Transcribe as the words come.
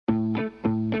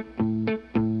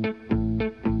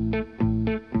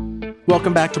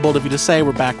Welcome back to Bold of You to Say.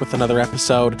 We're back with another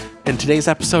episode. In today's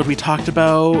episode, we talked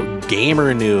about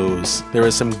gamer news. There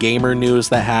was some gamer news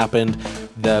that happened.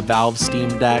 The Valve Steam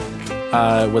Deck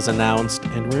was announced,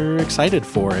 and we're excited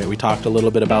for it. We talked a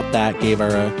little bit about that,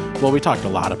 we talked a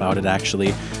lot about it,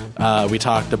 actually. We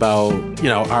talked about,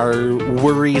 our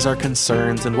worries, our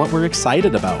concerns, and what we're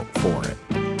excited about for it.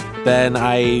 Then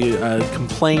I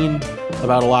complained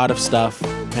about a lot of stuff,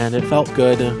 and it felt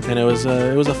good, and it was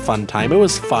a fun time. It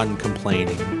was fun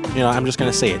complaining. I'm just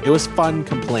going to say it. It was fun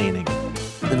complaining.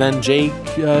 And then Jake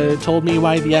told me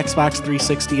why the Xbox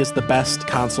 360 is the best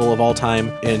console of all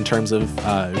time in terms of,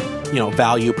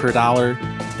 value per dollar,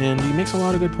 and he makes a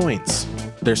lot of good points.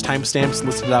 There's timestamps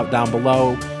listed out down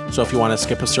below, so if you want to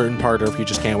skip a certain part or if you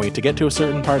just can't wait to get to a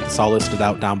certain part, it's all listed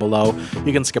out down below.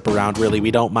 You can skip around, really.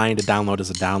 We don't mind. A download is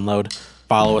a download.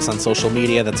 Follow us on social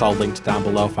media. That's all linked down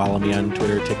below. Follow me on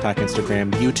Twitter, TikTok,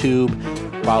 Instagram, YouTube.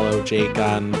 Follow Jake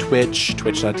on Twitch,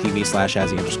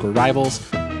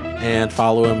 twitch.tv/Azzy_rivals. And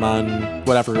follow him on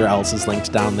whatever else is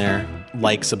linked down there.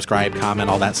 Like, subscribe, comment,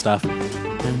 all that stuff.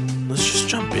 And let's just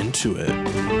jump into it.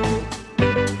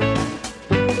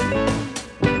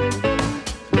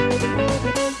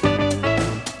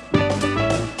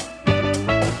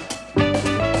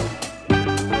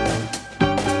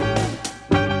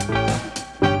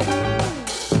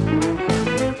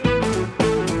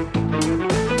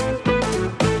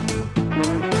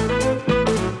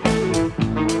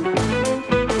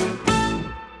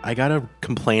 I gotta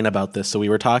complain about this. So we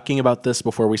were talking about this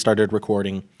before we started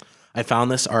recording. I found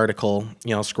this article,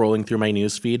 scrolling through my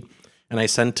newsfeed, and I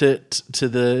sent it to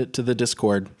the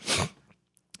Discord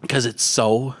because it's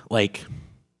so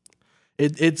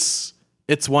it's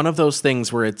one of those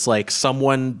things where it's like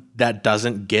someone that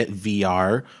doesn't get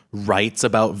VR writes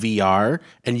about VR,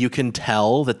 and you can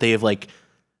tell that they've like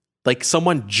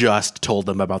someone just told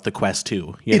them about the Quest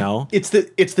 2, It's the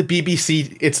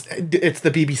BBC it's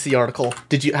the BBC article.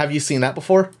 Have you seen that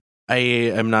before? I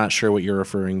am not sure what you're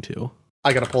referring to.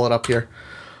 I gotta pull it up here.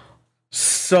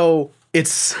 So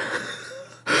it's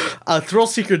Thrill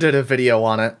Seeker did a video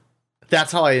on it.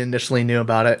 That's how I initially knew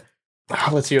about it.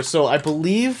 Let's hear. So I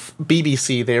believe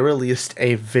BBC, they released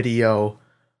a video.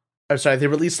 They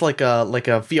released like a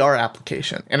VR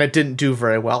application, and it didn't do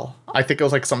very well. I think it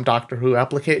was like some Doctor Who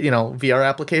VR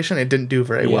application. It didn't do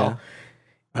very well.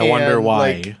 I wonder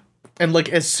why.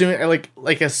 As soon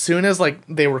as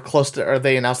they were close to, or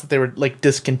they announced that they were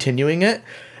discontinuing it,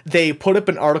 they put up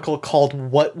an article called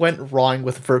 "What Went Wrong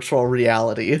with Virtual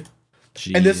Reality."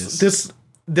 Jeez. And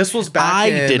this was back. I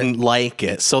didn't like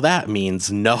it, so that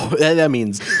means no. That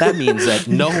means that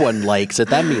no one likes it.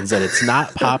 That means that it's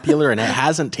not popular and it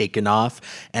hasn't taken off,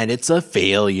 and it's a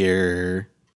failure.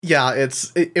 Yeah,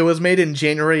 it was made in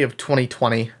January of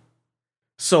 2020.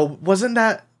 So wasn't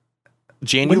that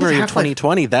January of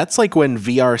 2020? That's like when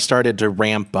VR started to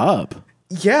ramp up.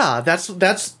 Yeah, that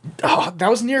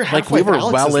was near halfway. We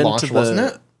were well into wasn't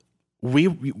it?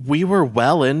 We were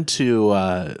well into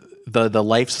the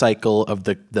life cycle of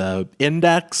the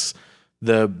Index.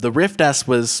 The Rift S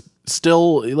was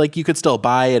still you could still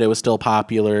buy it. It was still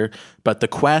popular, but the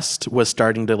Quest was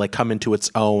starting to come into its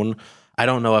own. I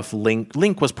don't know if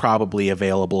Link was probably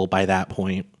available by that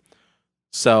point.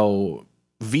 So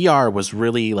VR was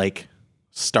really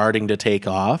starting to take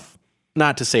off.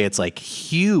 Not to say it's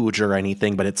huge or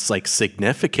anything, but it's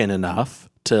significant enough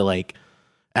to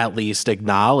at least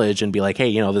acknowledge and be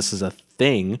hey, this is a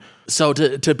thing. So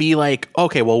to be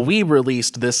okay, well, we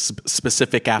released this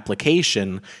specific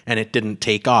application and it didn't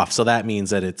take off. So that means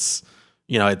that it's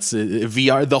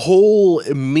VR. The whole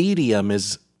medium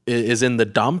is in the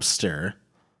dumpster.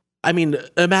 I mean,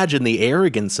 imagine the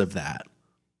arrogance of that.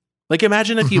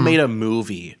 Imagine if you made a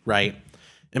movie, right?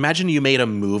 Imagine you made a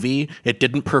movie, it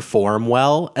didn't perform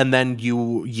well, and then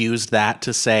you used that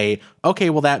to say, okay,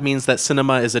 well, that means that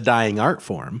cinema is a dying art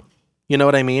form. You know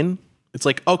what I mean? It's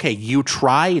okay, you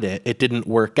tried it, it didn't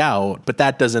work out, but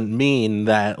that doesn't mean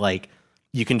that,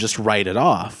 you can just write it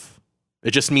off.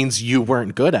 It just means you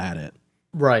weren't good at it.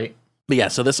 Right. But yeah,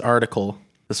 so this article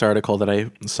that I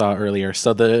saw earlier,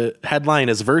 so the headline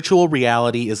is "Virtual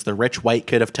reality is the rich white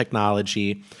kid of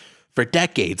technology. For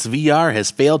decades, VR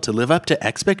has failed to live up to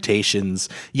expectations,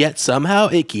 yet somehow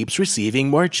it keeps receiving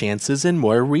more chances and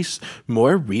more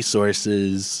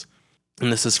resources."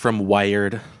 And this is from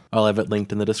Wired. I'll have it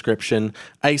linked in the description.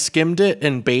 I skimmed it,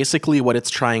 and basically what it's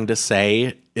trying to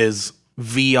say is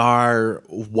VR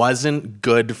wasn't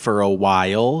good for a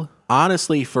while.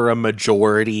 Honestly, for a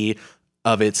majority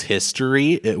of its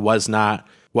history, it was not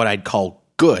what I'd call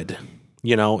good.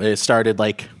 It started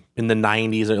in the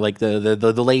 90s or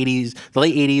the late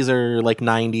 80s or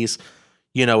 90s.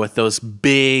 with those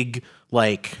big,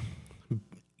 like,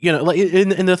 like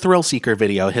in the Thrill Seeker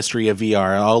video, History of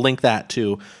VR, I'll link that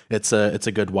too. It's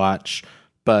a good watch.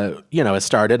 But, it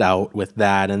started out with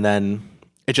that, and then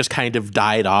it just kind of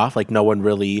died off. Like, no one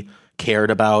really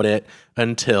cared about it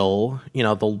until,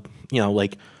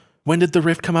 like, when did the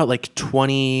Rift come out? Like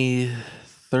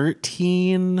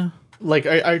 2013? Like,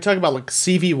 are you talking about like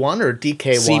CV1 or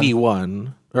DK1?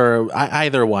 CV1 or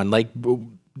either one, like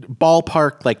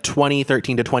ballpark, like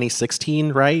 2013 to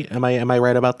 2016, right? Am I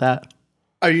right about that?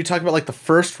 Are you talking about like the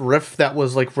first Rift that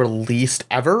was like released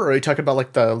ever, or are you talking about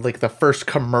like the first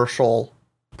commercial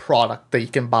product that you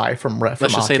can buy from Rift?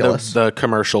 Let's just Oculus? say the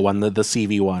commercial one, the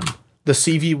CV1. The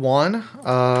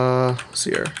CV1. Let's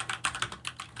see here.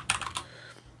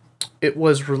 It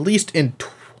was released in.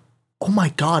 Oh my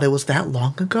god! It was that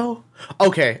long ago.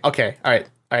 Okay. All right.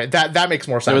 That makes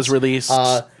more sense. It was released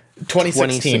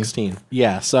 2016.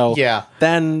 Yeah. So yeah.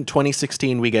 Then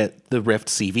 2016 we get the Rift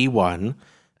CV1,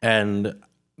 and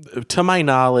to my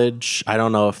knowledge, I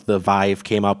don't know if the Vive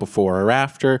came out before or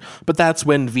after, but that's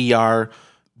when VR,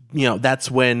 that's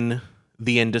when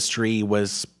the industry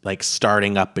was like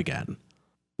starting up again,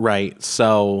 right?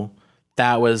 So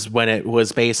that was when it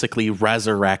was basically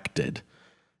resurrected.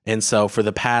 And so for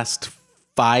the past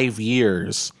 5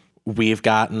 years, we've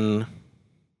gotten,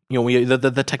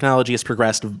 the technology has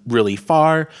progressed really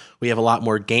far. We have a lot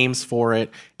more games for it.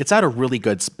 It's at a really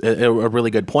good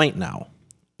point now.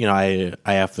 I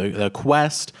have the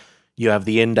Quest, you have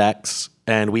the Index,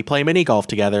 and we play mini golf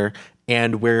together,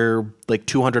 and we're like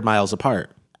 200 miles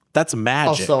apart. That's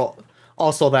magic.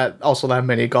 Also that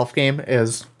mini golf game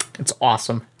it's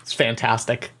awesome. It's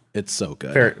fantastic. It's so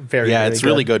good. Very, very, yeah, very it's good.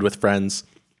 really good with friends.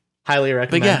 Highly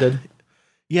recommended.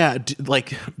 Yeah,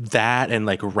 like that and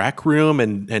like Rec Room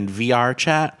and VR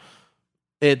chat.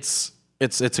 It's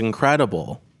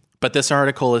incredible. But this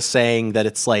article is saying that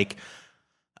it's like,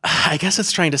 I guess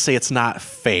it's trying to say it's not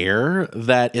fair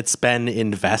that it's been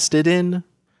invested in.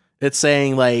 It's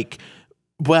saying like,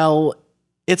 well,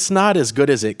 it's not as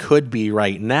good as it could be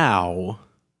right now.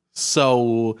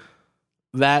 So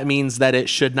that means that it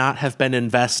should not have been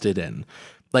invested in.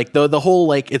 Like the whole,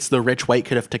 like, it's the rich white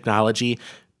kid of technology.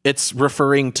 It's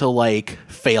referring to like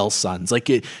fail sons. Like,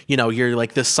 you're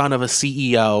like the son of a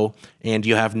CEO and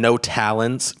you have no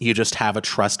talents. You just have a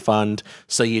trust fund.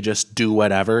 So you just do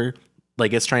whatever.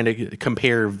 Like, it's trying to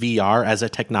compare VR as a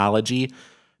technology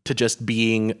to just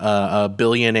being a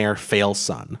billionaire fail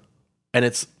son. And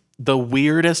it's the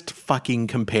weirdest fucking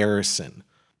comparison.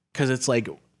 Because it's like,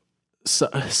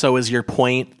 so is your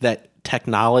point that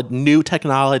new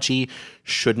technology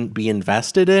shouldn't be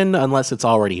invested in unless it's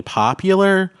already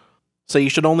popular? So you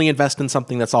should only invest in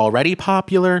something that's already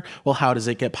popular? Well, how does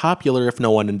it get popular if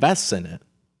no one invests in it?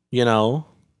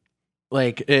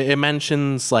 Like it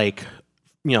mentions like,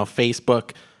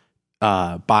 Facebook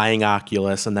buying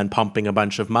Oculus and then pumping a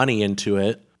bunch of money into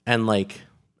it. And like,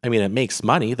 I mean, it makes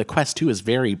money. The Quest 2 is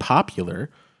very popular.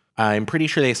 I'm pretty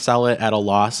sure they sell it at a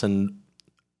loss, or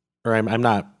I'm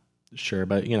not sure,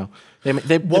 but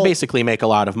they basically make a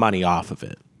lot of money off of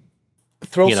it.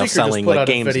 Thrillseeker selling just put like out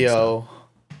games a video.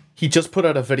 He just put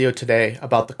out a video today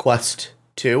about the Quest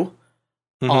 2.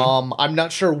 Mm-hmm. I'm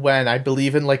not sure when. I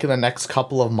believe in the next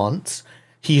couple of months.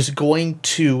 He's going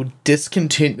to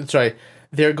discontinue. Sorry,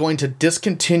 they're going to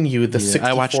discontinue the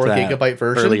 64 gigabyte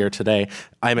version earlier today.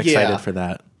 I'm excited for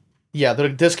that. Yeah, they're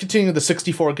discontinuing the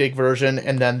 64 gig version,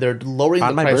 and then they're lowering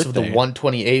the price of the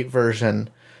 128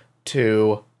 version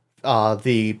to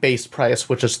the base price,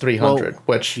 which is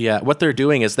 $300. What they're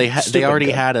doing is they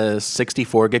already had a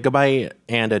 64 gigabyte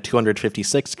and a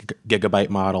 256 gigabyte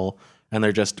model, and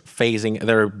they're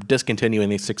discontinuing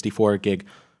the 64 gig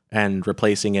and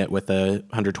replacing it with a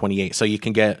 128. So you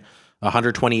can get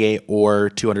 128 or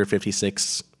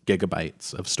 256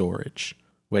 gigabytes of storage,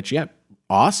 which,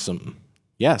 awesome.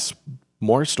 Yes,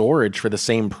 more storage for the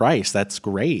same price. That's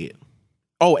great.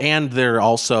 Oh, and they're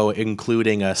also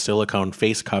including a silicone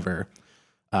face cover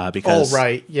because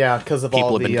because of people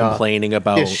all have been the complaining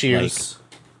about issues.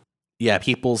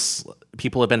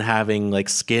 People have been having like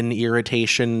skin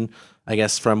irritation, I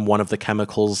guess, from one of the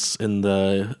chemicals in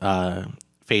the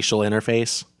facial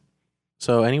interface.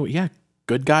 So anyway,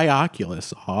 good guy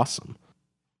Oculus, awesome.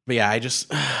 But I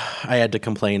had to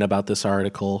complain about this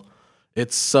article.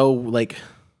 It's so like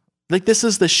this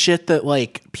is the shit that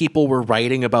like people were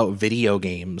writing about video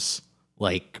games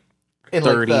like in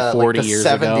 30, 40 the years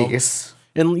 70s.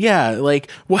 ago. And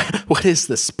what is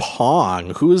this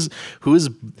Pong? Who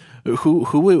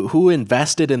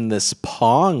invested in this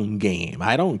Pong game?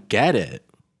 I don't get it.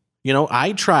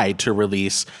 I tried to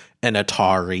release an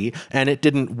Atari, and it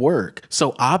didn't work.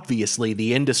 So obviously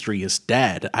the industry is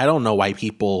dead. I don't know why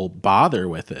people bother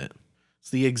with it. It's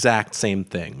the exact same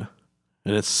thing.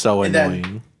 And it's so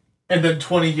annoying. And then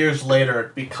 20 years later,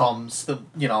 it becomes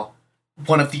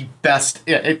one of the best.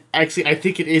 I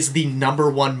think it is the number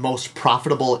one most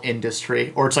profitable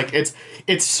industry. Or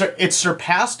it's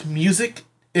surpassed music.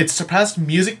 It's surpassed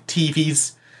music,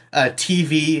 TV,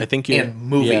 and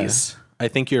movies. Yeah, I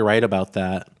think you're right about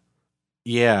that.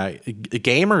 Yeah,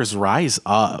 gamers rise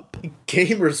up.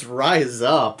 Gamers rise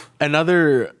up.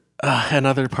 Another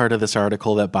part of this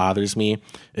article that bothers me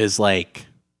is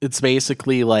it's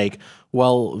basically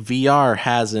well, VR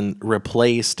hasn't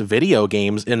replaced video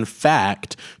games. In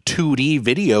fact, 2D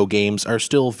video games are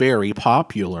still very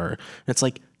popular. It's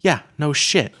yeah, no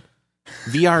shit.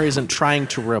 VR isn't trying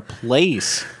to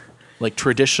replace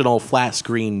traditional flat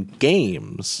screen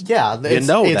games. Yeah,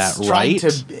 that, right?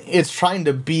 It's trying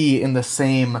to be in the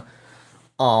same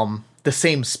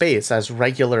space as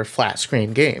regular flat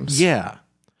screen games. Yeah.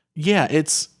 Yeah,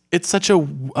 it's such a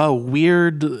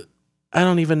weird, I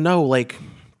don't even know,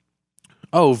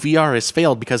 VR has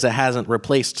failed because it hasn't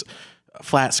replaced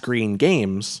flat screen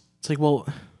games. It's well,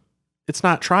 it's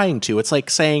not trying to. It's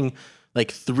saying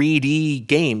 3D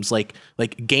games, like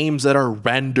games that are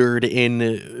rendered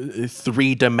in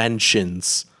 3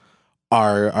 dimensions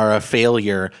are a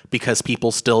failure because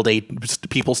people still play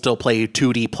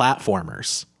 2D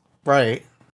platformers. Right.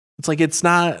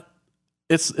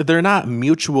 They're not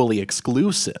mutually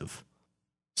exclusive.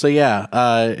 So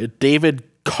yeah, David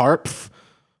Karpf,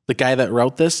 the guy that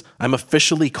wrote this, I'm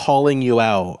officially calling you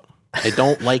out. I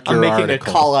don't like your article. I'm making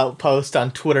a call-out post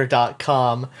on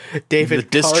Twitter.com. David, the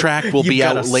diss track will be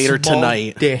out later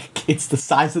tonight. Dick. It's the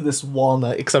size of this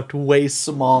walnut, except way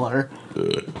smaller.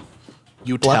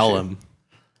 You tell him.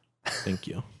 Thank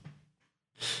you.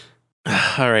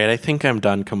 All right, I think I'm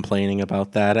done complaining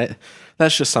about that.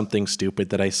 That's just something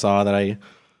stupid that I saw that I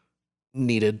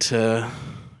needed to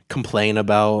complain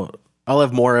about. I'll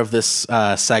have more of this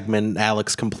segment,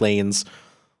 Alex Complains,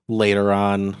 later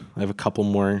on. I have a couple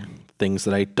more things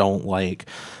that I don't like.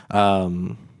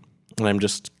 And I'm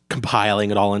just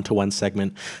compiling it all into one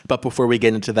segment. But before we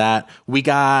get into that, we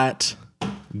got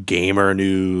gamer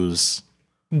news.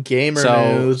 News. Gamer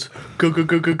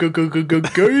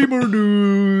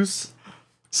news.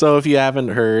 So if you haven't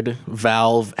heard,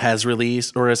 Valve has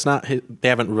released, or they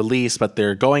haven't released, but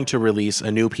they're going to release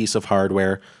a new piece of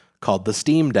hardware called the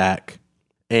Steam Deck.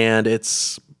 And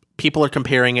people are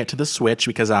comparing it to the Switch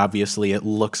because obviously it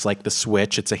looks like the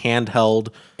Switch. It's a handheld.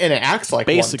 And it acts like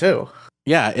one too.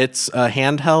 Yeah, it's a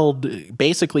handheld,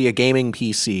 basically a gaming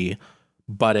PC,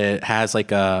 but it has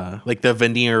the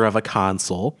veneer of a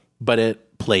console, but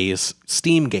it plays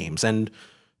Steam games and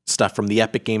stuff from the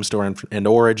Epic Game Store and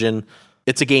Origin.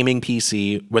 It's a gaming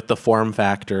PC with the form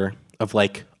factor of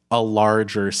a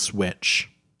larger Switch.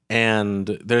 And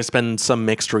there's been some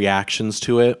mixed reactions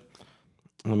to it.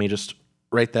 Let me just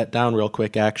write that down real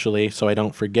quick, actually, so I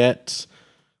don't forget.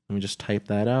 Let me just type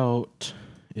that out.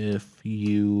 If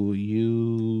you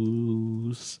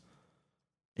use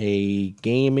a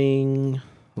gaming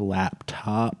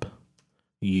laptop,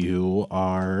 you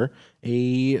are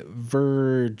a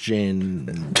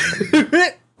virgin.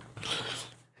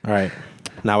 All right.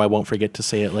 Now I won't forget to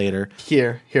say it later.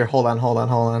 Here, hold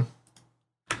on.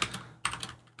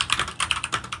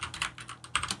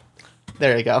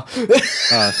 There you go.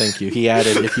 Thank you. He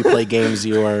added, if you play games,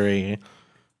 you are a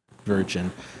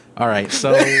virgin. All right,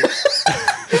 so...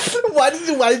 Why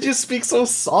did you speak so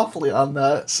softly on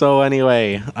that? So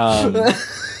anyway, yeah,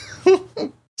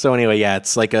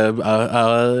 it's like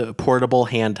a portable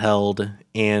handheld,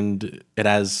 and it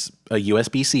has a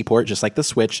USB-C port, just like the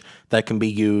Switch, that can be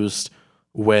used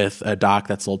with a dock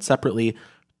that's sold separately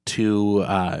to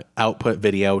output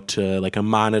video to a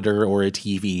monitor or a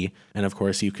TV. And of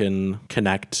course, you can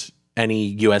connect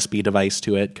any USB device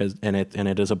to it and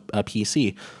it is a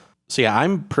PC. So yeah,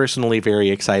 I'm personally very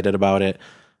excited about it.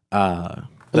 It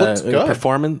looks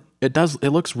good. It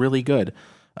looks really good.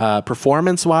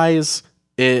 Performance wise,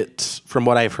 it, from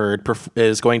what I've heard,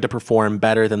 is going to perform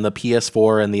better than the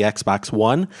PS4 and the Xbox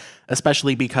One,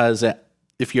 especially because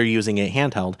if you're using it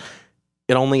handheld,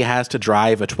 it only has to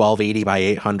drive a 1280 by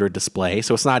 800 display.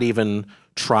 So it's not even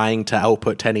trying to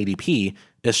output 1080p.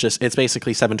 It's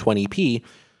basically 720p,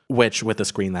 which with a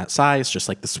screen that size, just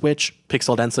like the Switch,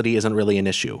 pixel density isn't really an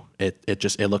issue.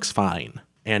 It looks fine,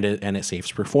 and it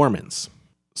saves performance.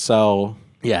 So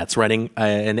yeah, it's running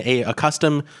a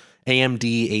custom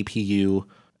AMD APU,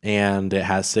 and it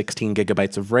has 16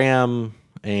 gigabytes of RAM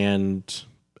and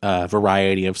a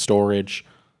variety of storage.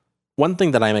 One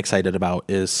thing that I'm excited about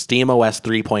is SteamOS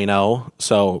 3.0.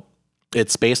 So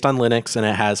It's based on Linux, and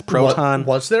it has Proton.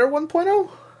 Was there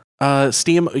 1.0?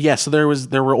 Steam, yeah. So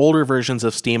there were older versions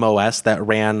of Steam OS that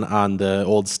ran on the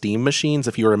old Steam machines,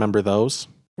 if you remember those.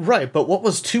 Right, but what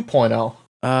was 2.0?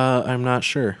 I'm not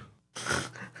sure.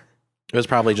 It was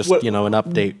probably just an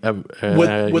update. An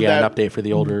update for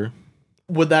the older.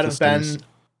 Would that systems. have been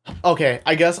okay?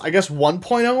 I guess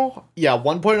 1.0. Yeah,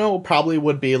 1.0 probably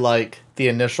would be like the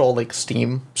initial like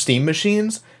Steam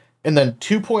machines, and then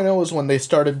 2.0 is when they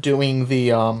started doing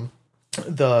the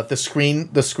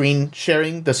screen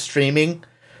sharing, the streaming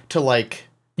to like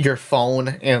your phone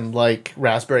and like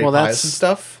Raspberry Pis and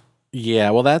stuff. Yeah,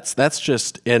 well that's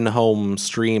just in-home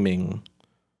streaming.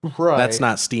 Right. That's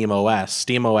not Steam OS.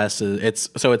 Steam OS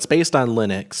it's based on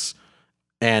Linux,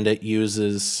 and it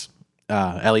uses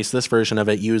at least this version of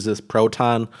it uses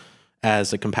Proton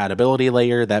as a compatibility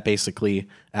layer that basically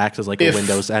acts as like a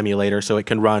Windows emulator, so it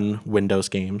can run Windows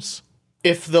games.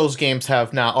 If those games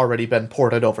have not already been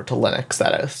ported over to Linux,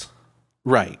 that is.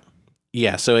 Right.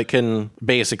 Yeah, so it can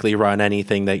basically run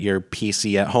anything that your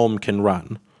PC at home can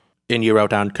run. And you wrote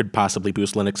down could possibly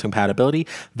boost Linux compatibility.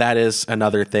 That is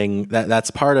another thing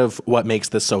that's part of what makes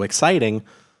this so exciting,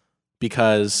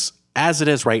 because as it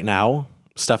is right now,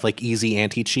 stuff like Easy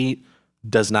Anti-Cheat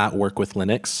does not work with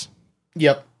Linux.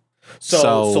 Yep.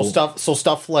 So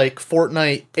stuff like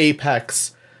Fortnite,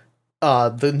 Apex,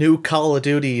 the new Call of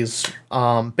Duties,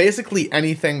 basically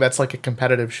anything that's like a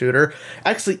competitive shooter.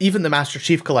 Actually, even the Master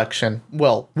Chief Collection,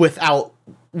 well, without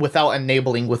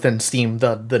enabling within Steam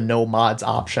the no mods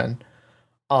option,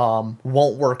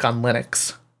 won't work on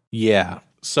Linux. Yeah.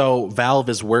 So Valve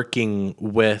is working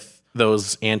with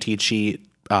those anti-cheat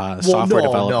software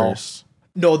developers.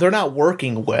 No, they're not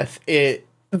working with it.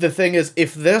 The thing is,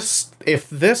 if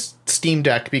this Steam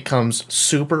Deck becomes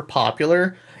super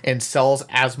popular and sells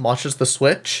as much as the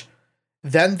Switch,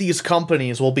 then these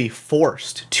companies will be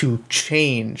forced to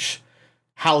change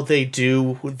how they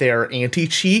do their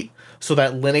anti-cheat so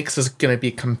that Linux is going to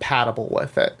be compatible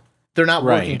with it. They're not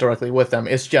working directly with them.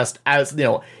 It's just, as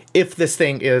if this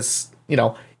thing is,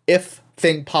 if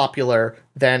thing popular,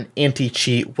 then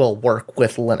anti-cheat will work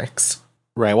with Linux.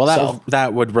 Right. Well,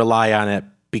 that would rely on it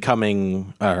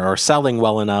becoming or selling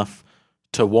well enough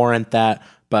to warrant that.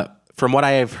 But from what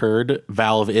I have heard,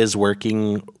 Valve is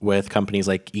working with companies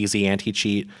like Easy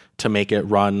Anti-Cheat to make it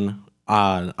run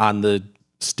on the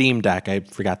Steam Deck. I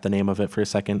forgot the name of it for a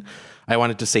second. I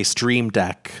wanted to say Stream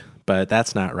Deck, but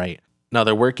that's not right. No,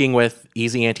 they're working with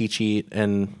Easy Anti-Cheat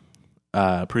and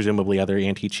presumably other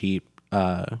anti-cheat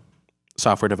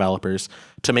software developers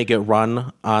to make it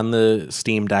run on the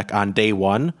Steam Deck on day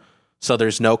one. So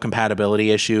there's no compatibility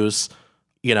issues,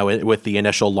 with the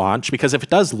initial launch. Because if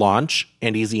it does launch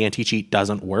and Easy Anti-Cheat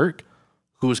doesn't work,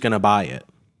 who's going to buy it?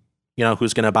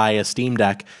 Who's going to buy a Steam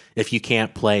Deck if you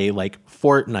can't play like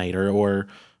Fortnite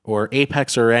or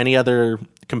Apex or any other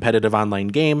competitive online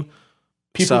game?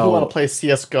 People who want to play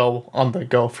CSGO on the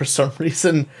go for some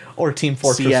reason, or Team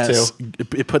Fortress 2.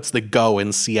 It puts the Go in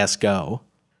CSGO.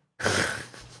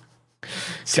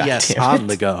 CS on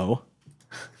the go.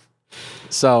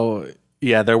 So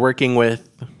yeah, they're working with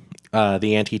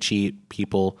the anti-cheat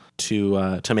people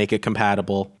to make it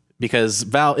compatible, because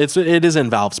it is in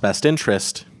Valve's best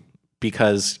interest,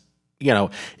 because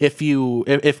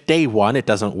if day one it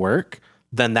doesn't work,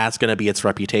 then that's going to be its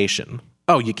reputation.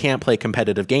 Oh, you can't play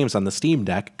competitive games on the Steam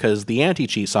Deck because the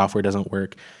anti-cheat software doesn't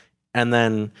work. And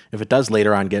then if it does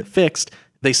later on get fixed,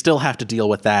 they still have to deal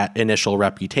with that initial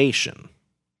reputation.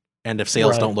 And if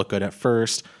sales don't look good at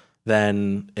first,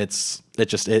 then it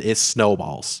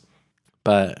snowballs.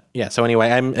 But yeah, so anyway,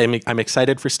 I'm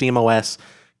excited for SteamOS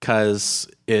because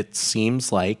it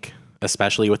seems like,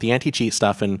 especially with the anti-cheat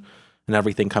stuff and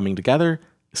everything coming together,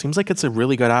 it seems like it's a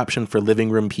really good option for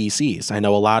living room PCs. I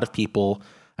know a lot of people,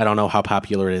 I don't know how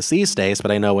popular it is these days,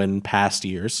 but I know in past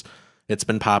years it's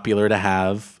been popular to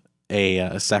have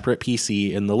a separate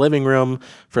PC in the living room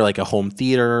for like a home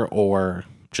theater, or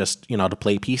just, to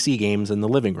play PC games in the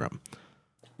living room.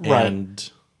 Right.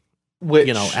 And,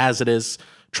 as it is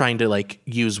trying to like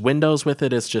use Windows with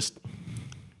it, it's just,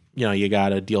 you got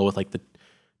to deal with like the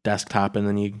desktop, and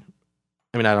then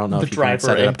I don't know if you can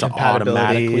set it up to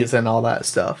automatically and all that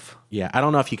stuff. Yeah. I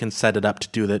don't know if you can set it up to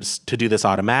do this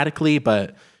automatically,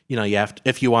 but you have to,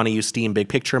 if you want to use Steam Big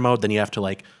Picture mode, then you have to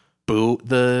like boot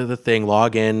the thing,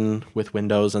 log in with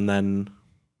Windows, and then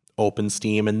open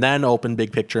Steam, and then open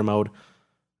Big Picture mode.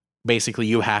 Basically,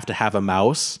 you have to have a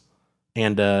mouse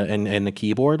and a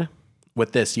keyboard.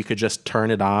 With this, you could just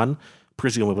turn it on.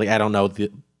 Presumably, I don't know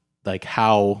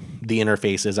how the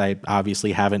interface is. I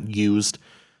obviously haven't used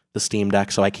the Steam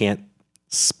Deck, so I can't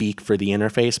speak for the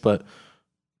interface. But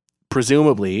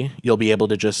presumably, you'll be able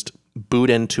to just boot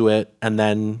into it, and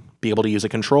then be able to use a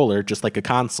controller just like a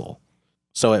console.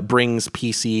 So it brings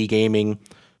PC gaming,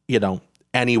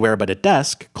 anywhere but a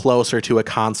desk closer to a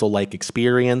console-like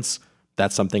experience.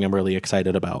 That's something I'm really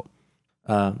excited about.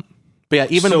 But yeah,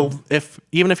 even if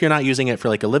you're not using it for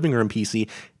like a living room PC,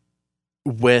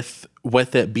 with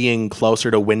it being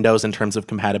closer to Windows in terms of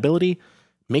compatibility,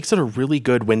 makes it a really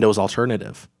good Windows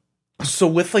alternative. So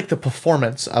with like the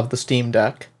performance of the Steam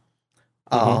Deck,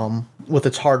 with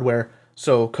its hardware,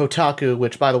 so Kotaku,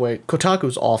 which by the way, Kotaku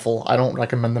is awful. I don't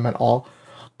recommend them at all.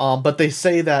 But they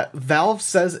say that Valve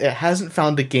says it hasn't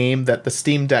found a game that the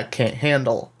Steam Deck can't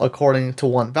handle. According to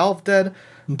one Valve dev,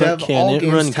 can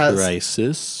it run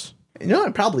Crysis?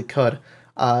 It probably could.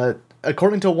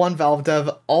 According to one Valve dev,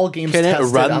 all games can tested it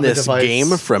run on this the device,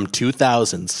 game from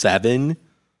 2007?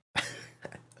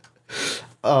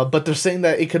 But they're saying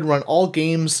that it can run all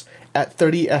games at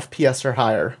 30 FPS or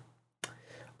higher.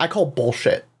 I call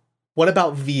bullshit. What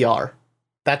about VR?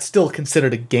 That's still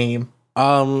considered a game.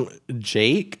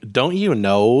 Jake, don't you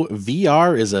know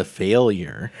VR is a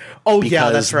failure? Oh yeah,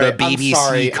 that's right. The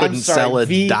BBC couldn't sell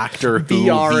a Doctor Who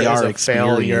VR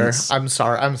experience. I'm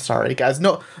sorry, guys.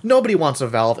 Nobody wants a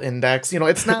Valve Index.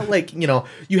 It's not like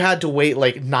you had to wait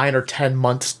like 9 or 10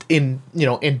 months in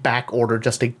back order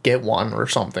just to get one or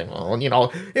something.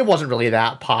 Well, it wasn't really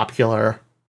that popular.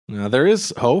 Now, there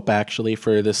is hope actually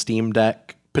for the Steam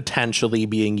Deck potentially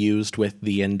being used with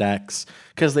the Index,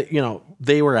 because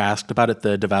they were asked about it.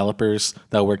 The developers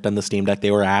that worked on the Steam Deck,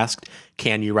 they were asked,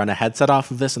 can you run a headset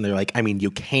off of this? And they're like, I mean, you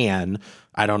can.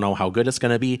 I don't know how good it's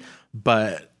going to be,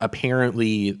 but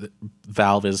apparently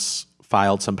Valve has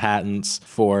filed some patents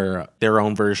for their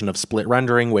own version of split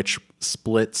rendering, which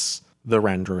splits the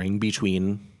rendering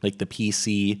between like the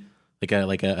PC,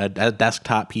 like a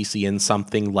desktop PC and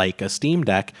something like a Steam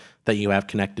Deck that you have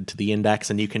connected to the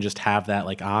Index, and you can just have that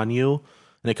like on you,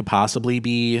 and it could possibly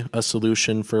be a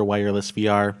solution for wireless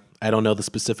VR. I don't know the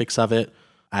specifics of it.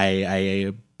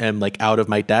 I am like out of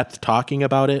my depth talking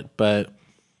about it, but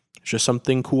it's just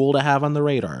something cool to have on the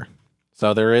radar.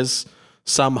 So there is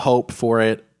some hope for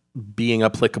it being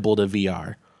applicable to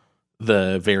VR,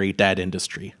 the very dead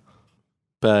industry.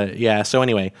 But yeah, so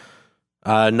anyway,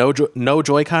 no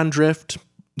Joy-Con drift.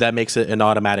 That makes it an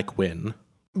automatic win.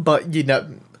 But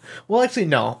well, actually,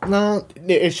 no,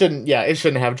 it shouldn't. Yeah, it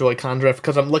shouldn't have Joy-Con drift,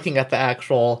 because I'm looking at the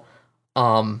actual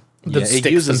the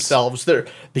sticks themselves. It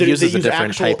uses a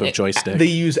different type of joystick. They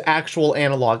use actual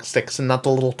analog sticks and not the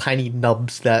little tiny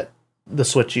nubs that the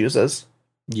Switch uses.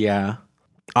 Yeah,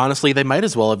 honestly, they might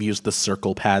as well have used the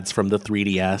circle pads from the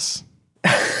 3DS.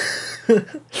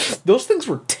 Those things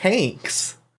were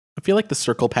tanks. I feel like the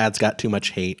circle pads got too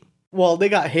much hate. Well, they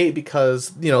got hate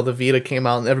because, the Vita came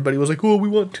out and everybody was like, oh, we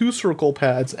want 2 circle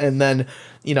pads. And then,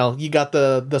 you got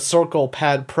the Circle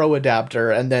Pad Pro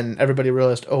adapter, and then everybody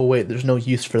realized, oh, wait, there's no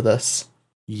use for this.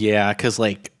 Yeah, because,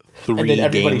 3 and then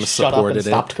everybody games shut supported up and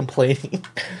stopped complaining.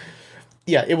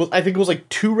 Yeah, I think it was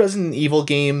 2 Resident Evil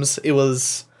games. It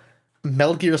was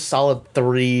Metal Gear Solid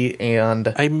 3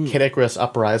 and Kid Icarus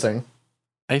Uprising.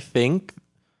 I think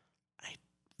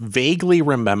vaguely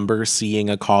remember seeing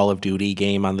a Call of Duty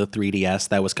game on the 3DS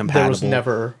that was compatible.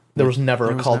 There was never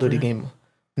a Call of Duty game.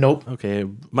 Nope. Okay,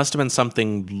 must have been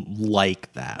something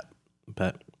like that.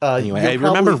 But anyway, I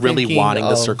remember really wanting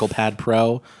the Circle Pad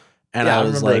Pro, and I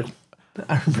was like,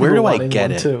 where do I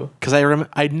get it? Because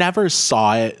I never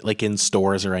saw it in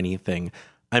stores or anything.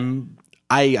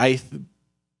 I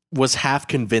was half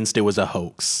convinced it was a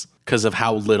hoax because of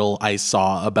how little I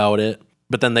saw about it.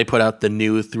 But then they put out the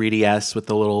new 3DS with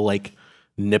the little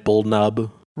nipple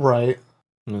nub. Right.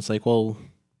 And it's like, well,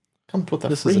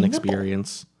 this is an nipple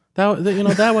experience.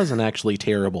 That wasn't actually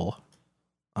terrible.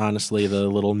 Honestly, the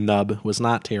little nub was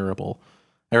not terrible.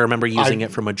 I remember using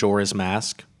it for Majora's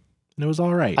Mask, and it was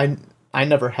all right. I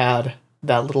never had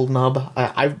that little nub.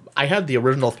 I had the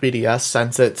original 3DS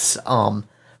since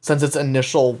its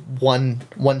initial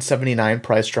 179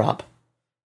 price drop.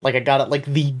 I got it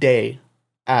the day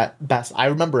at Best. I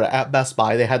remember at Best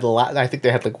Buy they had I think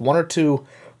they had 1 or 2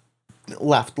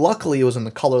 left. Luckily, it was in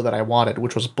the color that I wanted,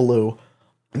 which was blue.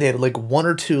 They had 1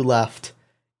 or 2 left,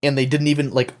 and they didn't even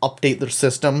update their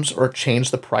systems or change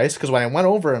the price. Because when I went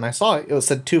over and I saw it, it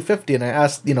said $250, and I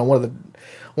asked one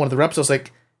of the reps. I was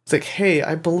like, hey,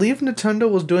 I believe Nintendo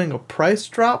was doing a price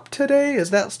drop today.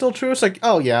 Is that still true? It's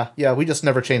oh yeah, we just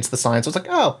never changed the signs. So it's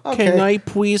oh, okay. Can I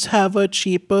please have a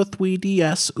cheaper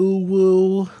 3DS? Ooh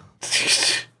woo.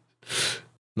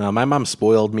 No, my mom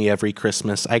spoiled me every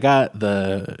Christmas. I got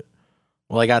the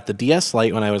DS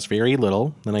Lite when I was very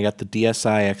little. Then I got the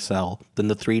DSi XL, then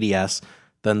the 3DS,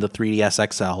 then the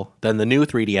 3DS XL, then the new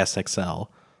 3DS XL.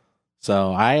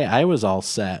 So I was all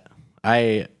set.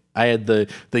 I had the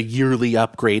yearly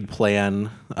upgrade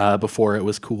plan before it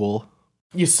was cool.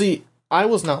 You see, I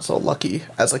was not so lucky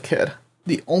as a kid.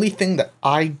 The only thing that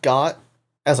I got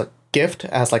as a gift,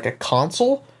 as like a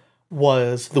console,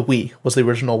 was the Wii, was the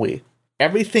original Wii.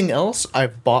 Everything else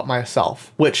I've bought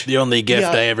myself, which... The only gift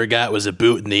I ever got was a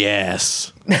boot in the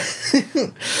ass.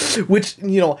 Which,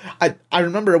 I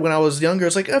remember when I was younger,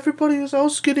 it's like, everybody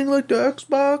else getting like the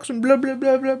Xbox and blah, blah,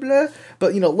 blah, blah, blah.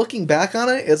 But, looking back on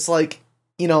it, it's like,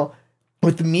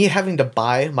 with me having to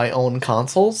buy my own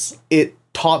consoles, it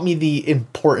taught me the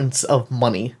importance of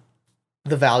money,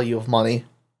 the value of money,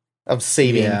 of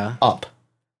saving up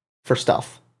for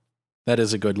stuff. That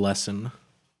is a good lesson.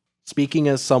 Speaking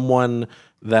as someone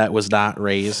that was not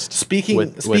raised Speaking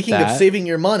with of saving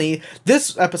your money,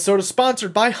 this episode is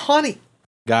sponsored by Honey.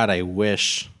 God, I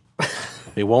wish.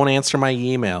 They won't answer my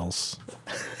emails.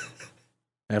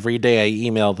 Every day I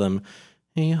email them,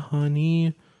 hey,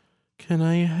 honey, can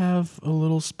I have a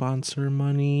little sponsor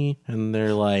money? And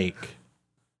they're like,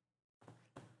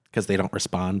 because they don't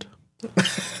respond.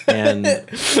 And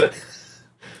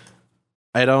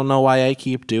I don't know why I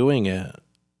keep doing it.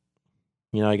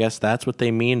 I guess that's what they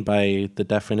mean by the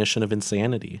definition of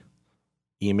insanity.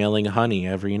 Emailing Honey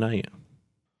every night.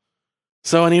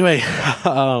 So anyway,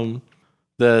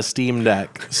 the Steam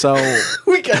Deck. So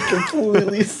we got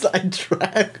completely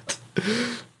sidetracked.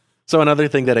 So another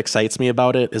thing that excites me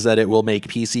about it is that it will make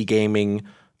PC gaming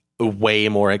way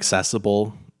more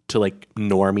accessible to like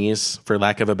normies, for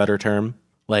lack of a better term.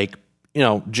 Like,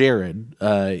 Jared,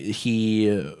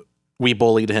 we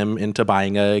bullied him into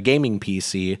buying a gaming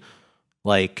PC.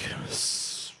 Like,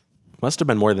 must have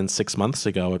been more than 6 months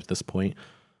ago at this point.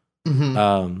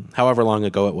 Mm-hmm. However long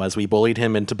ago it was, we bullied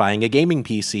him into buying a gaming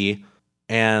PC,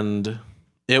 and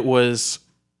it was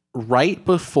right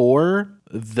before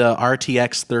the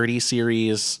RTX 30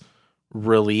 series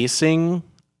releasing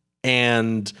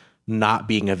and not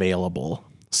being available.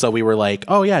 So we were like,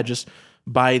 oh yeah, just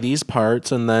buy these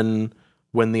parts, and then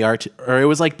when it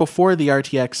was like before the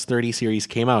RTX 30 series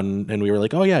came out, and we were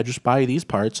like, oh yeah, just buy these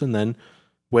parts, and then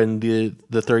when the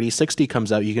 3060 comes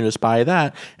out, you can just buy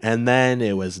that. And then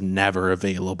it was never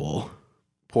available.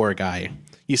 Poor guy.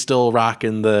 He's still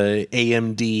rocking the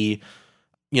AMD,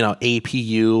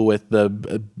 APU with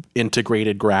the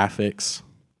integrated graphics.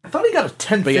 I thought he got a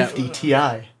 1050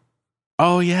 Ti.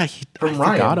 Oh yeah, I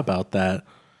forgot about that.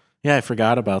 Yeah, I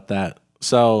forgot about that.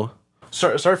 So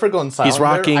sorry for going silent. He's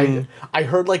rocking. I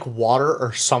heard like water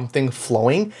or something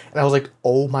flowing, and I was like,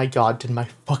 "Oh my god! Did my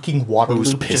fucking water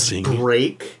loop just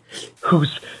break?"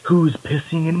 Who's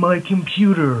pissing in my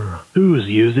computer? Who's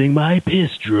using my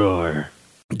piss drawer?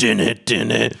 Dinner.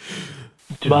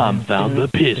 Mom found the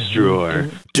piss drawer.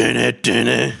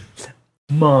 Dinner.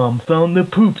 Mom found the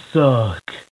poop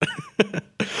sock.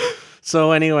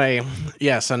 So anyway,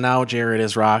 so now Jared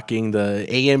is rocking the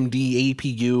AMD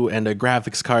APU and a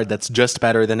graphics card that's just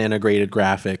better than integrated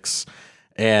graphics.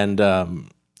 And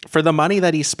for the money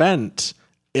that he spent,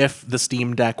 if the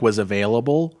Steam Deck was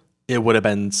available, it would have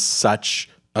been such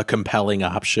a compelling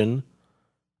option.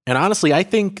 And honestly, I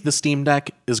think the Steam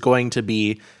Deck is going to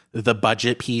be the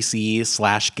budget PC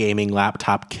 / gaming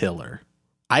laptop killer.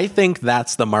 I think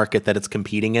that's the market that it's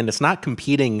competing in. It's not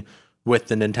competing with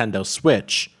the Nintendo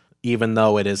Switch, even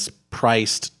though it is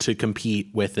priced to compete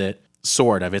with it,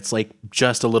 sort of. It's like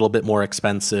just a little bit more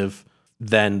expensive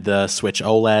than the Switch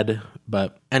OLED.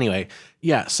 But anyway,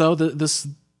 so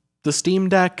the Steam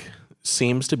Deck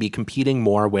seems to be competing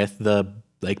more with the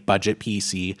like budget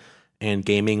PC and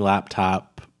gaming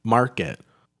laptop market,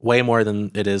 way more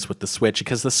than it is with the Switch,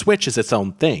 because the Switch is its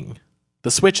own thing.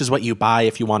 The Switch is what you buy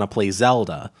if you want to play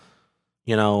Zelda.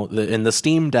 And the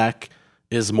Steam Deck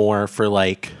is more for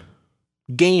like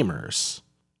gamers.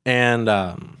 And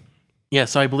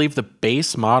so I believe the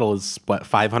base model is what,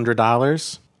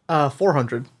 $500?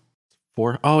 400.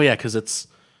 Because it's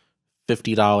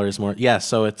 $50 more. Yeah,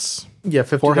 so it's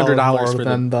 $50 more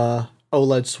than the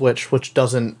OLED Switch, which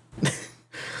doesn't.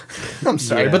 I'm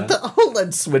sorry, but the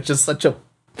OLED Switch is such a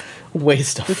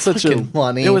waste of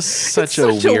money. It was such a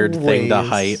weird thing to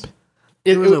hype.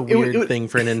 It was a weird thing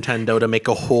for Nintendo to make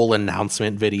a whole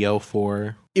announcement video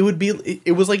for. It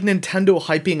was like Nintendo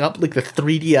hyping up like the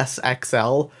 3DS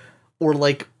XL or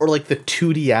like the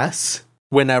 2DS.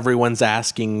 When everyone's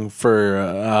asking for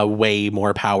a way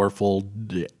more powerful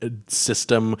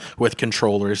system with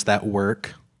controllers that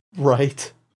work.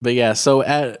 Right. But so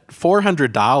at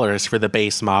 $400 for the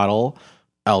base model,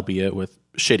 albeit with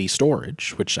shitty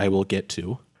storage, which I will get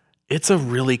to, it's a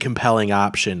really compelling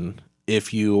option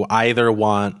if you either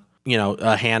want,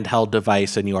 a handheld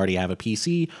device and you already have a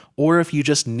PC, or if you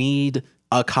just need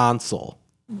a console.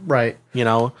 Right.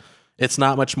 It's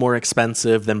not much more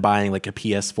expensive than buying like a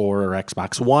PS4 or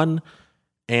Xbox One,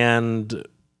 and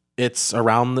it's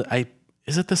around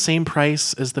is it the same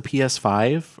price as the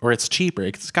PS5, or it's cheaper?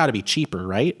 It's got to be cheaper,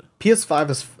 right?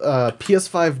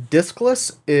 PS5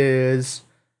 discless is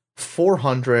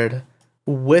 400.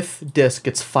 With disc,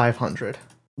 it's 500.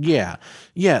 Yeah.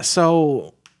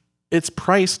 So it's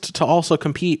priced to also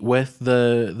compete with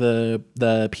the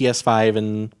PS5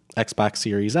 and Xbox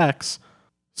Series X.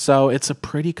 So it's a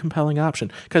pretty compelling option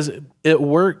because it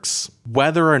works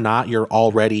whether or not you're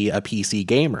already a PC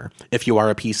gamer. If you are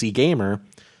a PC gamer,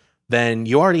 then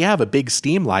you already have a big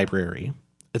Steam library.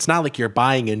 It's not like you're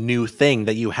buying a new thing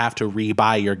that you have to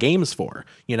re-buy your games for.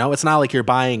 It's not like you're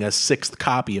buying a 6th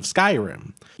copy of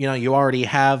Skyrim. You already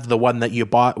have the one that you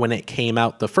bought when it came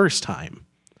out the first time.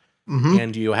 Mm-hmm.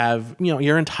 And you have,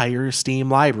 your entire Steam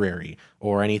library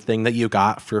or anything that you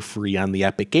got for free on the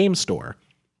Epic Game Store.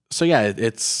 So yeah,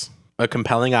 it's a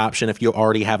compelling option if you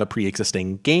already have a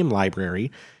pre-existing game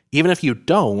library. Even if you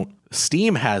don't,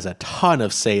 Steam has a ton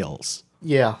of sales.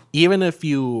 Yeah. Even if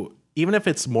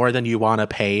it's more than you want to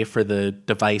pay for the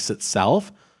device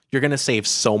itself, you're going to save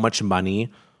so much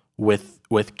money with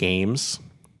games.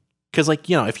 Because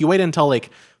if you wait until like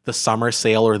the summer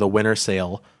sale or the winter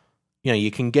sale, you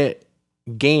can get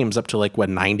games up to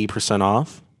 90%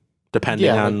 off, depending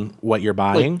on what you're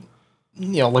buying.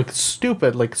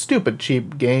 Stupid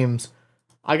cheap games.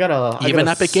 Even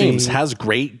Epic Games has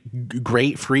great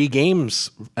free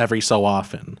games every so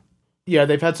often. Yeah,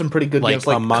 they've had some pretty good games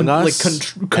Among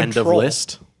Us, End of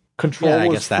List. Control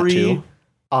was free.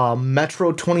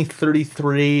 Metro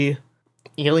 2033,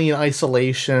 Alien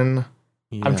Isolation.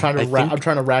 Yeah, I'm trying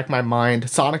to rack my mind.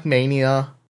 Sonic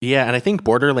Mania. Yeah, and I think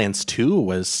Borderlands 2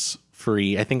 was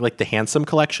free. I think the Handsome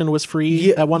Collection was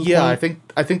free at one point. Yeah, I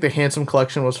think the Handsome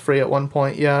Collection was free at one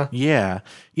point. Yeah. Yeah.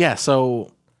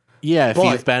 So if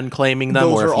you've been claiming them,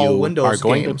 or if you are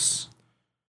going games.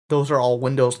 Those are all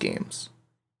Windows games,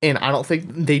 and I don't think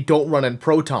they don't run in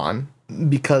Proton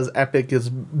because Epic is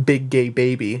big gay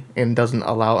baby and doesn't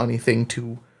allow anything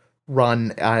to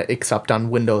run except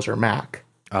on Windows or Mac.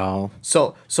 Oh,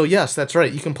 so yes, that's right.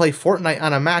 You can play Fortnite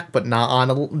on a Mac, but not on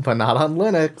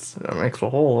Linux. That makes a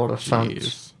whole lot of sense.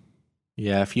 Jeez.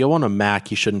 Yeah, if you own a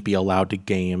Mac, you shouldn't be allowed to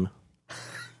game.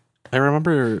 I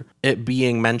remember it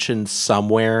being mentioned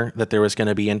somewhere that there was going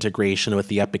to be integration with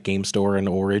the Epic Game Store and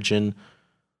Origin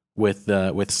with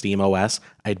SteamOS.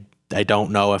 I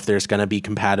don't know if there's going to be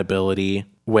compatibility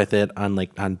with it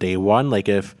on day one,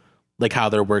 if how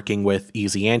they're working with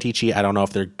Easy Anti-Cheat. I don't know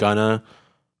if they're gonna.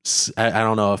 I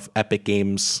don't know if Epic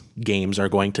games are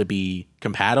going to be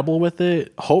compatible with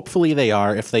it. Hopefully they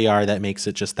are. If they are, that makes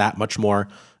it just that much more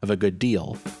of a good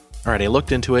deal. All right, I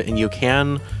looked into it, and you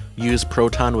can use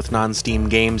Proton with non-Steam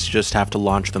games. You just have to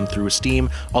launch them through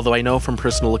Steam. Although I know from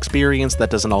personal experience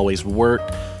that doesn't always work.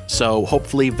 So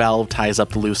hopefully Valve ties up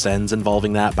the loose ends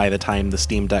involving that by the time the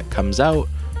Steam Deck comes out.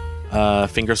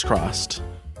 Fingers crossed.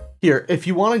 Here, if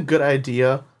you want a good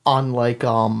idea on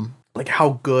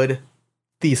how good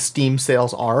these Steam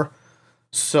sales are.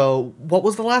 So, what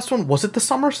was the last one? Was it the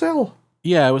summer sale?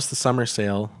 Yeah, it was the summer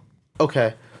sale.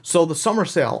 Okay, so the summer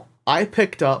sale, I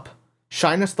picked up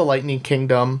Shyness the Lightning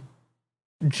Kingdom,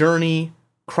 Journey,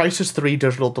 Crisis 3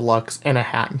 Digital Deluxe, and A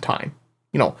Hat in Time.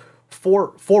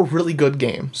 Four really good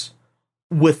games.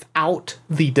 Without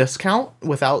the discount,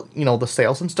 without, the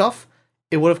sales and stuff,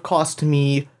 it would have cost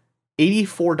me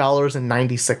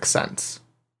 $84.96.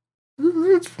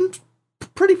 It's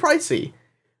pretty pricey.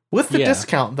 With the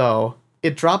discount, though,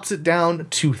 it drops it down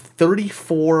to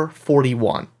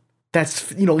 $34.41.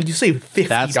 That's, you save $50.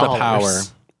 That's the power.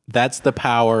 That's the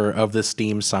power of the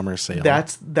Steam summer sale.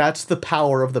 That's the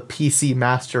power of the PC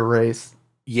Master Race.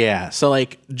 Yeah. So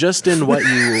just in what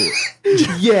you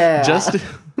yeah. the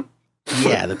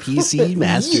PC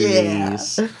Master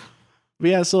Race.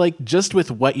 Yeah, so just with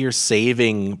what you're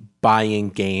saving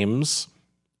buying games,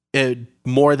 it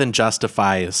more than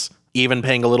justifies even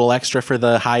paying a little extra for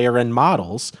the higher end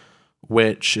models,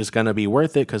 which is going to be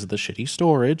worth it because of the shitty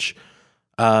storage.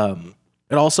 It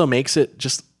also makes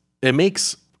it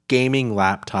makes gaming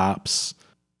laptops,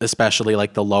 especially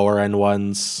the lower end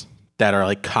ones that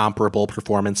are comparable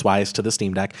performance wise to the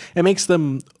Steam Deck, it makes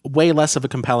them way less of a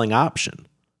compelling option.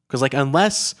 Because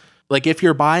unless if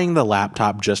you're buying the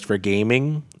laptop just for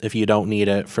gaming, if you don't need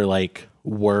it for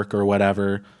work or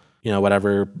whatever,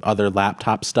 whatever other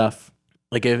laptop stuff,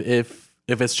 if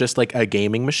it's just a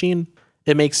gaming machine,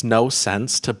 it makes no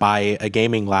sense to buy a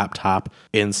gaming laptop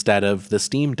instead of the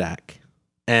Steam Deck.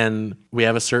 And we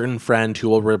have a certain friend who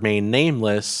will remain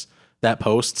nameless that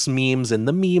posts memes in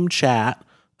the meme chat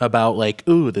about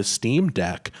ooh, the Steam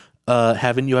Deck,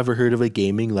 haven't you ever heard of a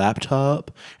gaming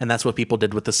laptop? And that's what people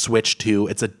did with the Switch too.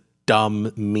 It's a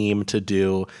dumb meme to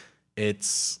do.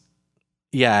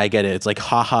 Yeah, I get it. It's like,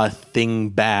 haha, thing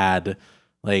bad.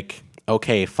 Like,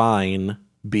 okay, fine,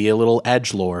 be a little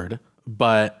edgelord.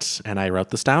 But, and I wrote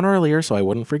this down earlier so I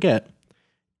wouldn't forget,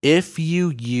 if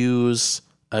you use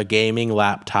a gaming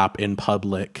laptop in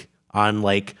public on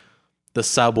like the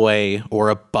subway or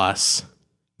a bus,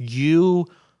 you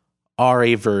are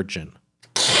a virgin.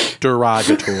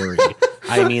 Derogatory.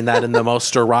 I mean that in the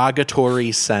most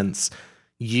derogatory sense.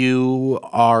 You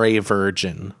are a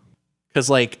virgin. Because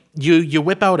like you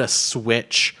whip out a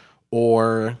Switch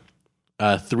or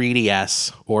a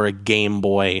 3DS or a Game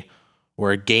Boy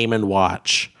or a Game &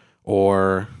 Watch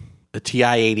or a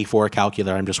TI-84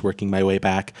 calculator, I'm just working my way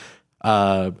back,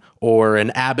 or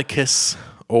an abacus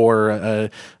or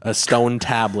a stone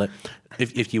tablet.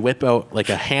 If you whip out like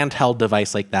a handheld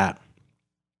device like that,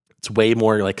 it's way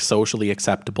more like socially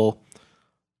acceptable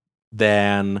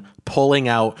than pulling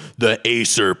out the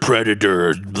Acer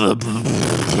Predator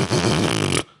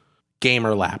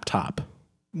gamer laptop.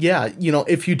 Yeah,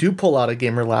 if you do pull out a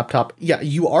gamer laptop, yeah,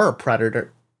 you are a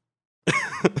predator.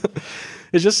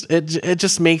 It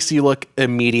just makes you look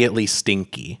immediately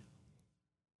stinky.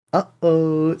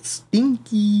 Uh-oh,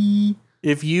 stinky.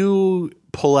 If you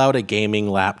pull out a gaming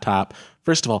laptop,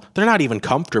 first of all, they're not even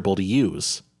comfortable to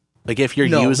use. Like if you're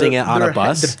using it on a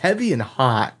bus, they're heavy and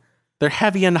hot. They're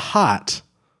heavy and hot,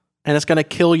 and it's going to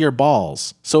kill your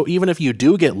balls. So even if you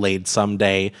do get laid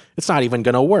someday, it's not even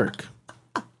going to work.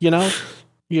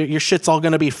 Your shit's all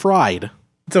going to be fried.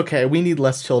 It's okay. We need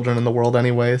less children in the world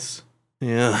anyways.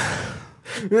 Yeah.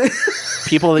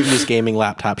 People that use gaming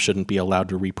laptops shouldn't be allowed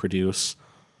to reproduce.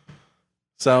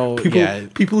 So,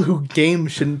 people who game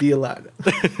shouldn't be allowed.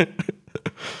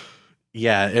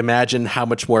 Yeah, imagine how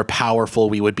much more powerful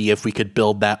we would be if we could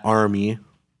build that army.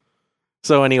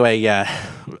 So anyway, yeah,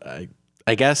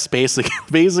 I guess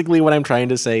basically what I'm trying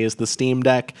to say is the Steam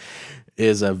Deck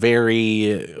is a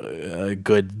very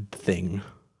good thing.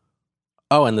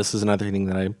 Oh, and this is another thing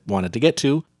that I wanted to get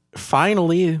to.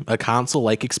 Finally, a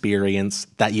console-like experience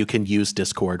that you can use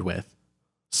Discord with.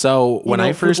 So when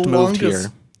I first moved here...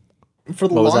 For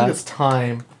the longest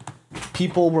time,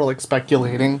 people were like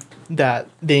speculating that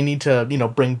they need to,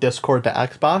 bring Discord to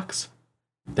Xbox.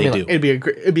 They do. It'd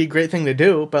be a great thing to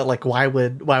do, but like, why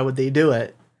would they do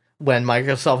it when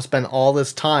Microsoft spent all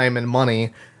this time and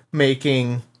money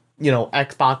making,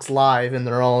 Xbox Live in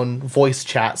their own voice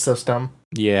chat system?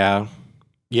 Yeah,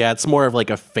 it's more of like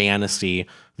a fantasy.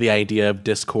 The idea of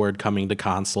Discord coming to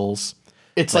consoles.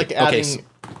 It's like adding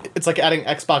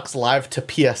Xbox Live to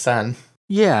PSN.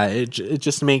 Yeah, it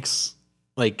just makes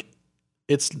like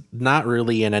it's not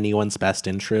really in anyone's best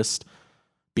interest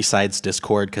besides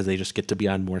Discord because they just get to be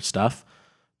on more stuff.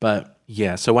 But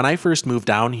yeah, so when I first moved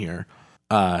down here,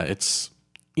 it's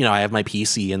I have my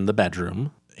PC in the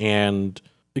bedroom and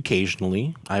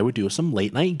occasionally I would do some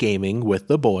late night gaming with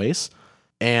the boys,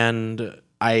 and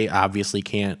I obviously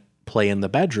can't play in the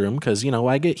bedroom because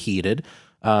I get heated,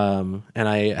 and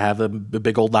I have a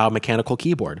big old loud mechanical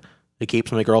keyboard. It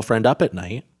keeps my girlfriend up at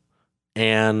night.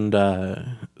 And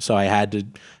so I had to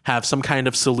have some kind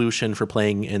of solution for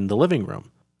playing in the living room.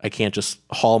 I can't just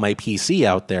haul my PC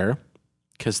out there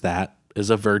because that is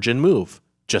a virgin move,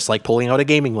 just like pulling out a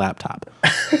gaming laptop.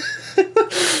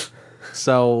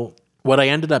 So what I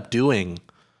ended up doing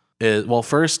is, well,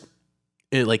 first,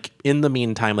 in the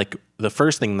meantime, like the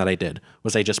first thing that I did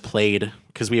was I just played,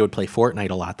 because we would play Fortnite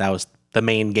a lot. That was the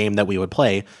main game that we would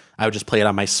play. I would just play it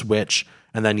on my Switch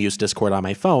and then use Discord on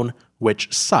my phone,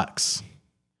 which sucks.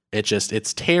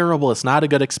 It's terrible. It's not a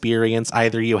good experience.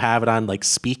 Either you have it on like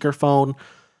speakerphone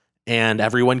and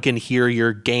everyone can hear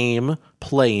your game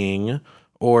playing,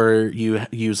 or you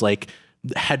use like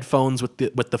headphones with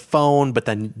the phone, but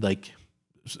then like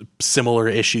similar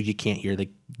issue, you can't hear the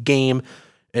game.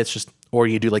 It's just, or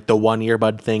you do like the one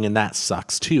earbud thing, and that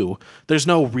sucks too. There's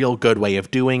no real good way of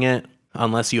doing it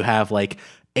unless you have like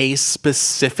a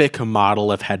specific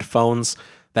model of headphones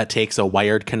that takes a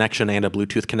wired connection and a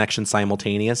Bluetooth connection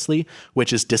simultaneously,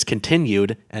 which is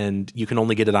discontinued, and you can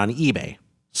only get it on eBay.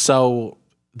 So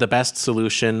the best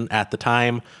solution at the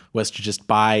time was to just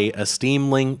buy a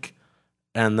Steam Link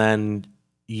and then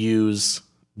use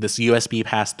this USB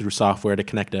pass-through software to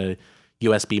connect a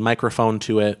USB microphone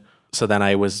to it. So then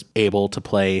I was able to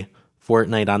play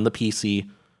Fortnite on the PC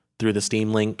through the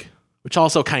Steam Link, which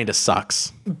also kind of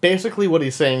sucks. Basically what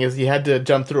he's saying is you had to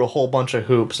jump through a whole bunch of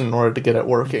hoops in order to get it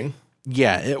working.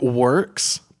 Yeah, it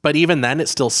works, but even then it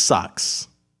still sucks.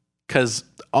 Because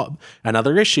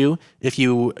another issue, if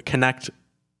you connect,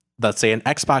 let's say, an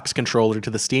Xbox controller to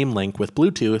the Steam Link with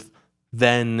Bluetooth,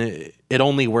 then it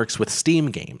only works with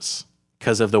Steam games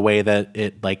because of the way that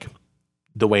it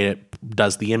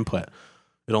does the input.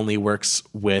 It only works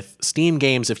with Steam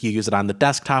games. If you use it on the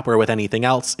desktop or with anything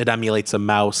else, it emulates a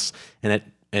mouse, and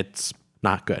it's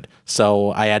not good.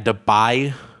 So I had to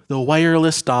buy the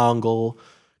wireless dongle,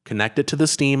 connect it to the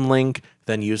Steam Link,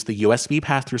 then use the USB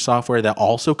pass-through software that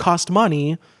also cost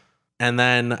money, and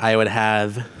then I would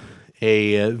have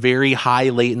a very high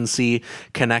latency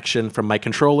connection from my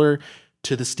controller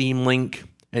to the Steam Link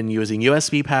and using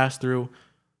USB pass-through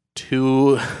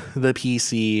to the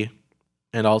PC,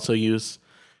 and also use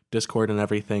Discord and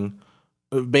everything.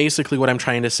 Basically, what I'm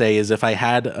trying to say is if I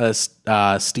had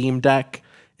a Steam Deck,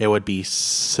 it would be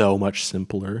so much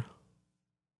simpler.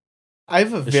 I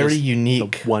have a very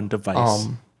unique one device.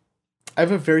 I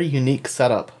have a very unique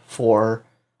setup for.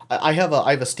 I have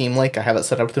a Steam Link. I have it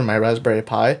set up through my Raspberry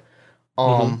Pi.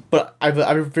 But I have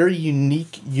a very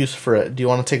unique use for it. Do you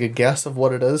want to take a guess of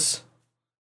what it is?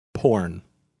 Porn.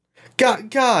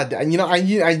 God, you know, I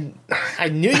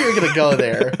knew you were gonna go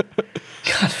there.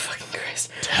 God fucking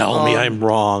Christ. Tell me I'm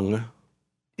wrong.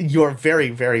 You're very,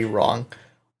 very wrong.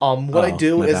 What I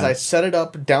do is I set it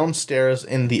up downstairs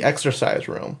in the exercise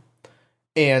room.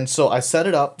 And so I set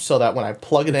it up so that when I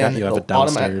plug it in, you have it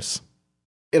downstairs.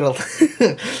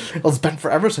 It's been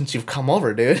forever since you've come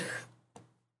over, dude.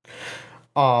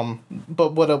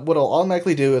 But what it'll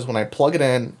automatically do is when I plug it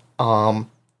in,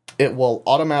 it will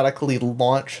automatically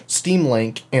launch Steam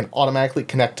Link and automatically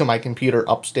connect to my computer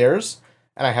upstairs.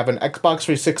 And I have an Xbox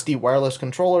 360 wireless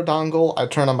controller dongle. I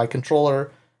turn on my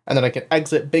controller, and then I can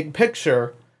exit Big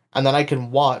Picture, and then I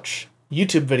can watch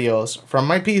YouTube videos from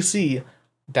my PC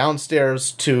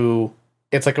downstairs to...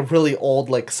 It's like a really old,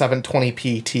 like,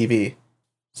 720p TV.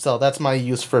 So that's my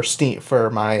use for Steam, for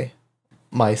my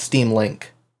Steam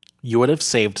Link. You would have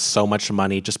saved so much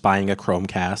money just buying a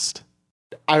Chromecast.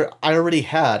 I already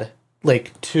had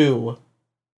like two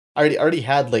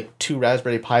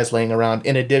Raspberry Pis laying around,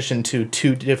 in addition to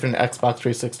 2 different Xbox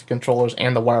 360 controllers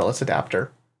and the wireless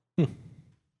adapter.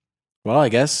 Well, I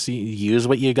guess you use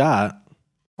what you got.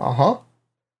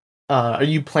 Are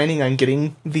you planning on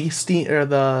getting the Steam or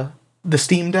the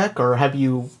Steam Deck, or have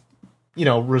you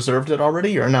reserved it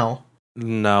already, or no?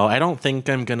 No, I don't think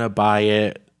I'm gonna buy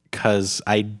it because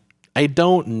I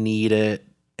don't need it,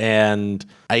 and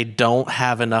I don't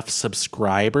have enough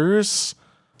subscribers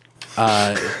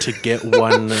to get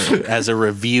one as a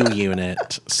review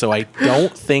unit. So I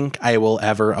don't think I will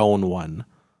ever own one,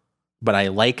 but I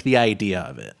like the idea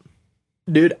of it.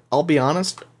 Dude, I'll be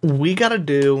honest. We gotta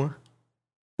do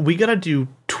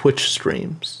Twitch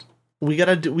streams. We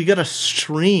gotta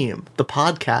stream the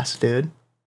podcast, dude.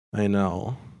 I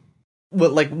know.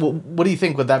 What do you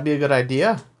think? Would that be a good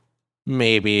idea?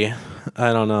 Maybe.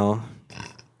 I don't know.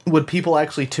 Would people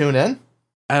actually tune in?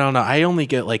 I don't know. I only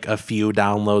get like a few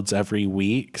downloads every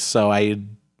week, so I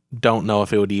don't know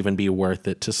if it would even be worth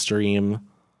it to stream.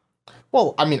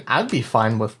 Well, I mean, I'd be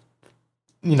fine with,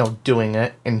 doing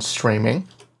it and streaming.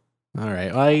 All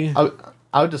right.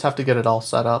 I would just have to get it all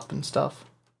set up and stuff.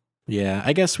 Yeah,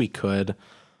 I guess we could.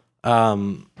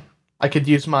 I could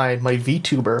use my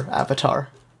VTuber avatar.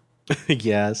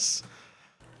 Yes.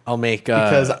 I'll make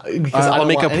because I'll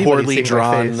make a poorly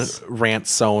drawn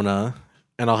Rantsona,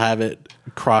 and I'll have it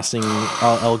crossing.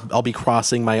 I'll be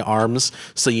crossing my arms,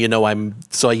 so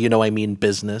I mean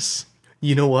business.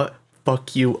 You know what?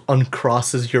 Fuck you.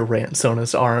 Uncrosses your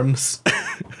Rantsona's arms.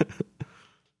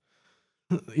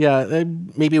 Yeah,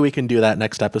 maybe we can do that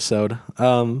next episode.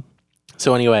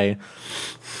 So anyway,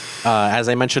 as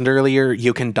I mentioned earlier,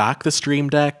 you can dock the Steam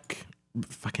Deck.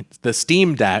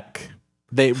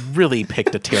 They really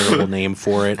picked a terrible name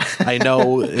for it. I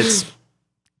know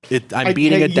I'm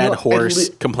beating a dead horse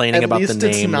complaining about the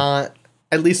name.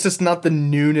 At least it's not the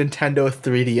new Nintendo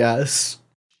 3DS.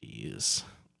 Jeez.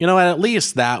 You know what? At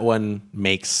least that one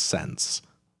makes sense.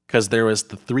 Because there was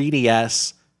the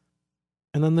 3DS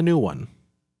and then the new one.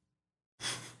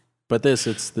 But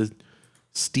it's the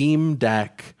Steam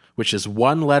Deck, which is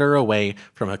one letter away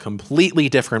from a completely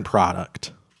different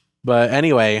product. But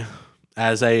anyway,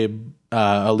 as I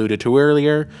alluded to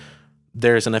earlier,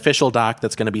 there's an official dock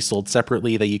that's going to be sold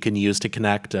separately that you can use to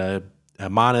connect a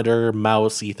monitor,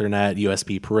 mouse, Ethernet,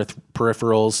 USB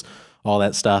peripherals, all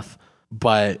that stuff.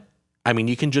 But, I mean,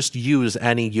 you can just use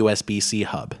any USB-C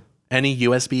hub. Any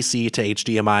USB-C to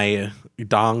HDMI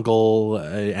dongle,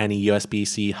 any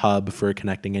USB-C hub for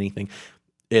connecting anything.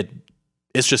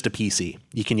 It's just a PC.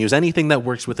 You can use anything that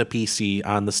works with a PC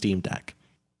on the Steam Deck.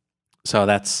 So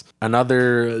that's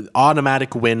another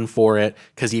automatic win for it,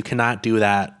 because you cannot do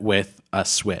that with a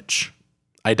Switch.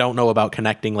 I don't know about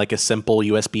connecting like a simple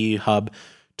USB hub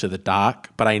to the dock,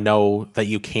 but I know that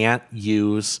you can't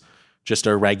use just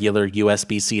a regular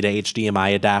USB-C to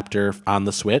HDMI adapter on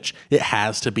the Switch. It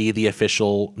has to be the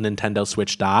official Nintendo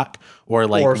Switch dock or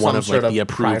like Or one some of like sort the of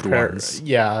approved private- ones.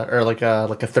 Yeah, or like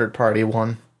a third party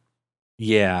one.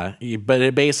 Yeah, but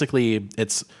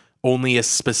it's only a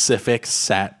specific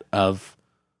set of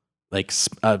like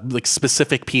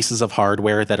specific pieces of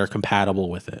hardware that are compatible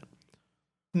with it.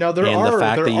 Now there And the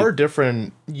fact are that you-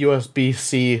 different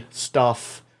USB-C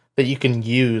stuff that you can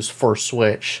use for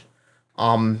Switch.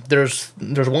 There's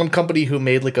one company who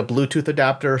made like a Bluetooth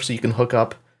adapter so you can hook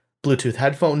up Bluetooth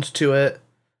headphones to it.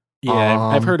 Yeah,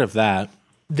 I've heard of that.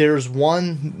 There's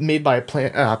one made by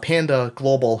Panda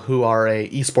Global, who are a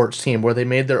esports team, where they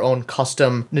made their own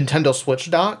custom Nintendo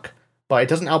Switch dock, but it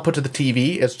doesn't output to the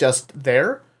TV. It's just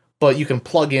there, but you can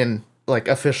plug in like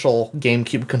official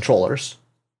GameCube controllers.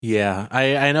 Yeah,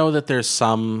 I know that there's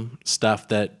some stuff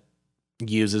that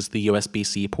uses the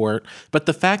USB-C port, but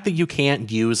the fact that you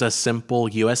can't use a simple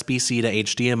USB-C to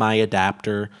HDMI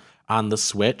adapter on the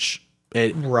Switch,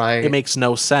 it makes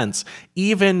no sense.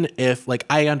 Even if, like,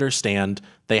 I understand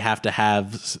they have to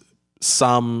have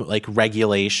some like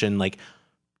regulation, like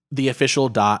the official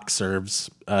dock serves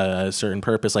a certain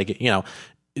purpose, like, you know,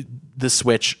 the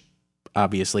Switch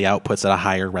obviously outputs at a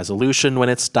higher resolution when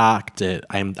it's docked.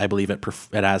 I believe it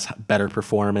has better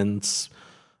performance.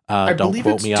 I Don't believe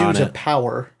quote it's me due on to it.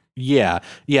 power. Yeah,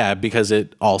 because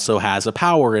it also has a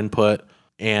power input,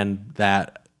 and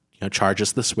that, you know,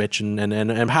 charges the Switch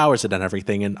and powers it and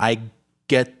everything. And I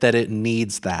get that it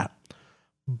needs that,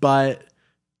 but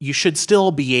you should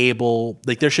still be able,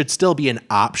 like, there should still be an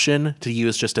option to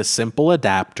use just a simple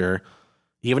adapter.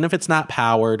 Even if it's not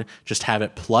powered, just have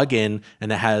it plug in,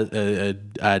 and it has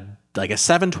like a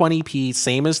 720p,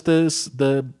 same as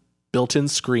the built-in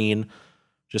screen,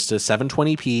 just a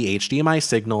 720p HDMI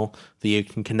signal that you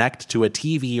can connect to a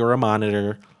TV or a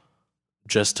monitor,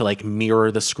 just to like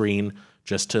mirror the screen,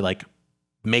 just to like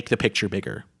make the picture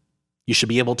bigger. You should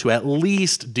be able to at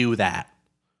least do that,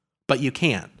 but you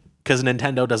can't, because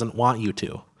Nintendo doesn't want you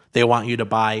to. They want you to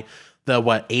buy the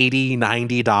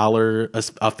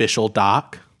 $80-$90 official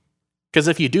dock. Because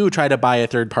if you do try to buy a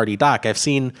third-party dock, I've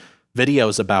seen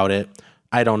videos about it.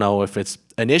 I don't know if it's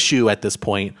an issue at this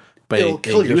point, but it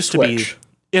used to be.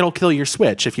 It'll kill your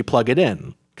Switch if you plug it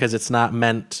in, because it's not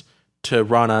meant to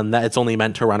run on that. It's only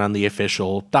meant to run on the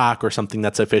official dock or something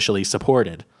that's officially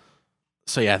supported.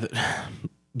 So yeah,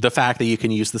 the fact that you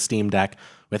can use the Steam Deck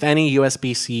with any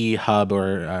USB-C hub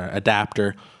or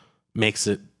adapter makes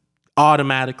it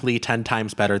automatically 10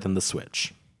 times better than the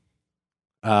Switch.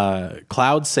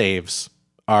 Cloud saves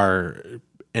are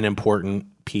an important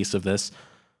piece of this.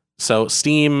 So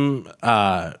Steam,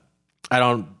 I'm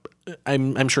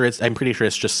pretty sure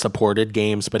it's just supported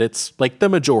games, but it's like the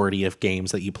majority of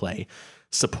games that you play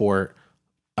support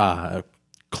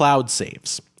cloud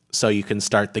saves. So you can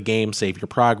start the game, save your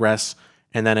progress,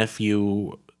 and then if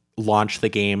you launch the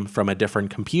game from a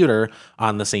different computer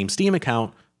on the same Steam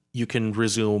account, you can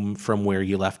resume from where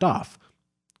you left off.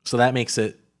 So that makes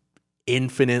it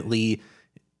infinitely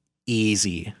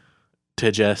easy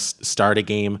to just start a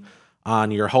game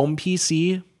on your home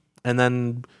PC and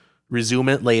then resume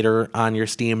it later on your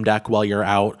Steam Deck while you're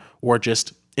out, or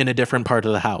just in a different part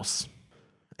of the house.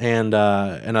 And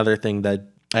another thing that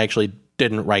I actually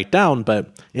didn't write down,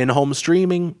 but in-home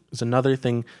streaming is another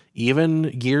thing. Even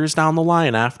years down the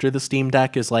line, after the Steam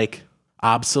Deck is like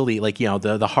obsolete, like, you know,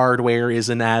 the hardware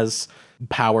isn't as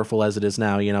powerful as it is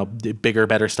now, you know, bigger,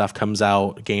 better stuff comes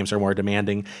out, games are more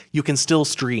demanding, you can still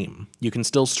stream. You can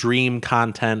still stream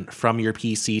content from your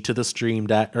PC to the Stream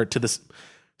Deck, or to the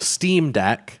Steam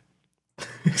Deck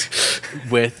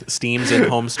with Steam's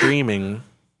in-home streaming.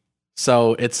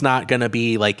 So it's not going to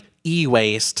be like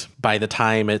e-waste by the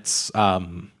time it's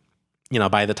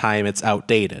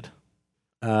outdated.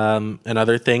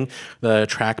 Another thing, the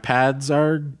trackpads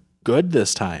are good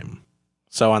this time.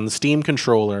 So on the Steam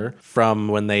controller, from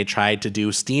when they tried to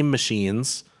do Steam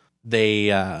machines, they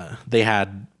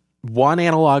had one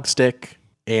analog stick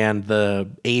and the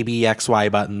A, B, X, Y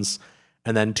buttons,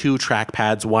 and then two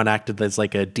trackpads. One acted as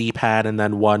like a D-pad, and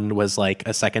then one was like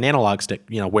a second analog stick,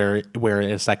 you know, where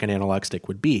a second analog stick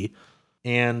would be.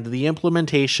 And the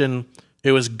implementation,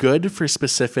 it was good for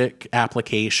specific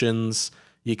applications.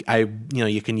 You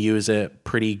can use it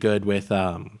pretty good with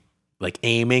like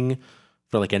aiming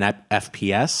for like an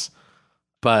FPS.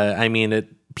 But I mean,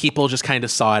 people just kind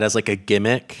of saw it as like a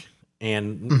gimmick,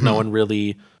 and no one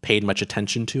really paid much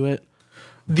attention to it.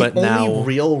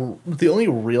 The only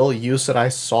real use that I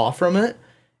saw from it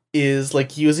is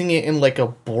like using it in like a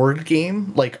board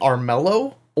game like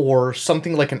Armello, or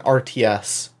something like an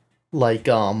RTS, like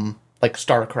like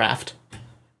StarCraft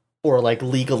or like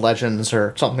League of Legends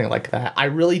or something like that. I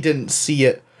really didn't see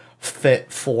it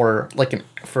fit for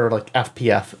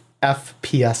FPS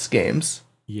games.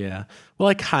 Yeah. Well,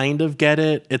 I kind of get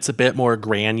it. It's a bit more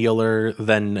granular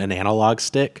than an analog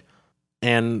stick.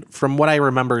 And from what I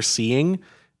remember seeing,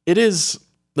 it is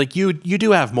like you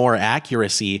do have more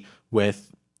accuracy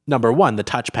with number one, the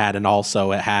touchpad, and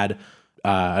also it had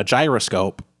a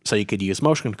gyroscope, so you could use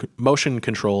motion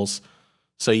controls,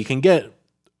 so you can get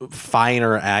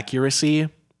finer accuracy.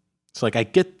 So like I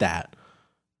get that.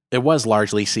 It was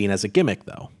largely seen as a gimmick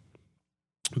though.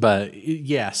 But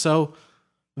yeah, so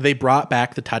they brought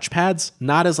back the touchpads,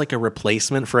 not as like a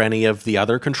replacement for any of the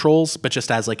other controls, but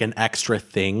just as like an extra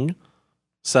thing.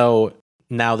 So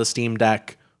now the Steam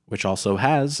Deck, which also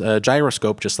has a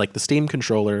gyroscope, just like the Steam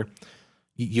controller,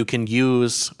 you can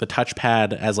use the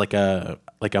touchpad as like a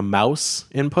mouse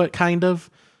input kind of.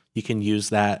 You can use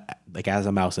that like as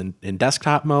a mouse in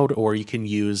desktop mode, or you can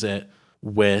use it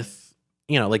with,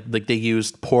 like they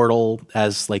used Portal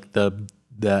as like the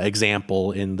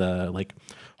example in the like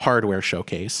hardware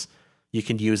showcase. You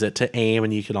can use it to aim,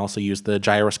 and you can also use the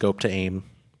gyroscope to aim.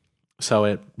 So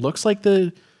it looks like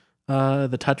the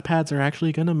touchpads are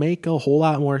actually going to make a whole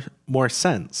lot more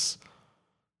sense,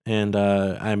 and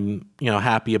I'm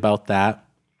happy about that.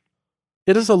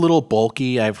 It is a little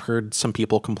bulky. I've heard some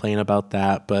people complain about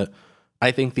that, but I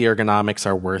think the ergonomics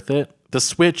are worth it. The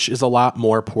Switch is a lot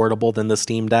more portable than the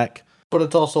Steam Deck, but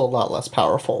it's also a lot less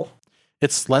powerful.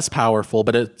 It's less powerful,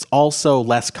 but it's also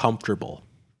less comfortable.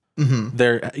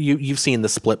 Mm-hmm. You've seen the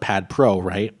SplitPad Pro,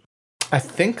 right? I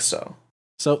think so.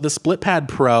 So the SplitPad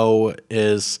Pro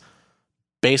is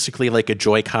basically like a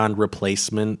Joy-Con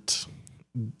replacement.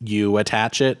 You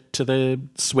attach it to the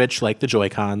Switch like the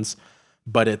Joy-Cons,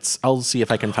 but I'll see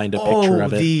if I can find a picture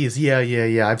of it. These.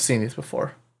 Yeah. I've seen these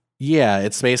before. Yeah,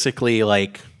 it's basically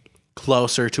like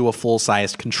closer to a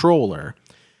full-sized controller.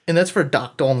 And that's for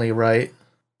docked only, right?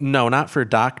 No, not for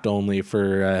docked only.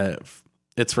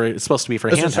 It's supposed to be for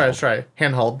handheld. Let's try.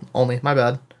 Handheld only. My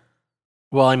bad.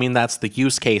 Well, I mean, that's the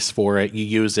use case for it. You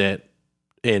use it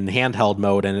in handheld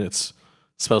mode, and it's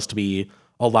supposed to be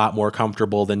a lot more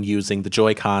comfortable than using the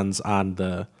Joy-Cons on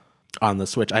the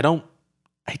Switch. I don't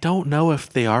know if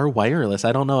they are wireless.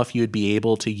 I don't know if you'd be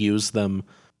able to use them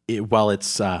while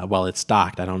it's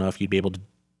docked. I don't know if you'd be able to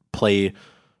play.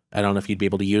 I don't know if you'd be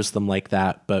able to use them like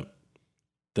that, but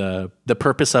the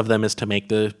purpose of them is to make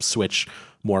the Switch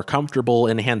more comfortable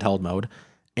in handheld mode.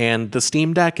 And the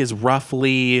Steam Deck is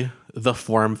roughly the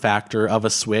form factor of a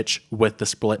Switch with the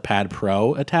SplitPad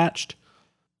Pro attached,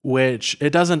 which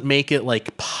it doesn't make it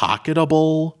like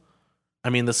pocketable. I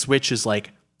mean, the Switch is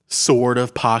like sort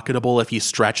of pocketable if you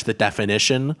stretch the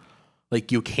definition.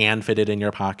 Like you can fit it in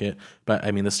your pocket, but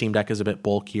I mean, the Steam Deck is a bit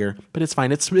bulkier, but it's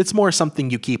fine. It's more something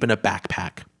you keep in a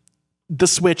backpack. The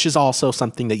Switch is also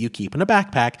something that you keep in a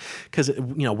backpack because,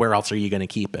 where else are you going to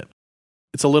keep it?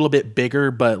 It's a little bit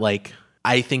bigger, but like,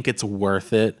 I think it's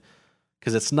worth it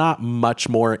because it's not much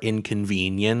more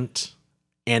inconvenient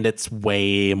and it's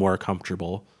way more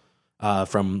comfortable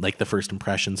from like the first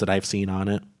impressions that I've seen on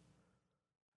it.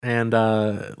 And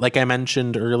like I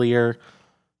mentioned earlier,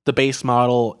 the base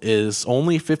model is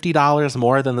only $50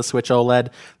 more than the Switch OLED.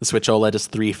 The Switch OLED is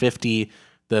 $350.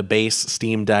 The base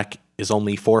Steam Deck is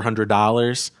only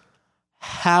 $400.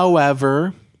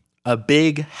 However, a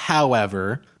big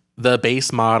however, the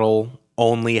base model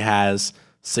only has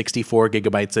 64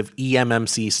 gigabytes of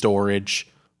eMMC storage,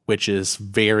 which is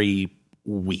very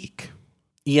weak.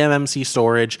 eMMC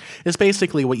storage is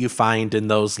basically what you find in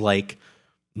those like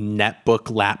netbook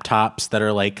laptops that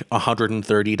are like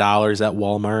 $130 at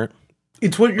Walmart.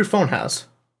 It's what your phone has,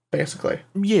 basically.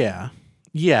 Yeah.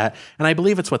 And I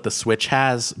believe it's what the Switch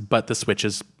has, but the Switch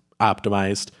is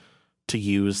optimized to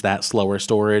use that slower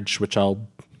storage, which I'll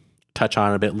touch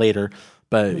on a bit later.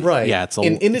 But right. Yeah,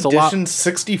 in addition,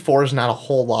 64 is not a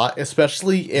whole lot,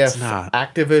 especially if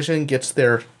Activision gets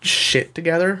their shit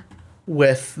together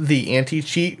with the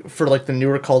anti-cheat for like the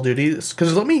newer Call of Duties.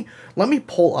 Because let me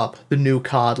pull up the new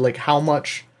COD, like how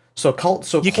much. Cold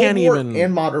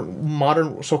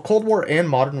War and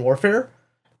Modern Warfare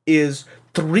is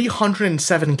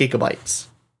 307 gigabytes.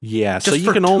 Yeah, so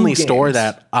you can only store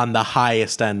that on the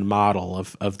highest end model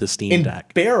of the Steam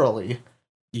Deck. Barely.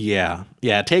 Yeah,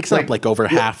 it takes up like over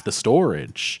half the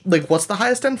storage. Like, what's the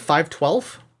highest end?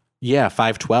 512? Yeah,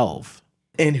 512.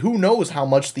 And who knows how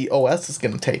much the OS is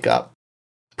going to take up?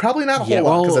 Probably not a whole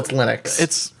lot because it's Linux.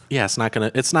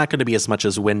 It's not gonna be as much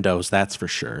as Windows, that's for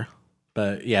sure.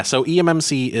 But yeah, so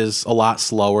eMMC is a lot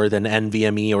slower than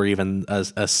NVMe or even a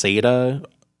SATA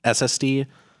SSD.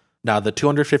 Now the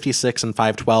 256 and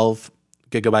 512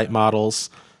 gigabyte models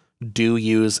do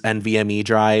use NVMe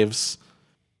drives.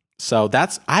 So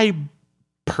I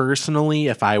personally,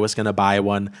 if I was going to buy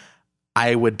one,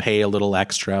 I would pay a little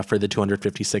extra for the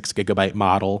 256 gigabyte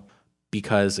model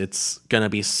because it's going to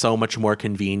be so much more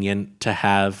convenient to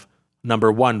have,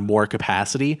 number one, more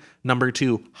capacity, number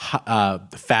two,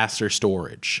 faster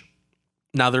storage.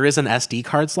 Now, there is an SD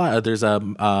card slot. There's a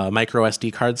micro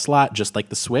SD card slot, just like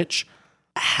the Switch.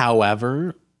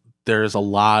 However, there's a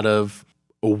lot of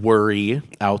worry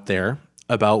out there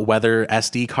about whether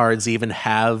SD cards even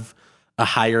have a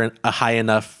high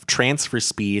enough transfer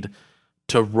speed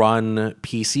to run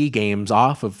PC games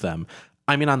off of them.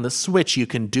 I mean, on the Switch, you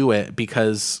can do it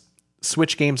because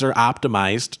Switch games are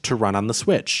optimized to run on the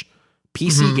Switch.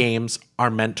 PC games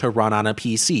are meant to run on a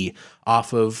PC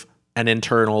off of an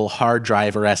internal hard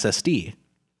drive or SSD.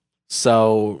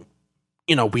 So,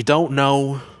 we don't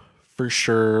know for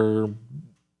sure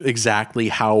exactly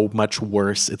how much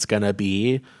worse it's going to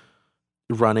be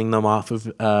running them off of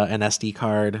an SD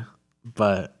card,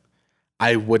 but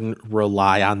I wouldn't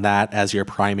rely on that as your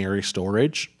primary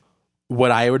storage. What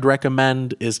I would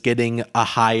recommend is getting a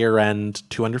higher end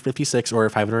 256 or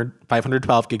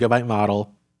 512 gigabyte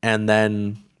model, and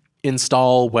then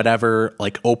install whatever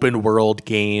like open world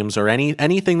games or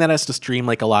anything that has to stream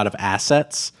like a lot of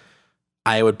assets.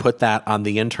 I would put that on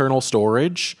the internal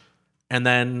storage, and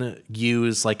then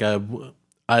use like a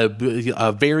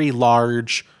very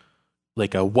large,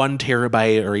 like a 1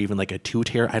 terabyte or even like a 2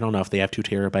 terabyte. I don't know if they have 2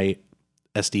 terabyte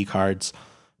SD cards,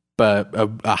 but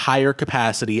a higher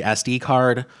capacity SD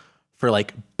card for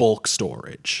like bulk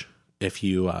storage if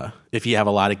you have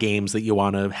a lot of games that you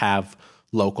want to have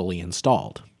locally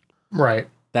installed. Right.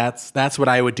 That's what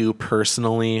I would do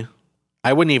personally.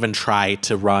 I wouldn't even try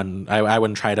to run. I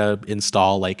wouldn't try to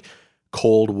install like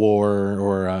Cold War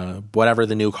or whatever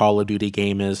the new Call of Duty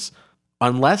game is,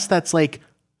 unless that's like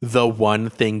the one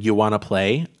thing you want to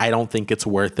play. I don't think it's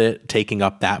worth it taking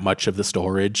up that much of the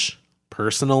storage.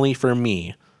 Personally, for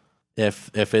me,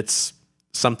 if it's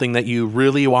something that you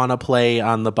really want to play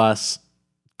on the bus,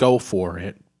 go for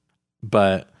it.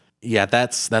 But yeah,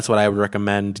 that's what I would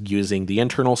recommend, using the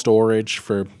internal storage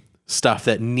for stuff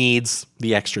that needs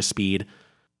the extra speed,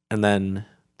 and then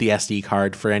the SD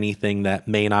card for anything that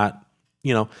may not,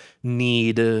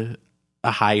 need a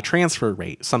high transfer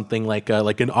rate. Something like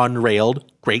an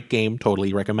Unrailed, great game,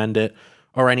 totally recommend it,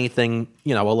 or anything,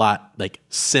 a lot like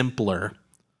simpler.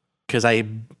 Because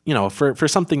for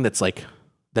something that's like,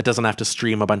 that doesn't have to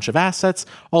stream a bunch of assets,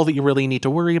 all that you really need to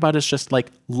worry about is just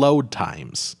like load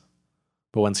times.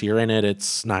 But once you're in it,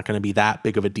 it's not going to be that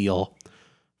big of a deal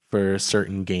for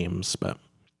certain games. But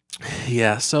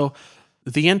yeah, so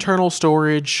the internal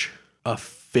storage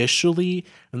officially,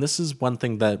 and this is one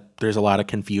thing that there's a lot of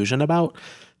confusion about,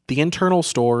 the internal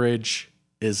storage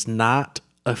is not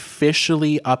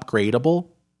officially upgradable.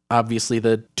 Obviously,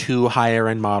 the two higher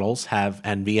end models have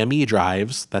NVMe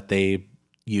drives that they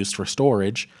used for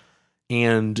storage,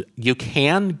 and you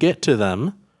can get to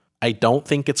them. I don't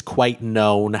think it's quite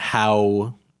known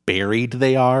how buried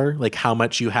they are, like how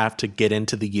much you have to get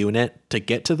into the unit to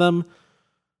get to them,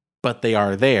 but they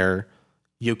are there.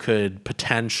 You could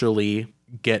potentially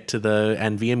get to the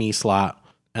NVMe slot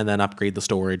and then upgrade the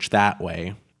storage that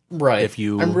way. Right.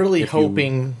 I'm really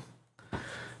hoping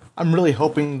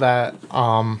that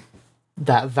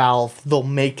that Valve, they'll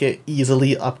make it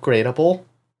easily upgradable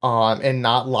and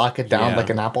not lock it down like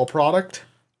an Apple product.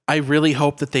 I really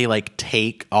hope that they like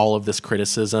take all of this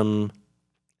criticism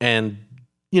and,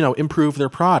 improve their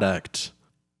product.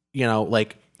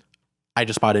 Like I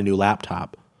just bought a new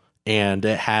laptop and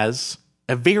it has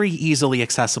a very easily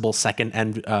accessible second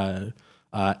M.2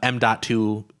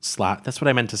 slot. That's what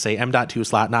I meant to say. M.2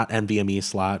 slot, not NVMe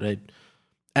slot.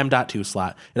 M.2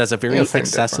 slot. It has a very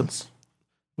accessible...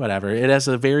 Whatever. It has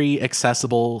a very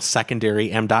accessible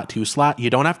secondary M.2 slot. You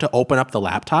don't have to open up the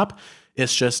laptop.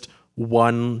 It's just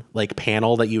one like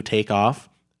panel that you take off,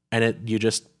 and you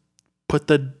just put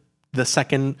the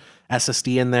second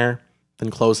SSD in there, then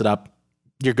close it up.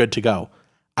 You're good to go.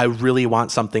 I really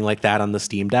want something like that on the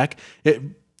Steam Deck. It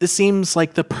seems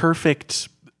like the perfect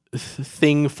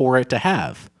thing for it to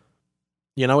have.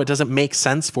 It doesn't make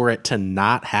sense for it to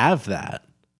not have that.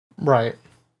 Right.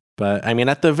 But I mean,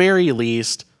 at the very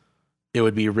least, it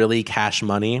would be really cash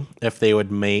money if they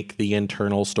would make the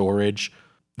internal storage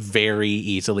very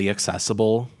easily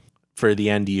accessible for the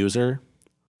end user.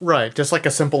 Right. Just like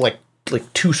a simple, like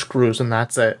 2 screws and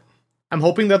that's it. I'm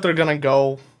hoping that they're going to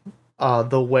go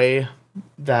the way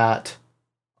that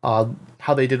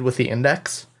how they did with the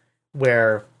Index,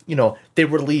 where, they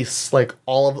release like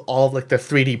all of like the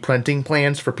 3D printing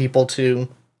plans for people to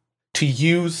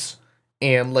use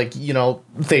and like, you know,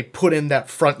 they put in that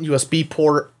front USB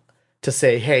port to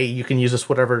say, hey, you can use this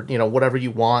whatever, you know, whatever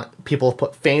you want. People have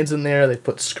put fans in there, they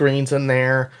put screens in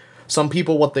there. Some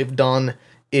people, what they've done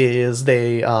is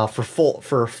they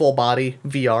for full body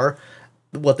VR,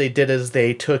 what they did is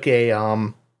they took a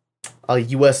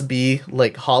USB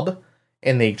like hub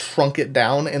and they shrunk it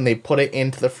down and they put it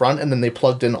into the front, and then they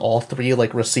plugged in all three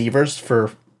like receivers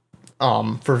for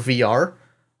VR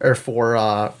or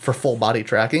for full body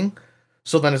tracking.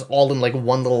 So then it's all in like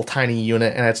one little tiny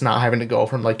unit, and it's not having to go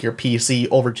from like your PC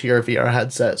over to your VR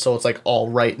headset. So it's like all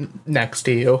right next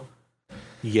to you.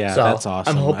 Yeah, So that's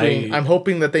awesome. I'm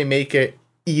hoping that they make it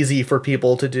easy for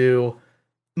people to do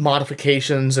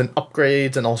modifications and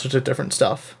upgrades and all sorts of different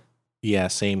stuff. Yeah,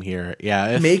 same here.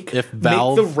 Yeah, if make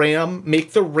Valve the RAM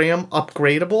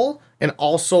upgradable, and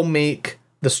also make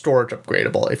the storage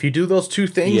upgradable. If you do those two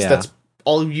things, that's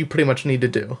all you pretty much need to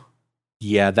do.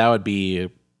 Yeah, that would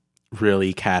be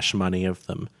really cash money of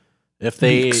them. If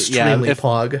they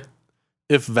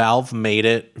if Valve made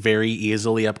it very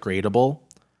easily upgradable,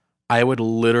 I would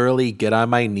literally get on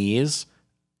my knees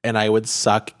and I would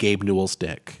suck Gabe Newell's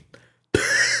dick.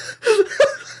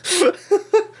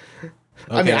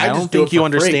 Okay, I mean, I don't think you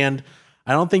understand.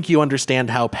 I don't think you understand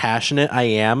how passionate I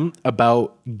am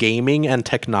about gaming and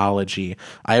technology.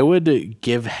 I would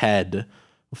give head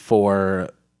for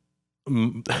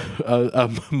a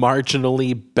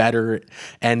marginally better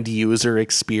end user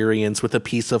experience with a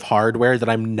piece of hardware that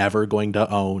I'm never going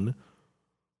to own.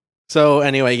 So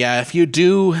anyway, yeah, if you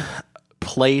do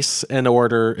place an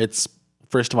order, it's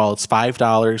first of all, it's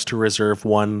 $5 to reserve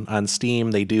one on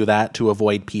Steam. They do that to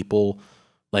avoid people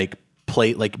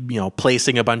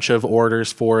placing a bunch of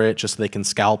orders for it just so they can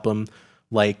scalp them,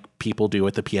 like people do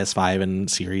with the PS5 and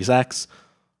Series X.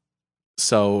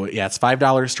 So yeah, it's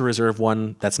 $5 to reserve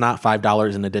one. That's not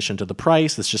 $5 in addition to the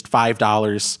price. It's just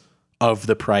 $5 of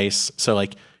the price. So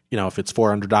like, you know, if it's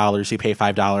 $400, you pay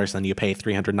 $5, then you pay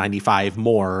 $395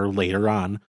 more later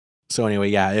on. So anyway,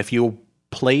 yeah, if you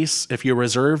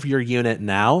reserve your unit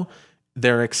now,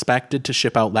 they're expected to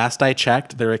ship out. Last I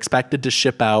checked, they're expected to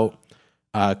ship out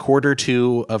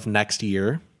Q2 of next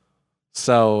year.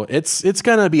 So it's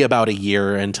gonna be about a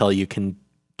year until you can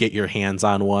get your hands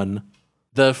on one.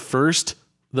 The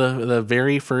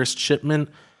very first shipment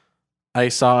I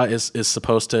saw is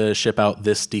supposed to ship out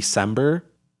this December,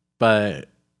 but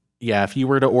yeah, if you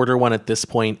were to order one at this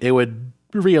point, it would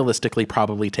realistically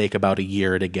probably take about a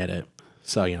year to get it.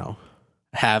 So, you know,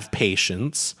 have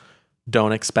patience.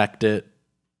 Don't expect it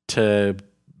to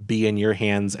be in your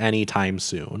hands anytime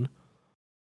soon.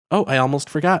 Oh, I almost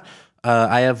forgot.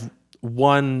 I have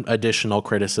one additional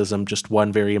criticism, just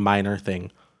one very minor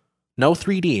thing. No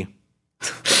 3D.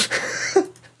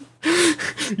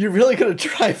 You're really going to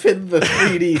drive in the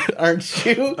 3D, aren't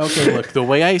you? Okay, look, the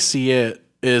way I see it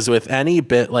is with any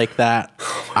bit like that,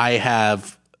 I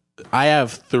have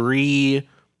three.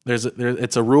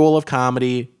 It's a rule of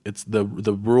comedy. It's the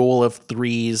rule of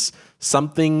threes.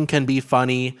 Something can be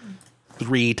funny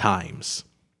 3 times.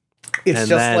 It's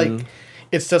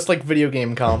just like video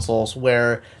game consoles,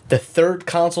 where the third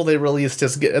console that they release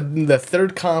is going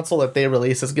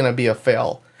to be a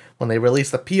fail. When they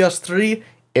released the PS3,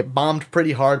 it bombed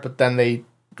pretty hard, but then they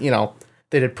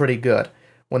did pretty good.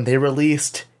 When they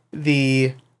released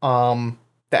the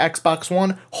Xbox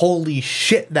One, holy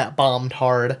shit, that bombed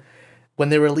hard. When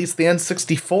they released the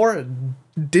N64, it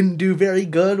didn't do very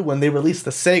good. When they released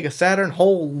the Sega Saturn,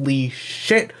 holy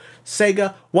shit,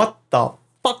 Sega, what the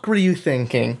fuck were you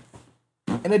thinking?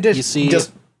 In addition,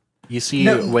 you see,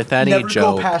 with any never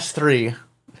joke, go past 3.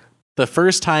 The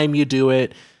first time you do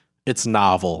it, it's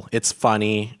novel, it's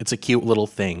funny, it's a cute little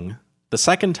thing. The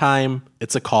second time,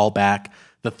 it's a callback.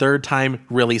 The third time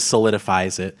really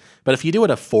solidifies it. But if you do it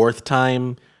a fourth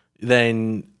time,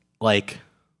 then like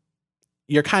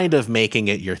you're kind of making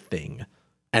it your thing,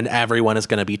 and everyone is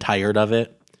going to be tired of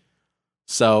it.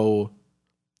 So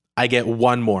I get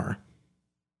one more.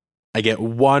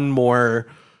 Handheld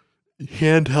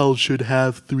should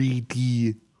have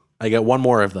 3D. I get one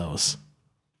more of those.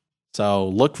 So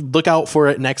look out for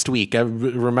it next week.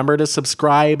 Remember to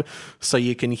subscribe so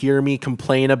you can hear me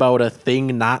complain about a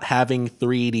thing not having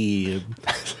 3D,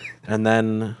 and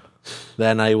then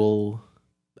I will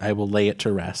lay it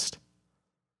to rest,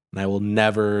 and I will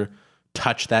never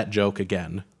touch that joke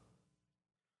again.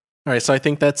 All right, so I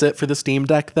think that's it for the Steam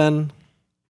Deck then.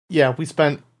 Yeah, we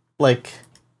spent like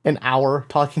an hour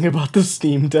talking about the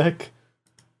Steam Deck.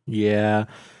 Yeah.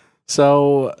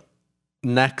 So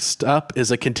next up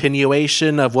is a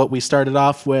continuation of what we started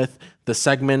off with, the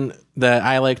segment that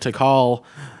I like to call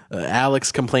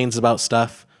Alex Complains About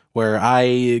Stuff, where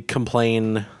I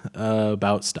complain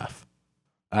about stuff.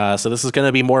 So this is going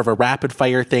to be more of a rapid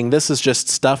fire thing. This is just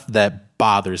stuff that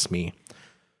bothers me.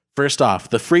 First off,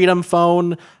 the Freedom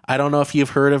Phone. I don't know if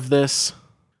you've heard of this.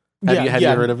 Have you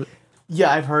heard of it?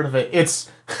 Yeah, I've heard of it. It's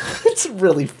it's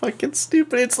really fucking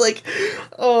stupid. It's like,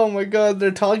 oh my god,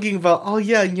 they're talking about, oh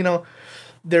yeah,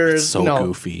 there's It's so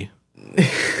goofy.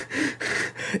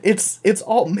 it's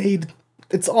all made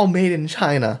in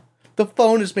China. The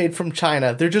phone is made from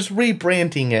China. They're just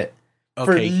rebranding it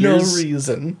for no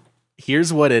reason.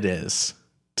 Here's what it is.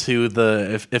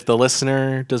 If the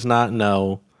listener does not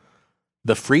know,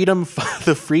 the Freedom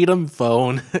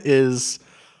Phone is.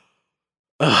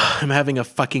 I'm having a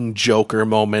fucking Joker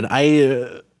moment.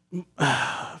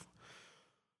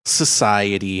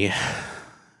 Society.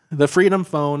 The Freedom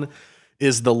Phone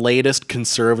is the latest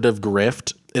conservative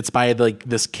grift. It's by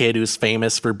this kid who's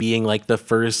famous for being the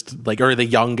first or the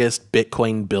youngest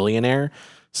Bitcoin billionaire.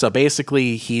 So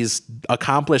basically he's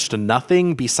accomplished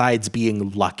nothing besides being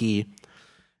lucky.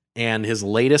 And his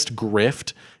latest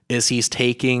grift is he's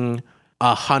taking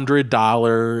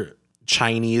 $100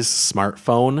 Chinese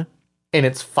smartphone. And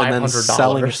it's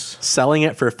 $500. Selling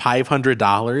it for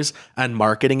 $500 and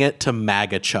marketing it to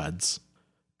MAGA chuds.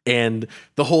 And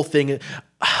the whole thing,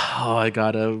 I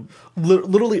gotta.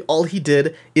 Literally, all he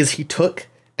did is he took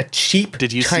a cheap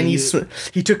Chinese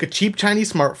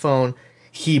smartphone.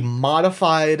 He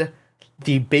modified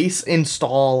the base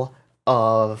install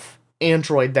of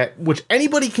Android, which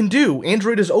anybody can do.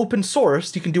 Android is open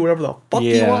source. You can do whatever the fuck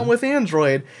you want with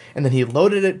Android. And then he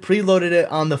preloaded it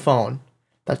on the phone.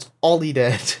 That's all he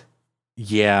did.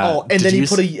 Yeah. Oh, and then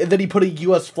he put a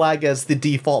US flag as the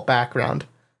default background.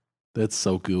 That's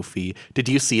so goofy. Did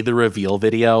you see the reveal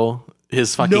video?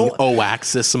 His fucking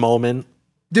Oaxis moment.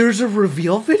 There's a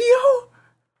reveal video?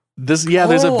 There's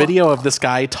a video of this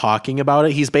guy talking about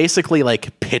it. He's basically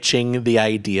pitching the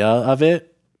idea of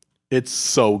it. It's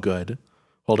so good.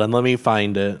 Hold on, let me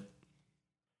find it.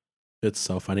 It's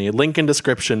so funny. Link in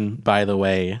description, by the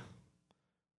way.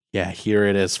 Yeah, here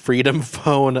it is. Freedom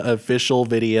Phone official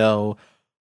video.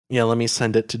 Yeah, let me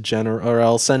send it to Jen, or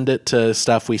I'll send it to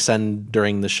stuff we send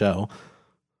during the show.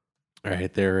 All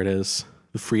right, there it is.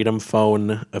 The Freedom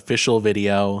Phone official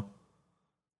video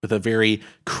with a very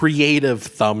creative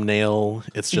thumbnail.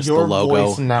 It's just Your the logo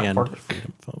voice and network.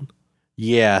 Freedom Phone.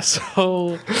 Yeah,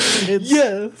 so it's,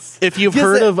 yes. If you've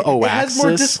heard of Oaxis, it has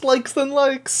more dislikes than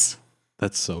likes.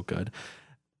 That's so good.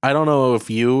 I don't know if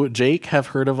you, Jake, have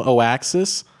heard of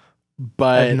Oaxis,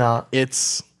 but I've not.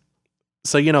 It's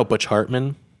so Butch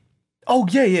Hartman. Oh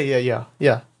yeah.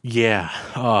 Yeah.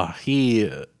 Oh, he.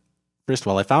 First of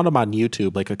all, I found him on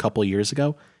YouTube a couple years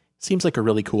ago. Seems like a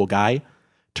really cool guy.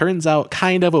 Turns out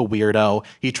kind of a weirdo.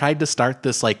 He tried to start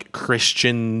this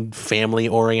Christian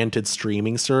family-oriented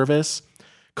streaming service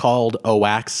called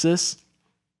Oaxis.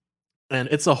 And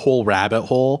it's a whole rabbit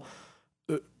hole.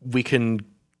 We can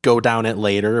go down it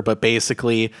later, but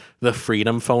basically the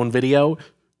Freedom Phone video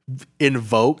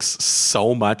invokes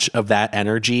so much of that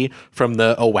energy from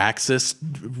the Oaxis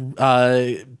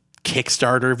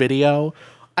Kickstarter video.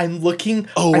 I'm watching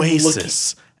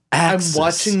Oasis. I'm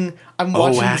watching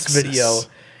this video,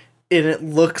 and it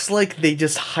looks like they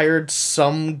just hired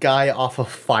some guy off of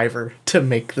Fiverr to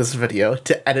make this video,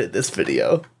 to edit this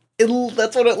video.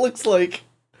 That's what it looks like.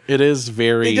 It is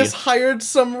very. They just hired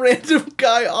some random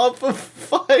guy off of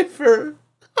Fiverr.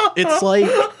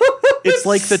 It's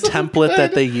like the template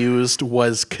that they used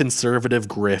was conservative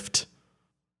grift.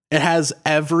 It has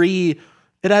every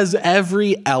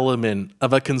element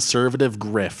of a conservative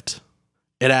grift.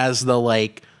 It has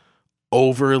the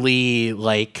overly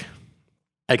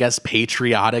I guess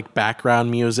patriotic background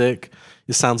music.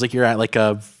 It sounds like you're at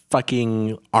a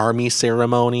fucking army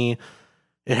ceremony.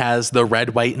 It has the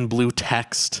red, white, and blue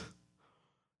text.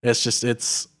 It's just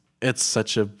it's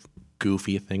such a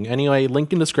goofy thing. Anyway,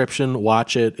 link in description,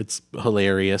 watch it. It's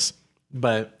hilarious.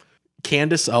 But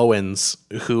Candace Owens,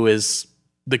 who is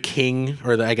the king,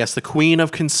 or I guess the queen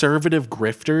of conservative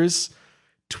grifters,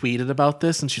 tweeted about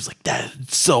this, and she's like,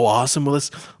 "That's so awesome. Well,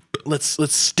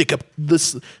 let's stick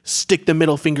the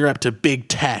middle finger up to big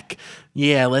tech.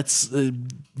 Yeah, let's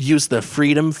use the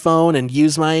Freedom Phone and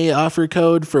use my offer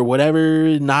code for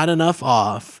whatever not enough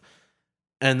off."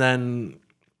 And then,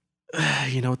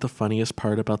 you know what the funniest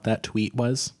part about that tweet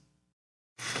was?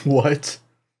 What?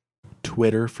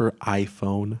 Twitter for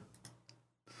iPhone.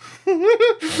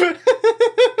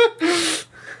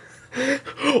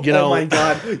 Oh my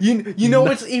god. You know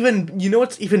what's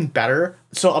even better?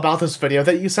 So about this video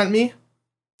that you sent me?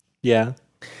 Yeah.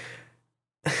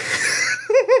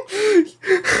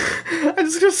 I'm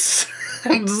just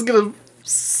gonna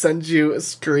send you a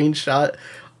screenshot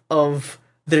of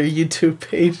their YouTube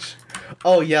page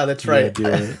Oh yeah, that's right. do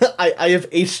it. I have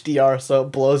HDR, so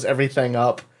it blows everything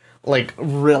up like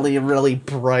really, really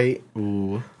bright.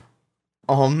 Ooh.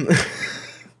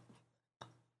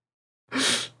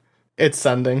 It's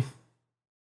sending.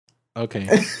 Okay.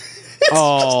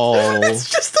 Oh, It's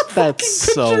just a that's fucking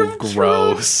so picture of Trump.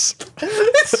 gross.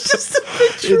 It's just a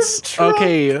picture It's of Trump.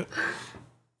 okay.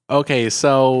 Okay,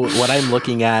 so what I'm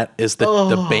looking at is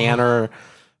the banner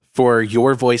for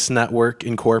Your Voice Network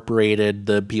Incorporated,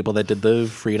 the people that did the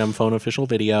Freedom Phone official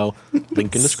video.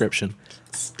 Link in description.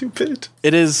 Stupid.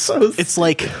 It is. So It's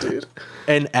like dude.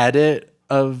 an edit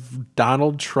of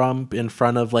Donald Trump in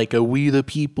front of like a "We the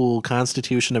People"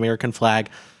 Constitution American flag,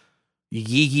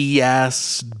 yee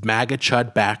ass MAGA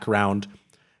chud background,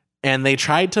 and they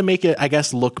tried to make it, I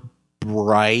guess, look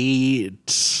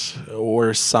bright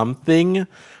or something.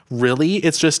 Really,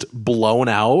 it's just blown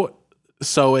out,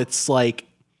 so it's like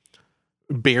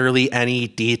barely any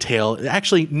detail.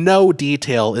 Actually, no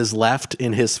detail is left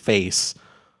in his face.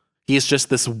 He's just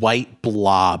this white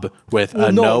blob with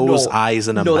a nose, eyes,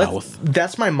 and a mouth.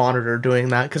 That's my monitor doing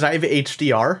that because I have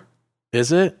HDR.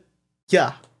 Is it?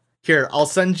 Yeah. Here, I'll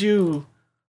send you.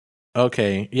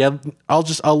 Okay. Yeah,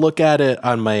 I'll look at it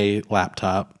on my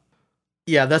laptop.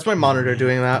 Yeah, that's my monitor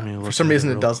doing that. me For look some at it reason,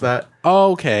 it real does that.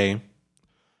 Okay.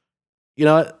 You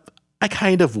know what? I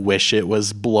kind of wish it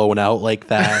was blown out like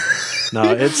that. No,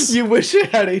 it's You wish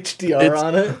it had HDR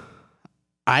on it.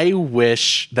 I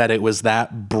wish that it was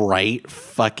that bright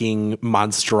fucking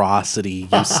monstrosity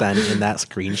you sent in that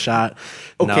screenshot.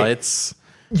 No, Okay. it's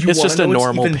You it's wanna just a know what's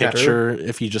normal even better? picture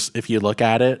if you look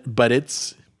at it, but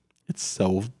it's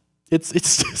still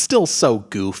so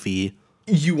goofy.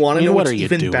 You want to You know what what's are you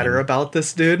even doing? better about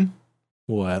this, dude?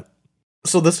 What?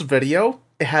 So this video,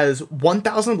 it has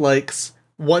 1,000 likes,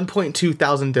 1.2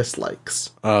 thousand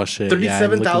dislikes. Oh shit. Yeah, I'm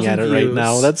looking 37,000 at it right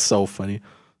now. views. That's so funny.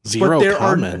 Zero But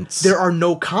comments. there are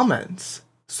no comments.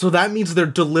 So that means they're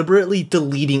deliberately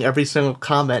deleting every single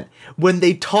comment when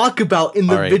they talk about in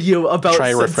the All right, video about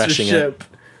try refreshing it. censorship.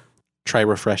 Try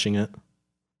refreshing it.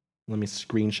 Let me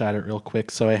screenshot it real quick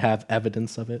so I have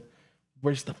evidence of it.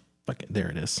 Where's the fucking... There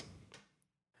it is.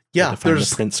 Yeah, To find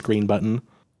there's the print screen button.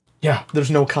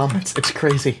 no comments. It's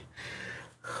crazy.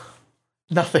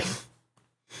 Nothing.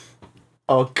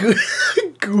 Oh,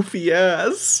 goofy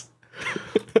ass.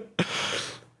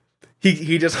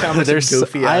 He just commented There's-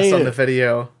 goofy ass on the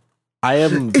video. I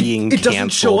am being It doesn't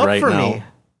show canceled up right for now. me.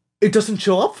 It doesn't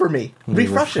show up for me. Let me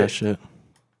Refresh it.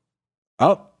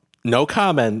 Oh, no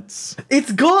comments.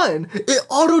 It's gone. It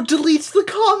auto deletes the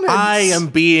comments. I am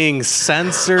being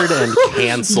censored and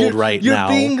canceled right You're now.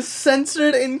 being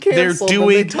censored and They're canceled.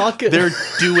 doing They're they're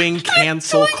doing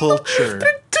cancel doing culture.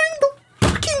 They're doing the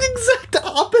fucking exact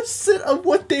opposite of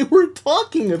what they were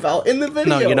talking about in the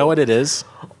video. No, you know what it is?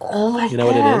 Oh my god. You know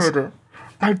what it is?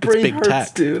 My brain big hurts,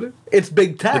 tech. dude. It's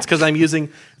big tech. It's because I'm using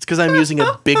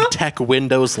a big tech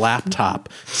Windows laptop.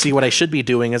 See, what I should be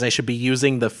doing is I should be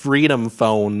using the Freedom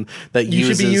Phone that You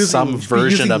should be uses using- some you should be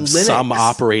version using of some Linux.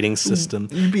 operating system.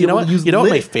 You'd be You know able to what? use You know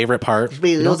what my Linux. favorite part?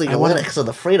 be You know, using I wanna- Linux on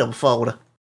the Freedom Phone.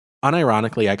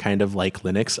 Unironically, I kind of like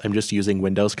Linux. I'm just using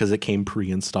Windows because it came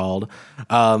pre-installed.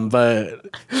 But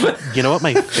you know what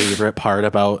my favorite part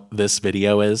about this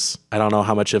video is? I don't know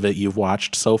how much of it you've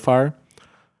watched so far.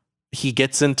 He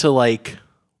gets into like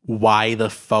why the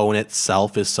phone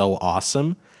itself is so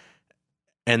awesome.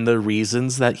 And the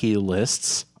reasons that he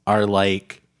lists are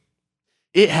like,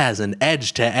 it has an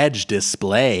edge-to-edge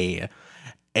display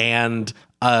and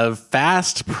a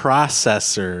fast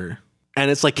processor.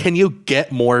 And it's like, can you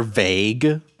get more vague?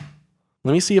 Let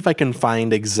me see if I can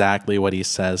find exactly what he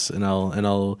says, and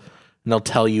I'll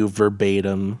tell you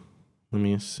verbatim. Let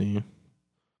me see.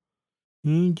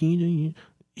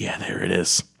 Yeah, there it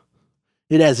is.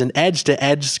 It has an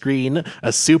edge-to-edge screen,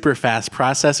 a super fast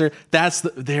processor.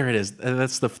 There it is.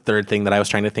 That's the third thing that I was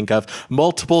trying to think of.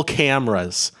 Multiple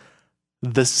cameras.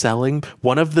 The selling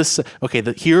one of the okay.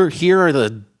 Here are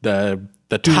the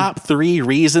top 3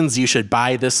 reasons you should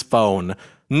buy this phone.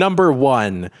 Number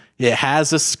 1, it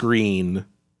has a screen.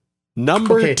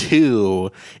 Number Okay. 2,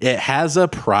 it has a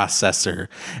processor.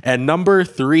 And number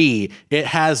 3, it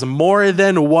has more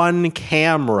than one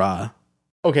camera.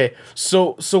 Okay,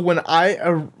 so when I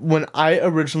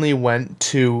originally went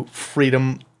to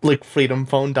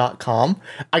freedomphone.com,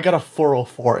 I got a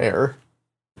 404 error.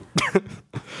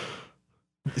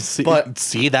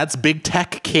 See, that's big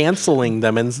tech canceling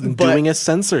them and doing a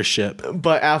censorship.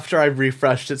 But after I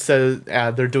refreshed, it says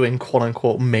they're doing quote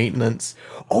unquote maintenance.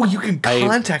 Oh, you can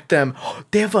contact them.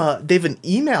 They have an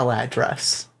email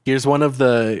address. Here's one of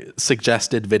the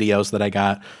suggested videos that I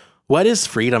got. What is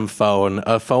Freedom Phone?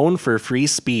 A phone for free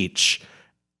speech.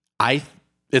 I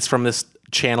It's from this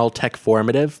channel Tech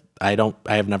Formative. I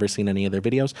have never seen any of their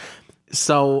videos.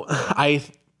 So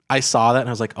I saw that and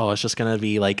I was like, oh, it's just going to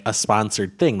be like a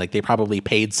sponsored thing. Like they probably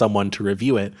paid someone to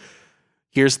review it.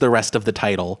 Here's the rest of the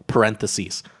title,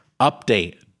 parentheses,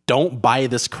 update. Don't buy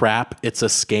this crap. It's a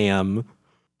scam.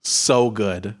 So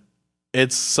good.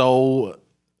 It's so...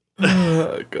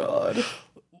 Oh, God.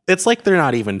 It's like they're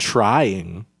not even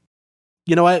trying.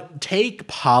 You know what? Take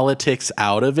politics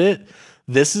out of it.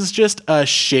 This is just a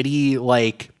shitty,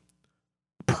 like,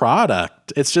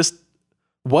 product. It's just,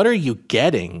 what are you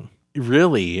getting,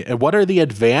 really? And what are the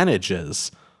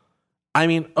advantages? I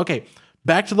mean, okay,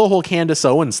 back to the whole Candace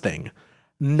Owens thing.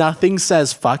 Nothing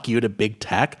says fuck you to big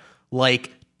tech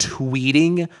like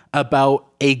tweeting about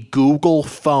a Google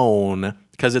phone,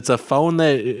 because it's a phone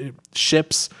that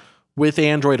ships with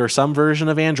Android or some version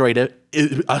of Android,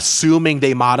 assuming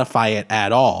they modify it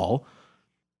at all.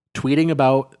 Tweeting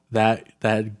about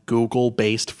that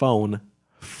Google-based phone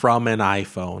from an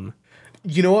iPhone.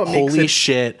 You know what makes Holy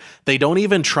shit. They don't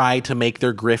even try to make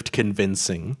their grift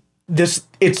convincing. It's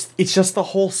just the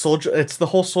whole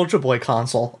Soldier Boy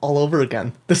console all over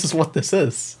again. This is what this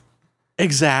is.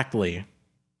 Exactly.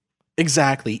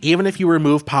 Even if you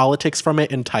remove politics from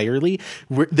it entirely,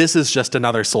 this is just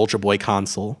another Soldier Boy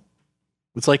console.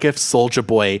 It's like if Soldier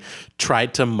Boy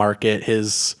tried to market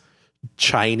his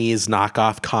Chinese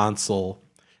knockoff console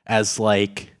as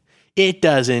like, it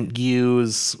doesn't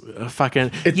use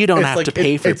fucking, you don't have to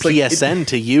pay for PSN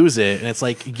to use it. And it's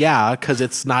like, yeah, because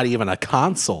it's not even a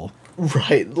console.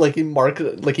 Right. Like he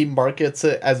markets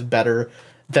it as better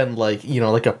than like, you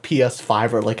know, like a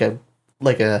PS5 or like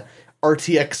a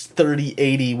RTX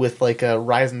 3080 with like a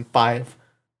Ryzen 5.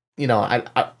 You know, I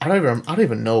don't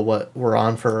even know what we're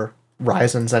on for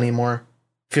Ryzen's anymore.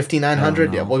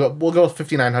 5900? Yeah, we'll go with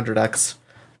 5900X.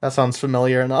 That sounds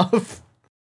familiar enough.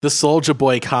 The Soulja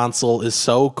Boy console is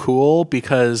so cool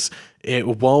because it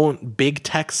won't big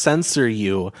tech censor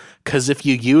you. Because if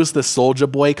you use the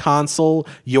Soulja Boy console,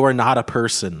 you are not a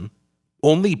person.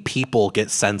 Only people get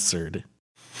censored.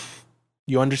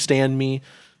 You understand me?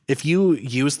 If you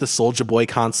use the Soulja Boy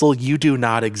console, you do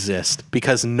not exist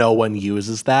because no one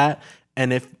uses that.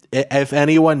 And if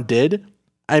anyone did,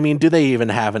 I mean, do they even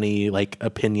have any like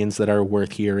opinions that are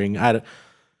worth hearing?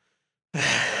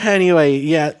 Anyway,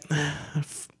 yeah.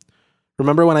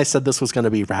 Remember when I said this was going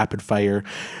to be rapid fire?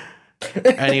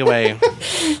 Anyway,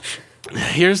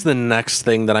 here's the next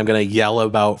thing that I'm going to yell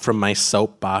about from my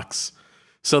soapbox.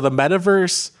 So the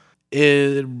metaverse,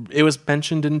 it was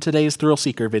mentioned in today's Thrill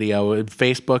Seeker video.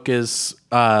 Facebook is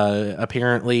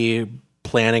apparently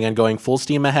planning on going full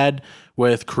steam ahead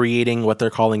with creating what they're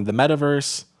calling the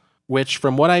metaverse, which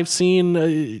from what I've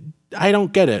seen, I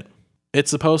don't get it.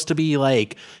 It's supposed to be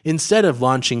like, instead of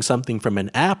launching something from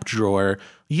an app drawer,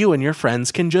 you and your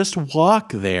friends can just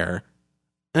walk there.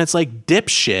 And it's like,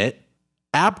 dipshit,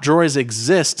 app drawers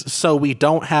exist so we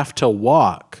don't have to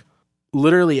walk.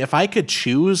 Literally, if I could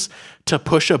choose to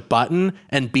push a button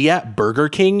and be at Burger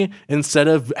King instead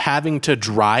of having to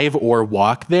drive or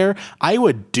walk there, I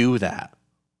would do that.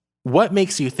 What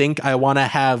makes you think I want to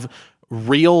have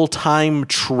real-time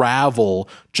travel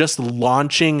just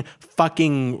launching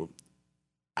fucking,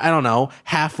 I don't know,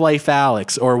 Half-Life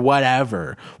Alyx or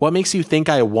whatever? What makes you think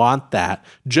I want that?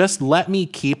 Just let me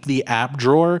keep the app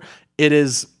drawer. It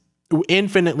is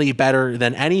infinitely better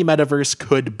than any metaverse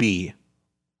could be.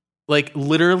 Like,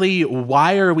 literally,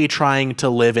 why are we trying to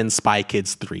live in Spy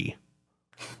Kids 3?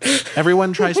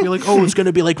 Everyone tries to be like, oh, it's going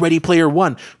to be like Ready Player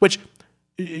One, which,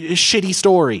 shitty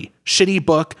story, shitty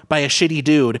book by a shitty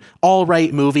dude, all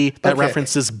right movie that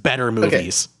references better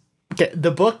movies. Okay,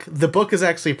 the book is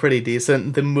actually pretty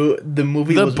decent. The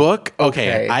movie was book,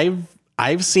 okay.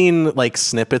 I've seen like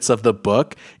snippets of the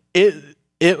book.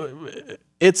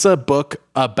 It's a book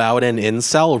about an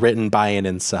incel written by an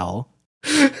incel.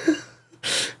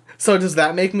 So does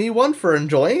that make me one for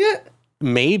enjoying it?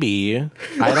 Maybe.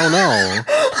 I don't know.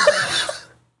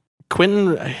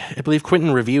 I believe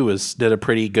Quentin Reviews did a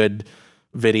pretty good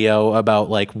video about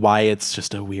like why it's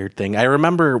just a weird thing. I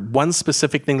remember one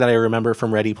specific thing that I remember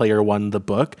from Ready Player One, the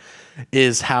book,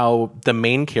 is how the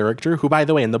main character, who by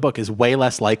the way in the book is way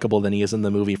less likable than he is in the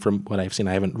movie from what I've seen.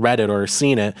 I haven't read it or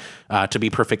seen it, to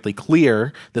be perfectly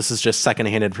clear. This is just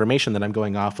secondhand information that I'm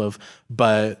going off of.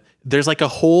 But there's like a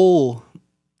whole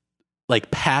like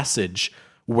passage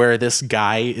where this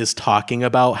guy is talking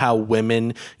about how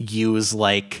women use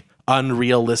like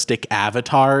unrealistic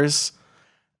avatars.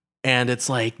 And it's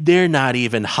like, they're not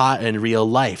even hot in real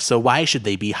life. So why should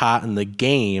they be hot in the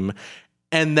game?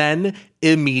 And then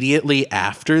immediately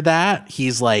after that,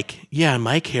 he's like, yeah,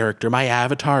 my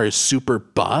avatar is super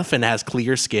buff and has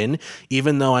clear skin,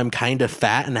 even though I'm kind of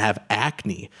fat and have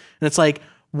acne. And it's like,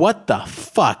 what the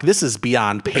fuck? This is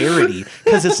beyond parody,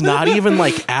 because it's not even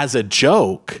like as a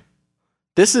joke.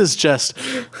 This is just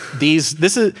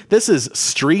this is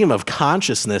stream of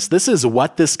consciousness. This is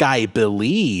what this guy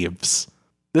believes.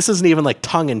 This isn't even like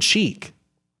tongue in cheek.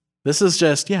 This is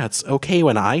just, yeah, it's okay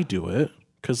when I do it,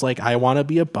 because like I want to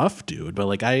be a buff dude, but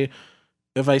like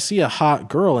if I see a hot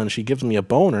girl and she gives me a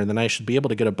boner, then I should be able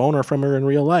to get a boner from her in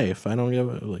real life. I don't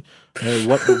give like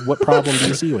what problem do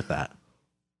you see with that?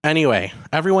 Anyway,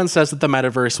 everyone says that the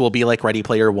metaverse will be like Ready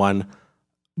Player One,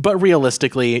 but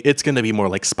realistically, it's going to be more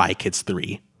like Spy Kids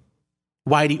 3.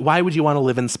 Why would you want to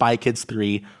live in Spy Kids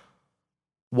 3?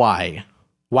 Why?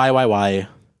 Why?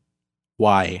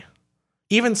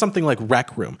 Even something like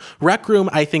Rec Room. Rec Room,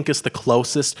 I think, is the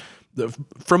closest,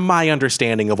 from my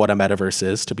understanding of what a metaverse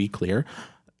is, to be clear.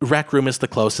 Rec Room is the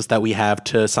closest that we have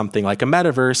to something like a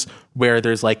metaverse, where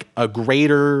there's like a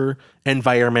greater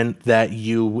environment that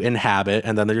you inhabit,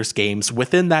 and then there's games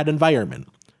within that environment.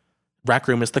 Rec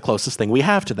Room is the closest thing we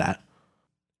have to that.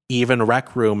 Even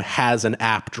Rec Room has an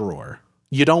app drawer.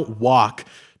 You don't walk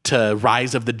to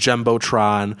Rise of the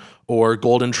Jumbotron or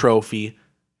Golden Trophy.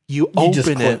 You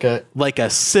open it like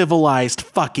a civilized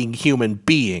fucking human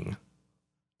being.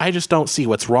 I just don't see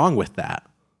what's wrong with that.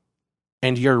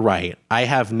 And you're right. I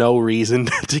have no reason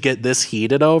to get this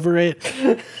heated over it.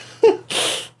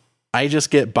 I just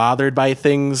get bothered by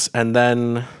things, and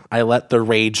then I let the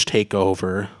rage take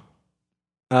over.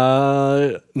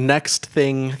 Next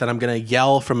thing that I'm going to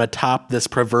yell from atop this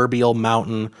proverbial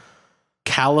mountain,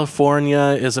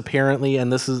 California is apparently,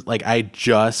 and this is like, I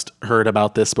just heard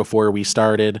about this before we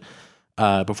started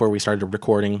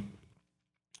recording.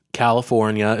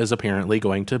 California is apparently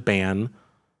going to ban,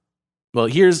 well,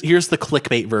 here's the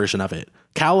clickbait version of it.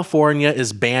 California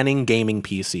is banning gaming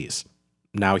PCs.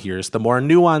 Now here's the more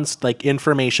nuanced, like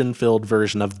information-filled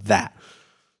version of that.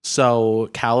 So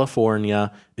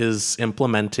California is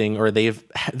implementing, or they've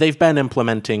been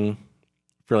implementing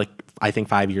for like, I think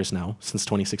 5 years now, since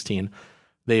 2016.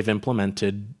 They've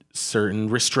implemented certain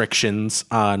restrictions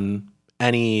on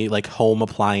any like home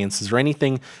appliances or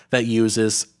anything that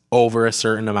uses over a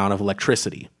certain amount of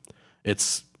electricity.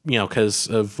 It's, because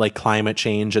of like climate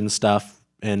change and stuff,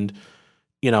 and,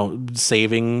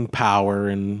 saving power.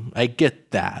 And I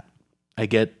get that.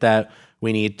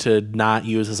 We need to not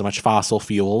use as much fossil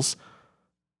fuels.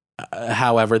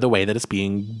 However, the way that it's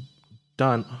being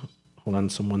done, hold on,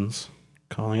 someone's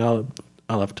calling.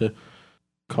 I'll have to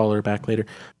call her back later.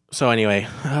 So anyway,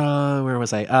 where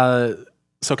was I?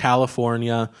 So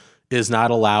California is not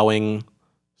allowing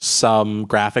some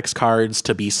graphics cards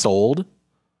to be sold.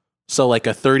 So like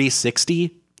a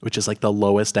 3060, which is like the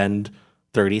lowest end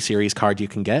 30 series card you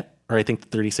can get, or I think the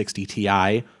 3060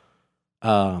 Ti,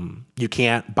 you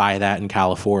can't buy that in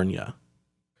California.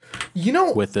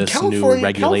 With this new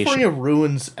regulation. California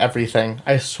ruins everything,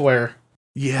 I swear.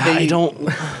 Yeah,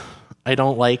 I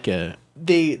don't like it.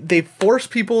 They force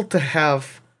people to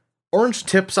have orange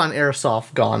tips on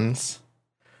airsoft guns.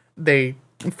 They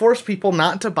force people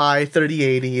not to buy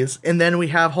 3080s, and then we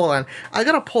have, hold on, I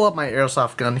gotta pull up my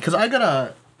airsoft gun because I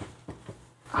gotta.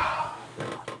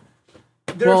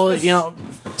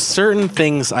 Certain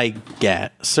things I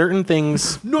get. Certain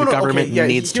things the government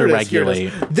needs to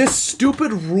regulate. This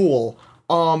stupid rule,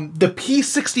 the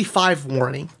P65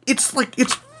 warning. It's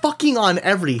fucking on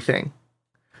everything.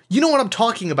 You know what I'm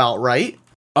talking about, right?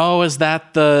 Oh, is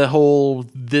that the whole,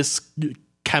 this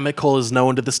chemical is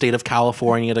known to the state of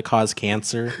California to cause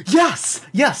cancer? Yes,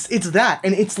 it's that,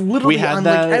 and it's literally on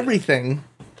like everything.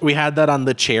 We had that on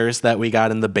the chairs that we got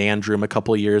in the band room a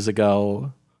couple years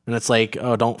ago. And it's like,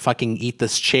 oh, don't fucking eat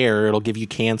this chair. It'll give you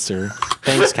cancer.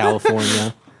 Thanks,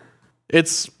 California.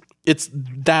 That's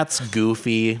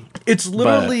goofy. It's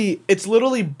literally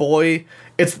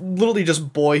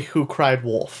just boy who cried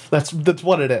wolf. That's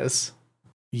what it is.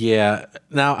 Yeah.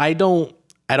 Now I don't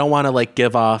want to like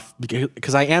give off,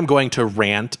 because I am going to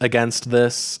rant against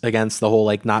the whole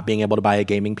like not being able to buy a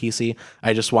gaming PC.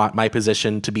 I just want my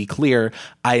position to be clear.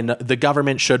 I know the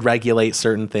government should regulate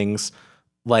certain things,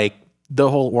 like the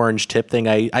whole orange tip thing.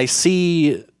 I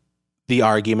see the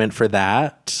argument for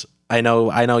that. I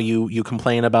know you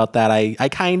complain about that. I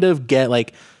kind of get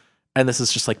like, and this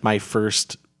is just like my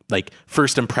first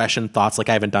impression thoughts. Like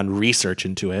I haven't done research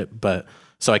into it, but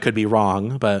so I could be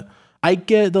wrong, but I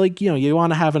get like, you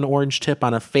want to have an orange tip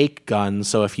on a fake gun.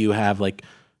 So if you have like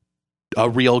a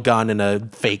real gun and a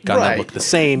fake gun that look the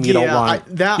same, you don't want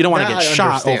to get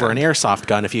shot over an airsoft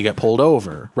gun if you get pulled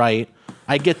over. Right.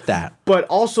 I get that. But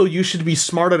also, you should be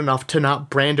smart enough to not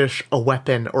brandish a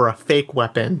weapon or a fake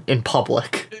weapon in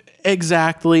public.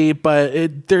 Exactly,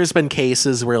 but there's been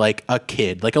cases where like a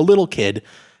little kid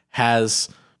has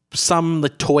some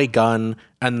toy gun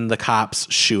and the cops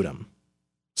shoot him.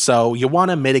 So you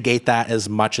want to mitigate that as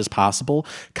much as possible.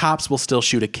 Cops will still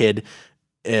shoot a kid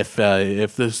if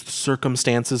the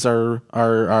circumstances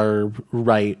are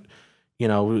right. You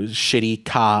know, shitty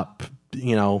cop,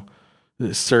 you know,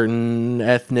 certain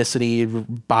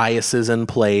ethnicity biases in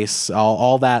place,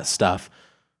 all that stuff.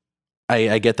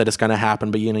 I get that it's going to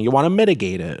happen, but you know, you want to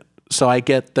mitigate it. So I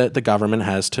get that the government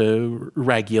has to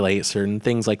regulate certain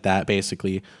things like that,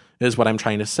 basically, is what I'm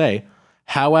trying to say.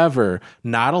 However,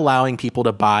 not allowing people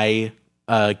to buy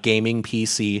a gaming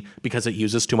PC because it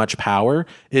uses too much power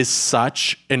is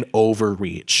such an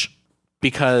overreach.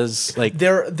 Because like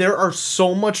there are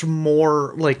so much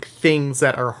more like things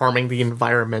that are harming the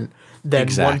environment than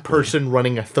one person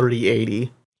running a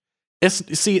 3080.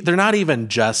 See, they're not even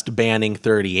just banning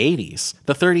 3080s.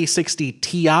 The 3060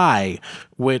 Ti,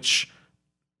 which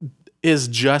is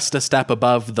just a step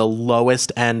above the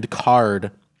lowest end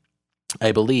card,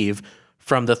 I believe,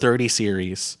 from the 30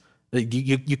 series.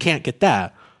 You can't get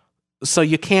that. So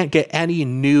you can't get any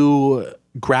new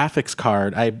graphics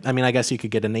card. I mean, I guess you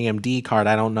could get an AMD card.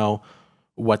 I don't know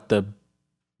what the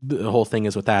whole thing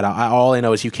is with that. All I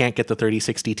know is you can't get the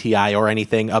 3060 Ti or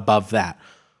anything above that.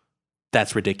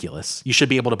 That's ridiculous. You should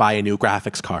be able to buy a new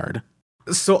graphics card.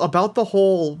 So about the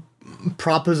whole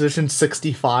Proposition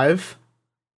 65,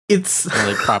 it's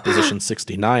like Proposition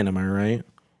 69, am I right?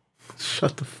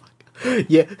 Shut the fuck up.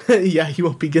 Yeah, you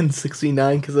won't be getting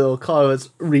 69 because it'll cause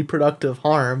reproductive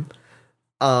harm.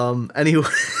 Anyways,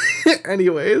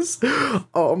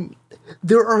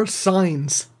 there are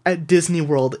signs at Disney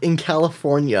World in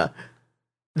California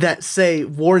that say,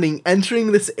 warning,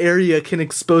 entering this area can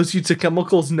expose you to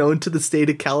chemicals known to the state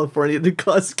of California to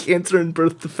cause cancer and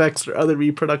birth defects or other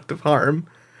reproductive harm.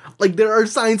 Like, there are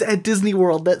signs at Disney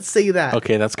World that say that.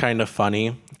 Okay, that's kind of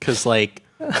funny, because, like,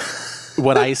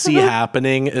 what I see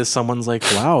happening is someone's like,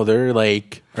 wow, they're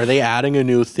like, are they adding a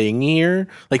new thing here?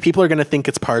 Like, people are going to think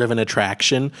it's part of an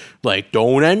attraction. Like,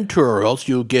 don't enter or else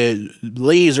you'll get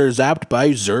laser zapped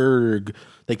by Zurg.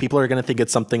 Like, people are going to think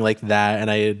it's something like that,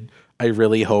 and I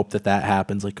really hope that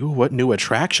happens. Like, ooh, what new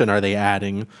attraction are they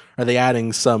adding? Are they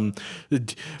adding some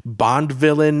Bond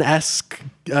villain-esque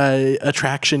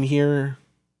attraction here?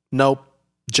 Nope.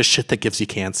 Just shit that gives you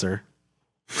cancer.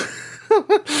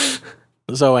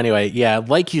 So anyway, yeah,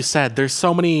 like you said, there's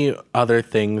so many other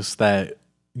things that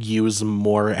use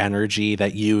more energy,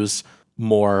 that use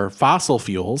more fossil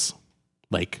fuels,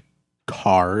 like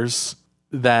cars,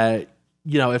 that,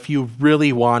 you know, if you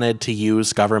really wanted to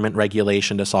use government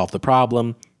regulation to solve the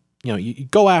problem, you know, you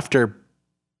go after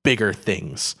bigger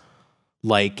things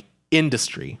like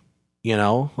industry, you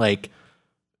know, like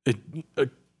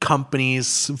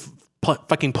companies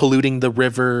fucking polluting the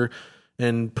river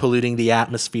and polluting the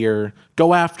atmosphere.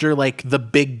 Go after like the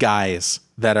big guys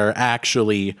that are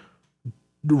actually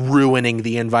ruining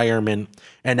the environment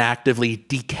and actively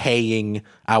decaying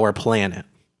our planet.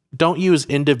 Don't use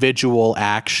individual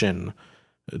action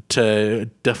to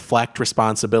deflect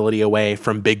responsibility away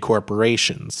from big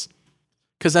corporations.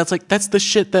 Because that's the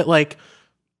shit that like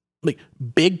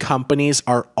big companies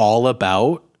are all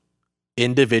about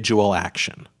individual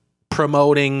action.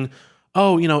 Promoting,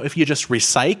 oh, you know, if you just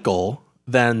recycle,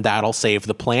 then that'll save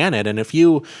the planet. And if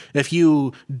you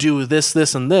do this,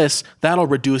 this, and this, that'll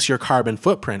reduce your carbon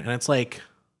footprint. And it's like,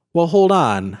 well, hold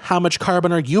on. How much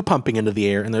carbon are you pumping into the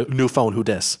air in the new phone? Who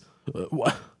dis?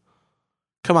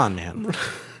 Come on, man.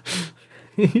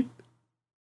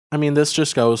 I mean, this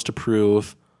just goes to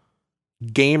prove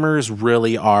gamers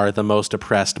really are the most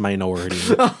oppressed minority.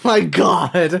 Oh my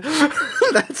god.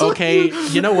 That's okay,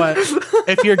 you know what?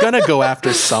 If you're gonna go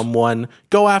after someone,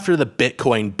 go after the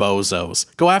Bitcoin bozos.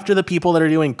 Go after the people that are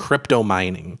doing crypto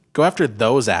mining. Go after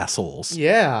those assholes.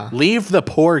 Yeah. Leave the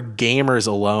poor gamers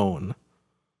alone.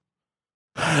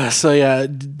 So yeah,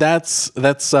 that's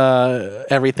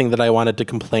everything that I wanted to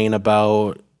complain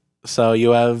about. So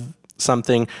you have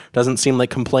something, doesn't seem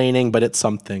like complaining, but it's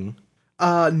something.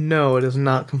 No, it is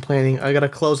not complaining. I gotta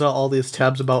close out all these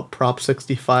tabs about Prop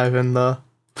 65 and the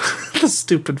the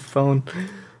stupid phone.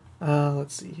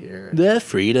 Let's see here. The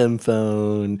Freedom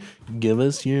Phone. Give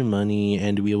us your money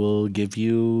and we will give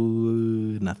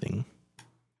you nothing.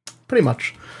 Pretty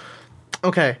much.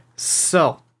 Okay,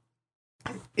 so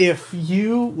if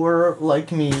you were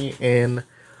like me in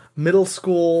middle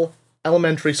school,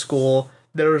 elementary school,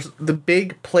 there's the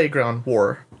big playground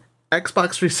war.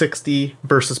 Xbox 360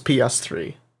 versus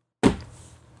PS3.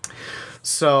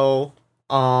 So,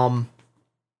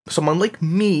 someone like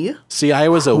me. See, I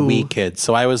was a Wii kid,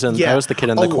 so I was Yeah. I was the kid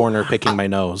in the corner picking my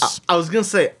nose. I was gonna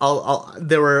say,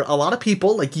 there were a lot of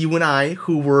people like you and I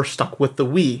who were stuck with the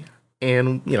Wii,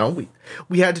 and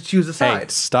we had to choose a Hey,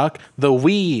 side. stuck. The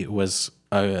Wii was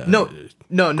No.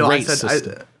 I great said,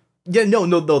 system. The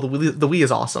Wii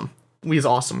is awesome. Wii is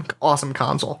awesome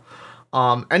console.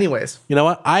 Anyways, You know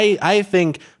what? I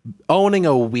think owning a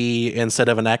Wii instead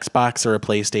of an Xbox or a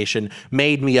PlayStation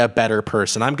made me a better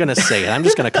person. I'm going to say it. I'm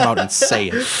just going to come out and say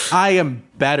it. I am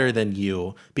better than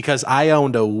you because I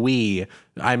owned a Wii.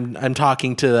 I'm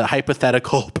talking to the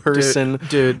hypothetical person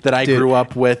that I grew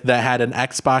up with that had an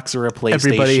Xbox or a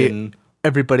PlayStation.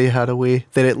 everybody had a Wii.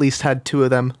 They at least had two of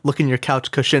them. Look in your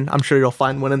couch cushion. I'm sure you'll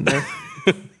find one in there.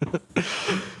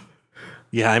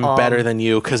 Yeah, I'm better than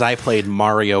you because I played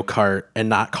Mario Kart and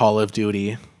not Call of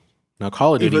Duty. Now,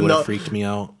 Call of Duty Even would have though- freaked me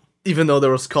out. Even though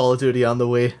there was Call of Duty on the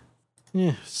Wii.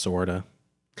 Sorta.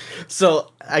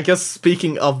 So I guess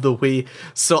speaking of the Wii,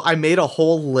 so I made a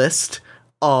whole list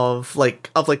of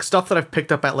stuff that I've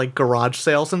picked up at like garage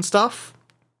sales and stuff,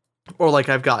 or like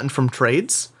I've gotten from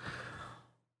trades.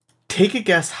 Take a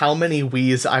guess how many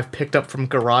Wiis I've picked up from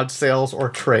garage sales or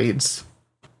trades.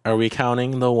 Are we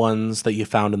counting the ones that you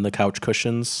found in the couch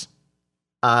cushions?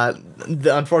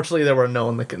 Unfortunately, there were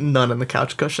none in the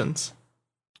couch cushions.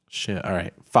 Shit. All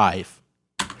right. 5.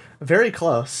 Very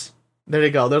close. There you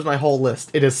go. There's my whole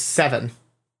list. It is 7.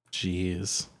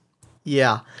 Jeez.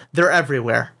 Yeah, they're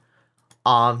everywhere.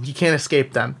 You can't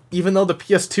escape them. Even though the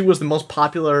PS2 was the most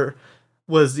popular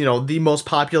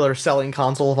selling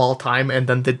console of all time, and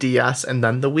then the DS, and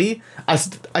then the Wii,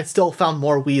 I still found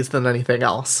more Wiis than anything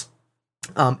else.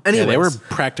 Anyways, Yeah, they were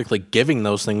practically giving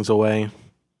those things away.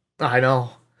 I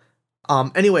know.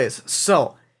 Anyways,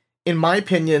 so in my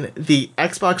opinion, the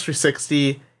Xbox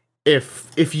 360,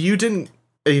 if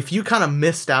you kind of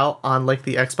missed out on like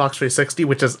the Xbox 360,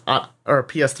 which is or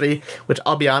PS3, which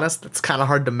I'll be honest, it's kind of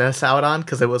hard to miss out on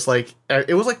because it was like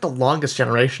the longest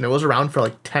generation. It was around for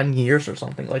like 10 years or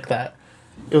something like that.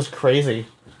 It was crazy.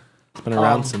 It's been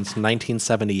around since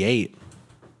 1978.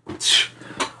 That's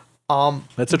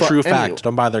a but true fact.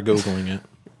 Don't bother Googling it.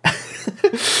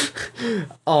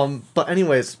 But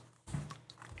anyways,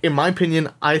 in my opinion,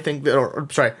 I think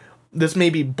that, this may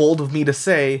be bold of me to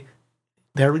say.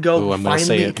 There we go. Ooh, I'm gonna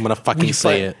say it. I'm gonna fucking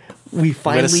say it. We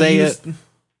finally say used, it.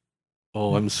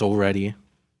 Oh, I'm so ready.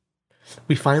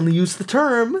 We finally used the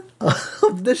term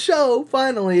of the show.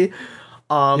 Finally,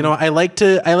 I like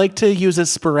to use it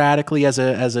sporadically as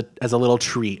a little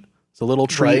treat. It's a little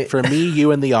treat Right. for me,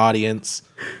 you, and the audience.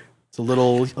 It's a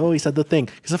little. Oh, he said the thing.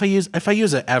 Because if I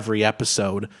use it every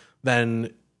episode,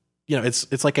 then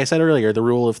it's like I said earlier, the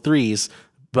rule of threes.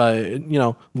 But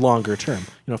longer term.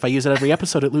 If I use it every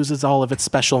episode, it loses all of its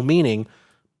special meaning.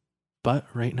 But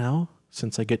right now,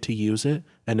 since I get to use it,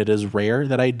 and it is rare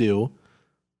that I do,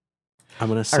 I'm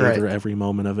gonna savor every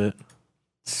moment of it.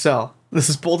 so this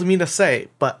is bold of me to say,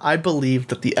 but I believe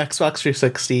that the Xbox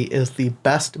 360 is the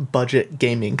best budget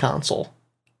gaming console.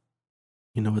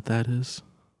 You know what that is?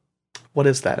 What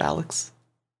is that, Alex?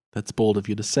 That's bold of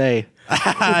you to say.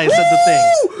 I said the thing.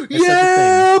 I said the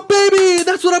Yeah, baby!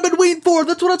 That's what I've been waiting for.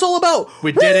 That's what it's all about.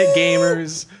 We did it,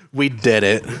 gamers. We did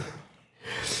it.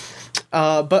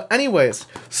 But anyways,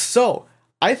 so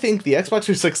I think the Xbox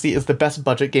 360 is the best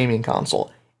budget gaming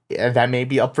console. That may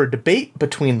be up for debate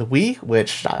between the Wii,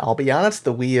 which I'll be honest,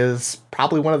 the Wii is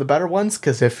probably one of the better ones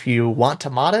because if you want to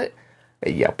mod it,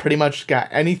 pretty much got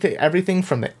everything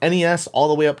from the NES all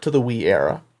the way up to the Wii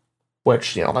era,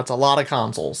 which that's a lot of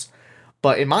consoles.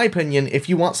 But in my opinion, if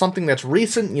you want something that's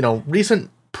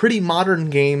recent, pretty modern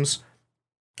games,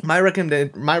 my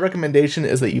recommendation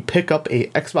is that you pick up a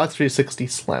Xbox 360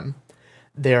 Slim.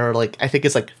 They're I think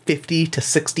it's $50 to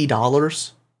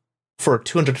 $60 for a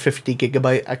 250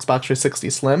 gigabyte Xbox 360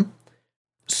 Slim.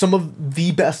 Some of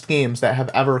the best games that have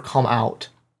ever come out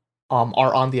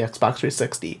are on the Xbox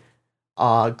 360.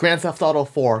 Grand Theft Auto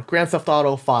 4, Grand Theft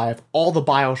Auto 5, all the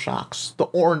BioShocks, the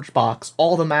Orange Box,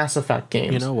 all the Mass Effect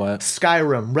games. You know what?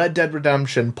 Skyrim, Red Dead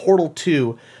Redemption, Portal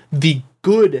 2, the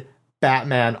good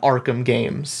Batman Arkham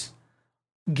games,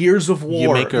 Gears of War.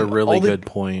 You make a really good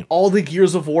point. All the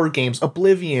Gears of War games,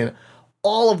 Oblivion,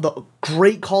 all of the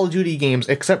great Call of Duty games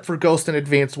except for Ghost and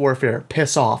Advanced Warfare.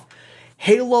 Piss off.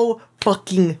 Halo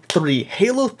fucking 3.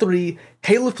 Halo 3,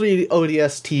 Halo 3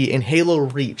 ODST, and Halo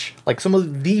Reach. Some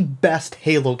of the best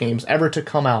Halo games ever to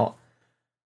come out.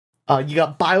 You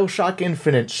got BioShock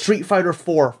Infinite, Street Fighter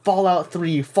 4, Fallout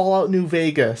 3, Fallout New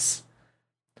Vegas.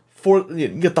 You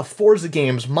get the Forza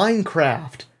games,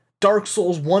 Minecraft, Dark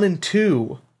Souls 1 and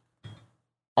 2.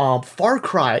 Far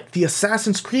Cry, the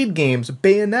Assassin's Creed games,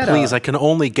 Bayonetta. Please, I can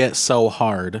only get so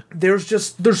hard.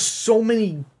 There's so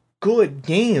many good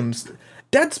games.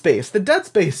 Dead Space, the Dead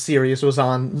Space series was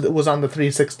on the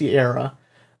 360 era.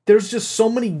 There's just so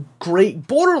many great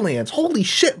Borderlands. Holy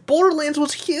shit, Borderlands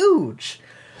was huge.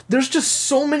 There's just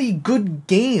so many good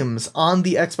games on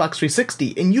the Xbox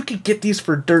 360, and you could get these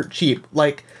for dirt cheap.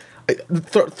 Like,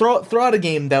 throw out a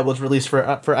game that was released for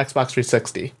Xbox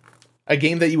 360, a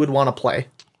game that you would want to play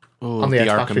on the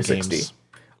Xbox Arkham 360. games.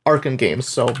 Arkham games.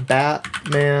 So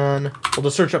Batman. We'll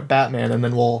just search up Batman, and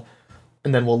then we'll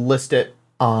list it.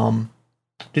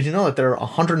 Did you know that there are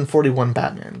 141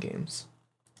 Batman games?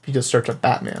 If you just search up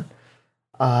Batman,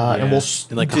 and we'll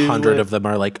and like 100 of them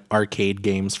are like arcade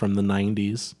games from the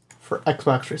 90s for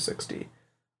Xbox 360.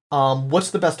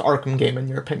 What's the best Arkham game in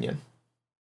your opinion?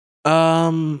 I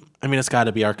mean, it's got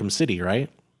to be Arkham City, right?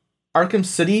 Arkham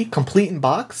City, complete in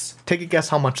box. Take a guess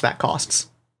how much that costs.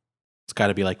 It's got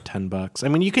to be like $10. I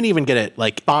mean, you can even get it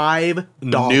like $5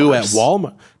 new at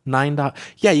Walmart. $9.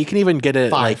 Yeah, you can even get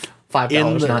it like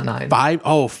 $5, not $9.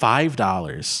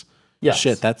 $5. Yes.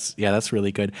 Shit, that's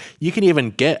really good. You can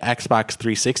even get Xbox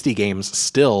 360 games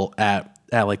still at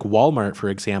like Walmart, for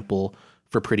example,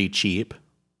 for pretty cheap.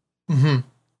 Mm-hmm.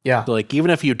 Yeah. So like,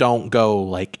 even if you don't go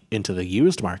like into the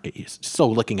used market, you're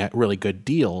still looking at really good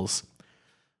deals.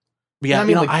 Yeah, I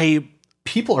mean,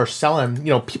 people are selling.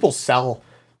 People sell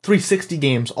 360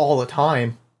 games all the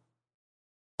time.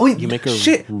 Oh, you make a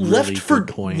really good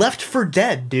point. Left 4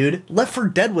 Dead, dude. Left 4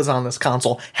 Dead was on this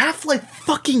console. Half-Life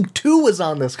fucking 2 was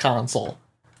on this console.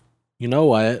 You know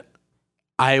what?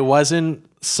 I wasn't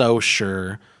so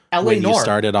sure when you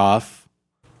started off.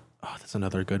 Oh, that's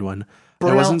another good one.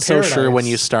 I wasn't so sure when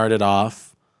you started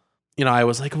off. I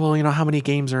was like, well, how many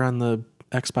games are on the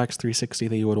Xbox 360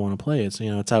 that you would want to play? It's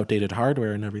it's outdated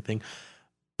hardware and everything.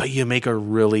 But you make a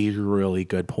really, really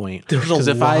good point. There's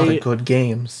a lot of good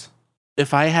games.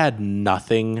 If I had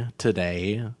nothing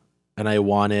today and I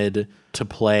wanted to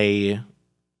play,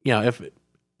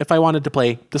 if I wanted to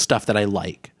play the stuff that I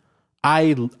like,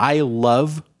 I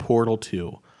love Portal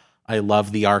 2. I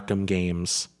love the Arkham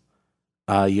games.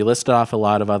 You listed off a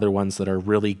lot of other ones that are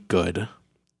really good.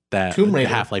 That Tomb Raider.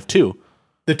 Half-Life 2.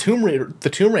 The Tomb Raider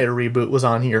reboot was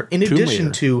on here. In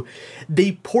addition to,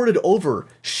 they ported over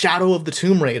Shadow of the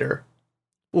Tomb Raider.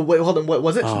 Well, wait, hold on. What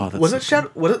was it? Was it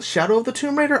Shadow of the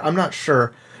Tomb Raider? I'm not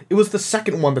sure. It was the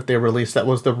second one that they released. That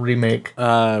was the remake.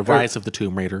 Rise of the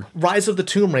Tomb Raider. Rise of the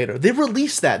Tomb Raider. They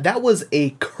released that. That was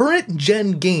a current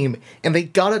gen game, and they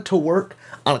got it to work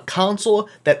on a console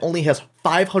that only has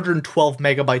 512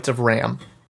 megabytes of RAM.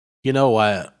 You know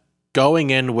what? Going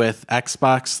in with the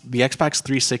Xbox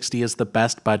 360 is the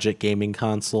best budget gaming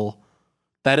console.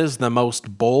 That is the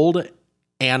most bold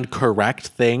and correct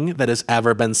thing that has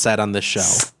ever been said on this show.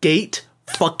 Skate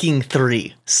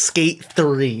 3.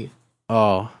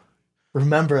 Oh.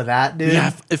 Remember that, dude?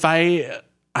 Yeah, if I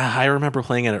remember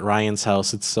playing it at Ryan's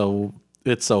house. It's so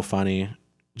funny.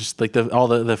 Just like all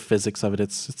the physics of it,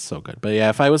 it's so good. But yeah,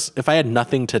 if I had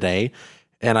nothing today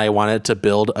and I wanted to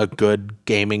build a good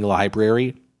gaming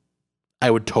library, I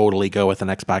would totally go with an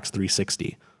Xbox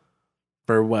 360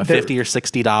 for $50 or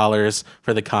 $60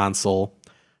 for the console,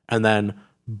 and then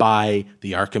buy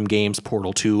the Arkham games,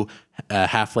 Portal 2,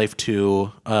 Half-Life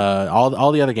 2,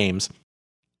 all the other games.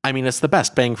 I mean, it's the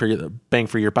best bang for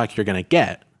your buck you're gonna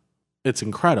get. It's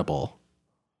incredible,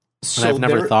 and I've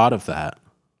never thought of that.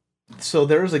 So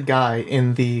there's a guy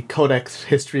in the Codex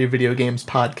History of Video Games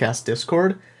podcast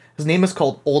Discord. His name is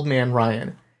called Old Man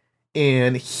Ryan.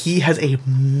 And he has a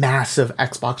massive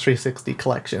Xbox 360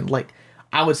 collection. Like,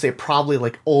 I would say probably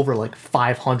like over like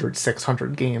 500,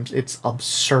 600 games. It's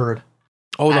absurd.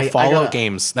 Oh, the Fallout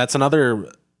games. That's another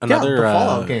the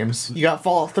Fallout games. You got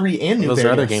Fallout 3 and New Vegas. Those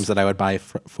are other games that I would buy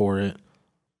for it.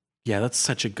 Yeah, that's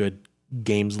such a good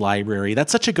games library.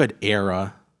 That's such a good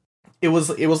era. It was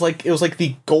like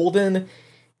the golden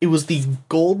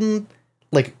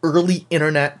like early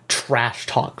internet trash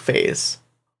talk phase.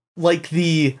 Like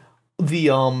the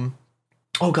oh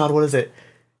god, what is it?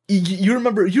 You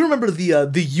remember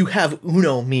the you have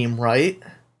Uno meme, right?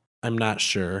 I'm not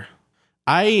sure.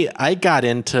 I got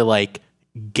into like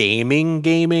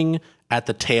gaming at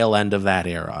the tail end of that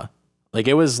era. Like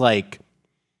it was like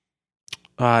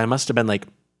it must have been like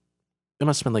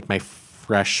my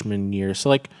freshman year. So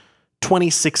like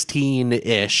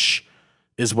 2016-ish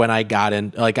is when I got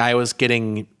in, like I was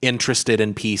getting interested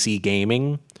in PC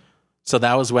gaming. So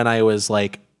that was when I was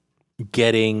like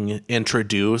getting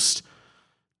introduced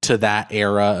to that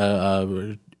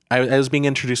era. I was being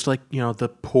introduced to like, the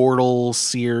Portal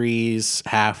series,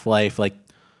 Half-Life, like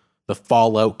the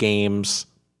Fallout games,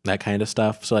 that kind of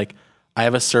stuff. So like I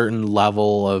have a certain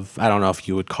level of, I don't know if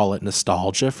you would call it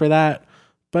nostalgia for that,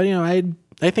 but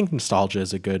I think nostalgia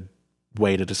is a good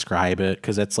way to describe it,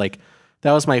 because it's like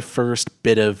that was my first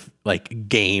bit of like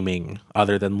gaming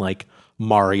other than like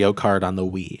Mario Kart on the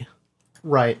Wii.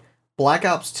 Right. Black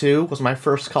Ops 2 was my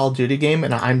first Call of Duty game,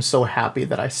 and I'm so happy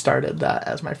that I started that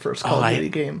as my first Call of Duty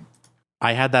game.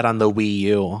 I had that on the Wii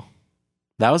U.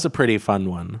 That was a pretty fun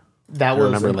one. That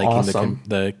was an awesome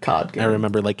the COD game. I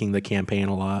remember liking the campaign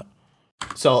a lot.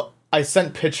 So I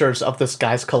sent pictures of this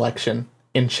guy's collection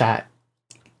in chat.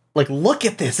 Like, look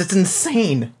at this. It's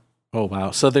insane. Oh,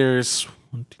 wow. So there's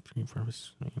 1, 2, 3, 4, 5,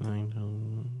 6, 7, 8,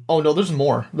 9. Oh, no, there's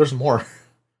more. There's more.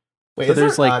 Wait, so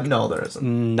there's like no, there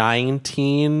isn't.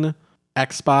 19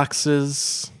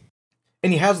 Xboxes.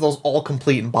 And he has those all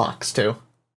complete in box, too.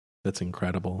 That's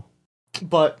incredible.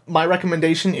 But my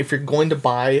recommendation, if you're going to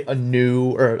buy a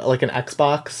new, or like an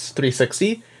Xbox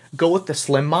 360, go with the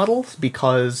slim models,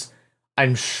 because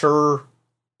I'm sure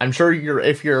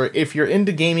if you're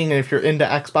into gaming and if you're into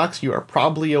Xbox, you are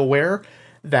probably aware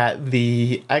that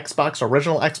the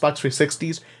original Xbox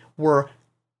 360s were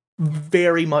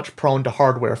very much prone to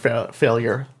hardware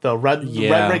failure. The red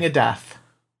ring of death.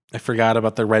 I forgot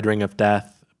about the red ring of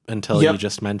death until you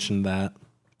just mentioned that.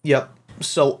 Yep.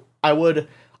 So I would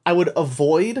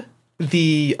avoid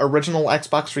the original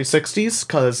Xbox 360s,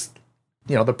 because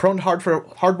they're prone to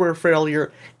hardware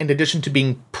failure in addition to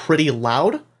being pretty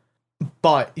loud.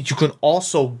 But you can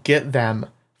also get them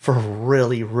for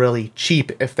really, really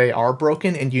cheap if they are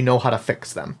broken and you know how to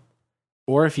fix them.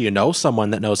 Or if you know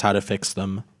someone that knows how to fix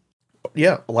them.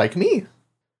 Yeah, like me.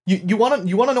 You want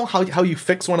to know how you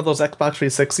fix one of those Xbox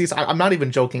 360s? I'm not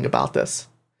even joking about this.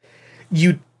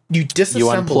 You disassemble you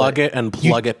unplug it and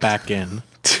plug it back in.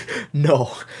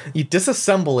 No, you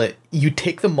disassemble it. You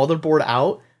take the motherboard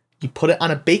out. You put it on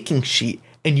a baking sheet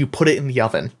and you put it in the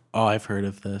oven. Oh, I've heard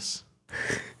of this.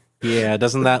 Yeah,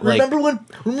 doesn't that remember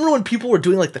when people were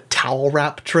doing like the towel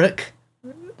wrap trick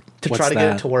to try to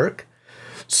get it to work?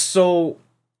 So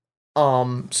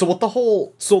the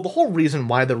whole reason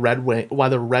why the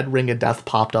red ring of death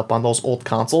popped up on those old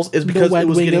consoles is because it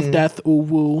was getting of death.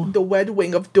 Ooh. The red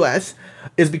wing of death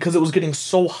is because it was getting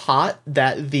so hot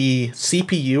that the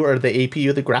CPU or the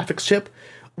APU, the graphics chip,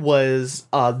 was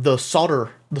the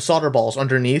solder balls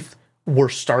underneath were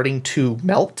starting to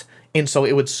melt. And so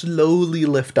it would slowly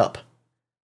lift up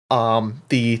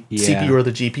the CPU or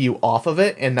the GPU off of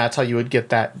it, and that's how you would get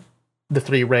the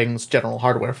 3 rings general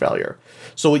hardware failure.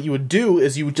 So what you would do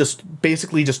is you would just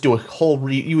basically just do a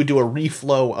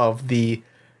reflow of the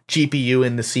GPU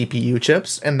and the CPU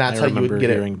chips, and that's how you would get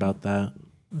hearing about that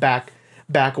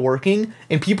back working.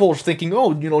 And people were thinking,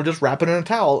 just wrap it in a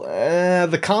towel.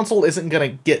 The console isn't gonna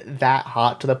get that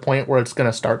hot to the point where it's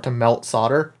gonna start to melt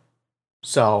solder.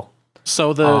 So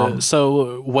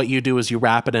what you do is you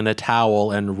wrap it in a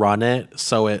towel and run it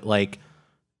so it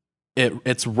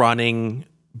it's running,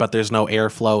 but there's no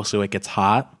airflow, so it gets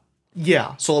hot.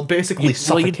 Yeah, so it basically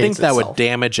suffocates you'd think that itself. would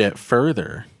damage it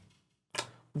further,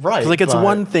 right? It's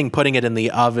one thing putting it in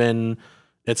the oven,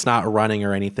 it's not running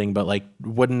or anything, but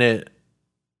wouldn't it?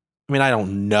 I mean, I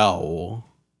don't know.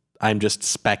 I'm just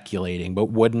speculating, but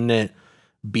wouldn't it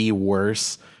be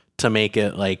worse to make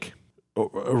it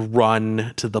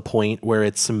run to the point where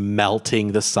it's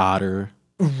melting the solder?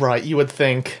 Right, you would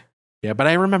think. Yeah, but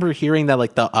I remember hearing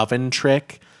that the oven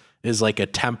trick is a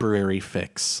temporary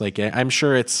fix. I'm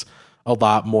sure it's a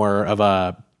lot more of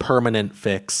a permanent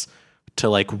fix to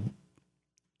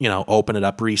open it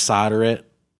up, resolder it.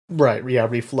 Right, yeah,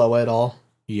 reflow it all.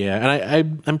 Yeah,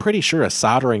 and I'm pretty sure a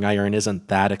soldering iron isn't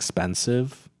that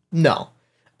expensive. No.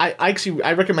 I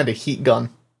recommend a heat gun,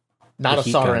 not a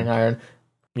soldering iron.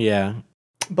 Yeah.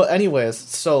 But anyways,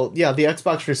 so yeah, the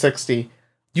Xbox 360,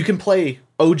 you can play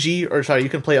you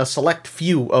can play a select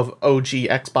few of OG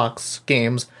Xbox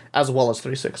games as well as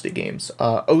 360 games.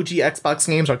 OG Xbox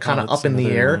games are kind of up in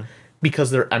the air because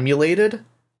they're emulated,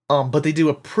 but they do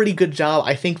a pretty good job.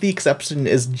 I think the exception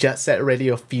is Jet Set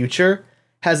Radio Future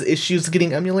has issues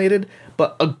getting emulated,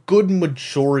 but a good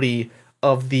majority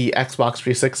of the Xbox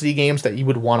 360 games that you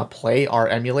would want to play are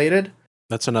emulated.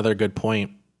 That's another good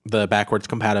point. The backwards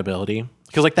compatibility.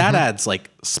 Because that adds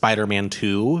Spider-Man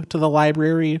 2 to the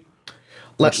library.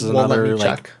 Let me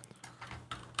check.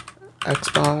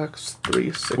 Xbox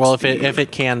 360. Well, if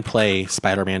it can play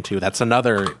Spider-Man 2, that's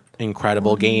another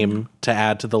incredible game to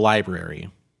add to the library.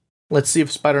 Let's see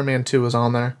if Spider-Man 2 is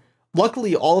on there.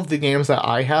 Luckily, all of the games that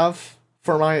I have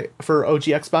for OG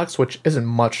Xbox, which isn't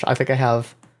much, I think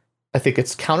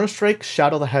it's Counter-Strike,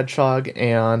 Shadow the Hedgehog,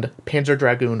 and Panzer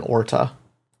Dragoon Orta.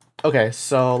 Okay,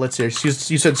 so let's see.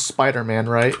 You said Spider-Man,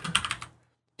 right?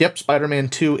 Yep, Spider-Man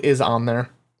 2 is on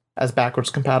there. as backwards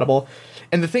compatible.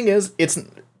 And the thing is, it's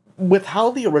with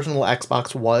how the original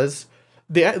Xbox was.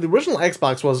 The original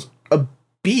Xbox was a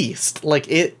beast. Like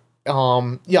it,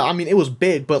 yeah, I mean it was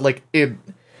big, but like it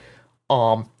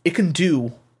can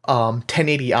do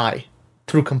 1080i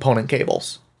through component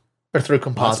cables or through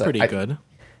composite. That's pretty good.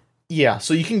 Yeah,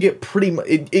 so you can get pretty much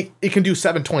it can do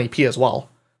 720p as well.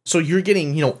 So you're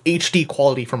getting, HD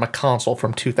quality from a console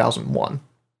from 2001.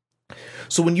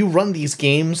 So when you run these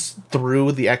games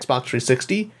through the Xbox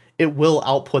 360, it will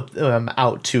output them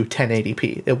out to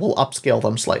 1080p. It will upscale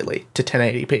them slightly to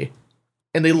 1080p.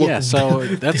 And they look so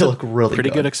that's they look really pretty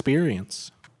good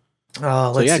experience.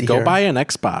 Let's so yeah, see go here. buy an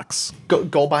Xbox.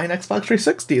 Go buy an Xbox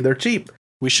 360. They're cheap.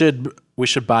 We should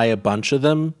buy a bunch of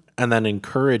them and then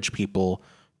encourage people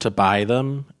to buy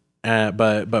them.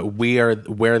 But we're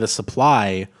the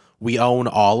supply. We own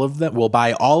all of them. We'll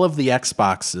buy all of the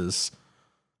Xboxes,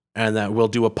 and that we'll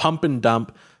do a pump and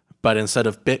dump. But instead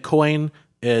of Bitcoin,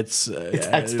 it's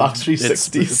Xbox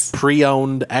 360s. It's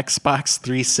pre-owned Xbox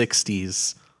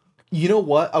 360s. You know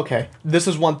what? Okay, this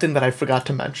is one thing that I forgot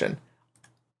to mention.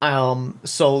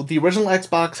 So the original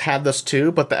Xbox had this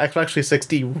too, but the Xbox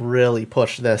 360 really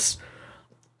pushed this.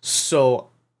 So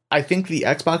I think the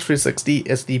Xbox 360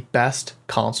 is the best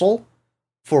console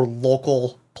for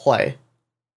local play,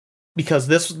 because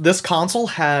this console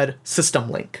had System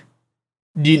Link.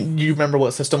 Do you remember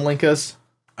what System Link is?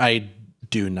 I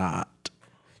do not.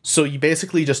 So you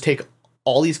basically just take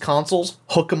all these consoles,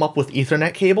 hook them up with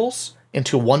Ethernet cables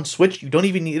into one switch. You don't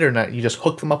even need internet. You just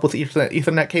hook them up with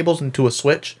Ethernet cables into a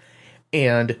switch,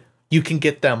 and you can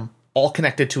get them all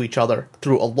connected to each other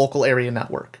through a local area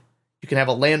network. You can have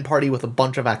a LAN party with a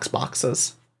bunch of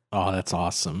Xboxes. Oh, that's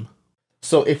awesome.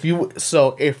 So if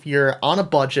you're on a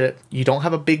budget, you don't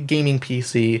have a big gaming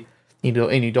PC,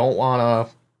 and you don't want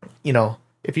to,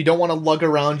 if you don't want to lug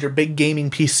around your big gaming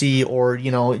PC or,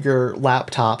 your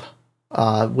laptop,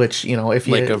 which, if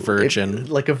you... Like a virgin.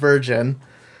 Like a virgin.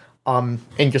 And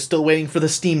you're still waiting for the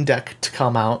Steam Deck to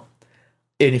come out.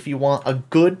 And if you want a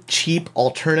good, cheap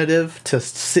alternative to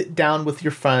sit down with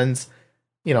your friends,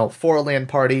 for a LAN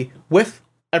party with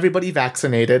everybody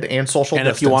vaccinated and social distancing.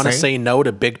 And if you want to say no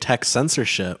to big tech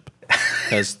censorship,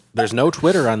 because there's no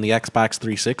Twitter on the Xbox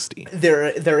 360.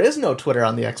 There is no Twitter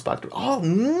on the Xbox. Oh,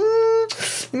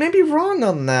 you may be wrong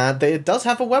on that. It does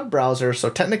have a web browser, so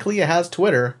technically it has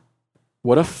Twitter.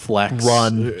 What a flex.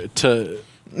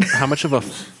 How much of a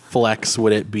flex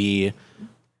would it be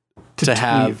to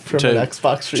have from an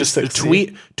Xbox 360?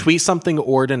 Just tweet something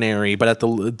ordinary, but at the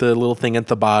little thing at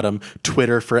the bottom,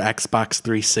 Twitter for Xbox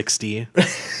 360.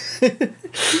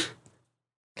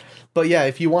 But yeah,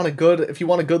 if you want a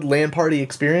good LAN party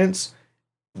experience,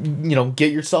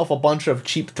 get yourself a bunch of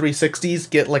cheap 360s.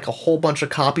 Get like a whole bunch of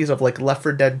copies of like Left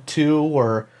 4 Dead 2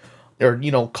 or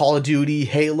Call of Duty,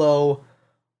 Halo.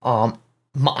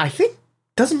 I think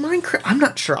doesn't Minecraft. I'm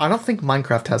not sure. I don't think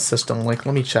Minecraft has System Link.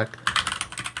 Let me check.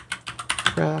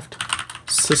 Craft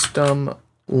System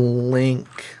Link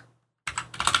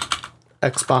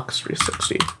Xbox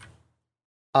 360.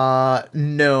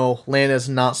 No, LAN is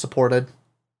not supported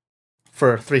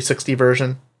for 360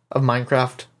 version of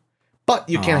Minecraft, but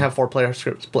you can have 4-player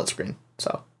split screen.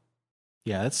 So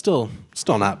yeah, it's still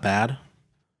not bad.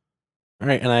 All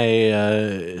right, and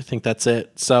I think that's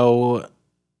it. So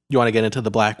you want to get into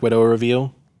the Black Widow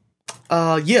review?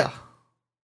 Yeah.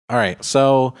 All right,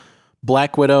 so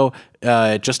Black Widow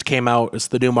just came out. It's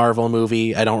the new Marvel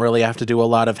movie. I don't really have to do a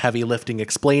lot of heavy lifting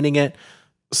explaining it.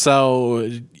 So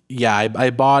yeah, I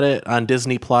bought it on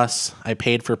Disney Plus. I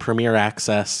paid for Premiere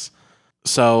Access.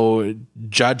 So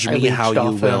judge me how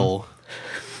you will.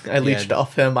 I leached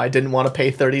off him. I didn't want to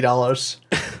pay $30.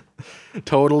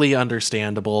 Totally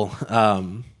understandable.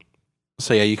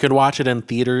 So yeah, you could watch it in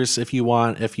theaters if you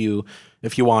want. If you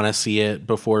want to see it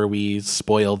before we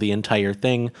spoil the entire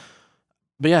thing.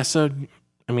 But yeah, so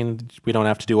I mean, we don't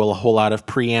have to do a whole lot of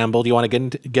preamble. Do you want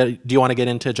to get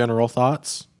into general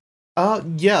thoughts?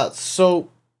 Yeah. So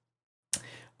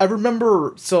I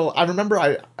remember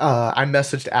I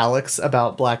messaged Alex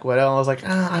about Black Widow. I was like,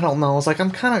 I don't know. I was like, I'm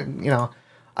kind of,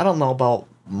 I don't know about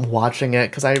watching it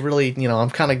because I really, I'm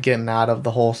kind of getting out of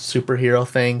the whole superhero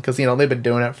thing because, they've been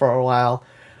doing it for a while.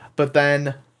 But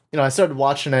then, I started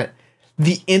watching it.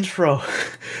 The intro,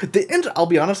 I'll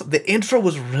be honest, the intro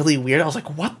was really weird. I was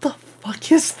like, what the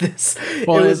fuck is this?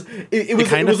 Well, it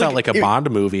kind of felt like a Bond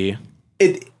movie.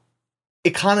 It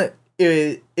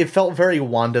felt very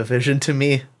WandaVision to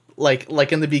me.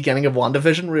 Like in the beginning of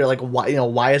WandaVision, where you're like,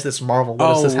 why is this Marvel?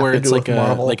 What does this have to do with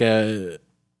Marvel?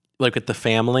 Like with the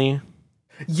family?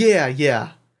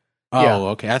 Yeah. Oh, yeah.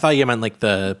 Okay. I thought you meant like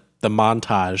the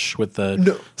montage with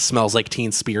the Smells Like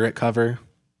Teen Spirit cover.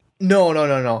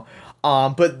 No.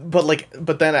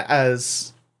 But then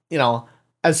as you know,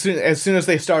 as soon as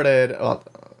they started,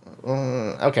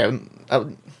 okay.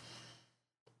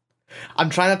 I'm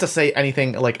trying not to say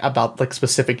anything like about like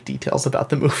specific details about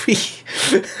the movie.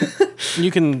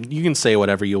 You can say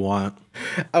whatever you want.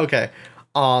 Okay.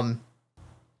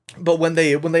 But when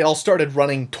they all started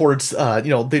running towards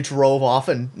they drove off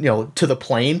and to the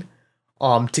plane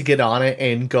to get on it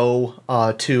and go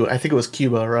to, I think it was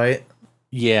Cuba, right?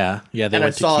 Yeah, they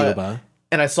went to Cuba.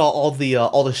 And I saw all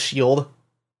the shield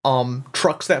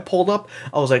trucks that pulled up.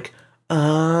 I was like,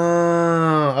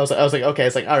 I was like, okay.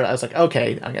 It's like, all right. I was like,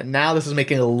 okay. Now this is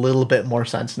making a little bit more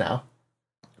sense now.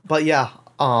 But yeah,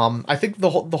 I think the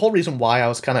whole reason why I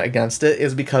was kind of against it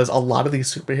is because a lot of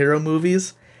these superhero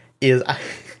movies is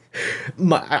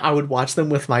I would watch them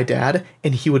with my dad,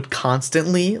 and he would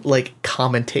constantly like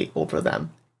commentate over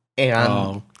them,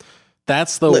 and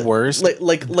that's the worst. Make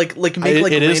like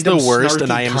it is the worst, and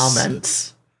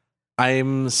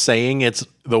I'm saying it's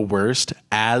the worst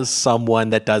as someone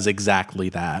that does exactly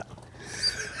that.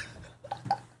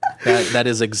 That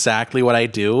is exactly what I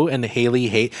do, and Haley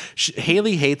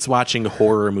hates watching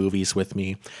horror movies with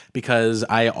me because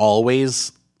I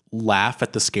always laugh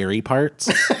at the scary parts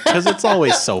because it's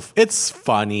always it's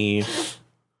funny.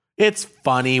 It's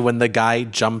funny when the guy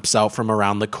jumps out from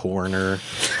around the corner.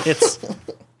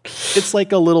 It's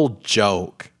like a little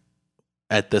joke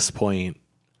at this point.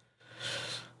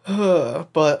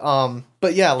 But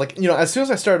yeah, like, as soon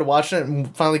as I started watching it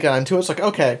and finally got into it, it's like,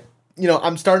 okay,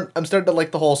 I'm starting to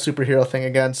like the whole superhero thing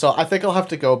again. So I think I'll have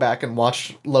to go back and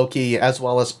watch Loki, as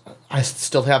well as I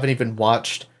still haven't even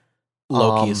watched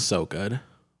Loki is so good.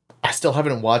 I still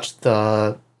haven't watched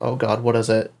oh god, what is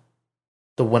it?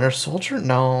 The Winter Soldier?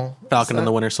 No. Falcon and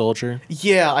the Winter Soldier?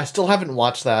 Yeah, I still haven't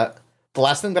watched that. The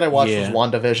last thing that I watched was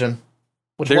WandaVision,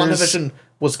 which WandaVision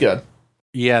was good.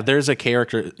 Yeah, there's a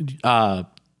character,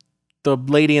 the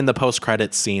lady in the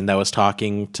post-credits scene that was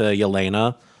talking to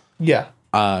Yelena. Yeah.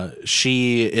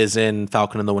 She is in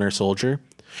Falcon and the Winter Soldier.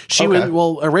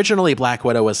 Originally Black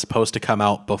Widow was supposed to come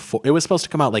out before. It was supposed to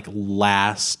come out like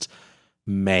last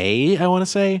May, I want to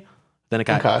say. Then it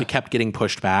kept getting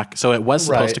pushed back. So it was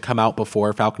supposed to come out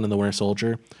before Falcon and the Winter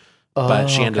Soldier. But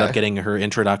she ended up getting her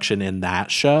introduction in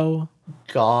that show.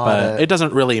 But it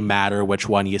doesn't really matter which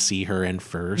one you see her in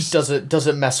first. Does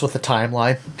it mess with the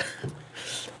timeline?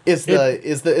 Is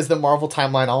the Marvel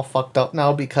timeline all fucked up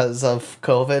now because of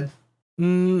COVID?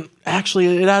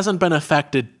 Actually, it hasn't been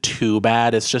affected too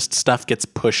bad. It's just stuff gets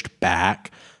pushed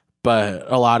back, but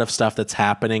a lot of stuff that's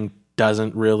happening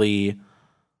doesn't really,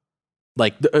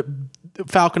 like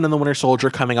Falcon and the Winter Soldier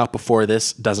coming out before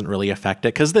this doesn't really affect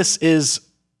it because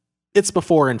it's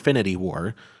before Infinity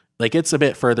War. Like, it's a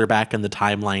bit further back in the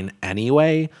timeline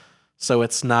anyway. So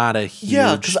it's not a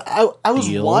huge because I was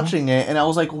watching it and I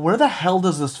was like, where the hell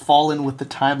does this fall in with the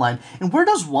timeline? And where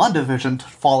does WandaVision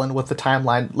fall in with the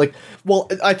timeline? Like, well,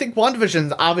 I think WandaVision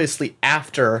is obviously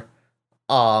after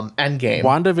Endgame.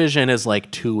 WandaVision is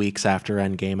like 2 weeks after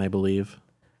Endgame, I believe.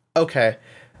 Okay.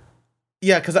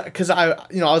 Yeah, because I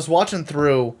was watching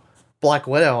through Black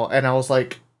Widow and I was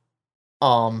like,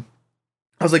 they're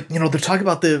talking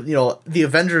about the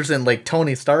Avengers and like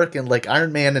Tony Stark and like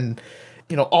Iron Man and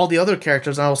all the other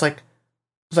characters, and I was like,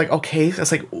 okay,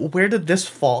 it's like, where did this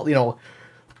fall?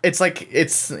 It's like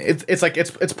it's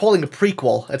pulling a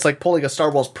prequel. It's like pulling a Star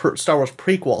Wars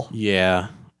prequel. Yeah.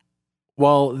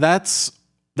 Well, that's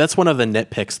one of the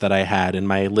nitpicks that I had in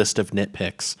my list of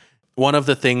nitpicks. One of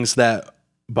the things that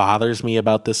bothers me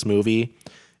about this movie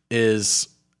is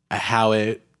how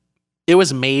it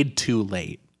was made too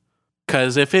late.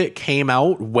 Because if it came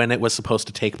out when it was supposed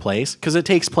to take place, because it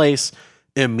takes place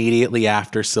immediately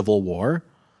after Civil War.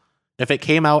 If it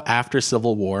came out after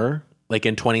Civil War, like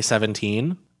in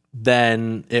 2017,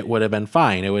 then it would have been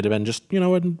fine. It would have been just,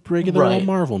 a regular old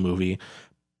Marvel movie.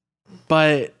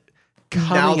 But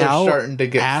now they're starting to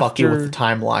get fucky with the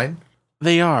timeline.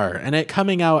 They are. And it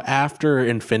coming out after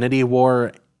Infinity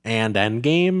War and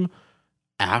Endgame,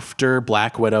 after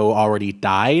Black Widow already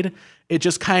died, it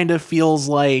just kind of feels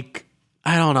like,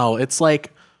 I don't know, it's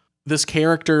like this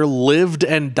character lived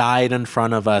and died in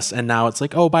front of us, and now it's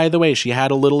like, oh, by the way, she had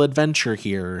a little adventure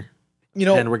here,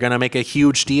 and we're gonna make a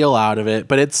huge deal out of it.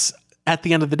 But it's, at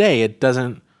the end of the day, it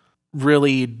doesn't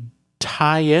really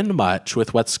tie in much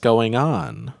with what's going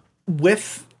on.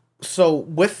 With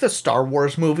the Star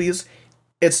Wars movies,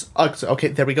 it's okay.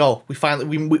 There we go. We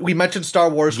finally we mentioned Star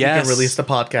Wars. Yes. We can release the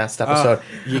podcast episode.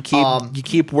 You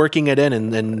keep working it in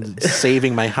and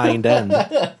saving my hind end.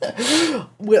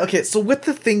 Okay, so with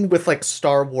the thing with like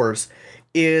Star Wars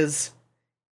is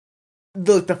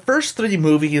the first 3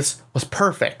 movies was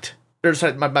perfect. Or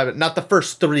sorry, not the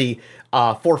first 3,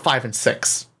 4, 5, and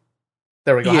 6.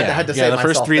 There we go. I had to say the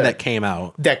first 3 there. that came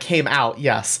out. That came out,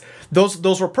 yes.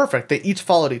 Those were perfect. They each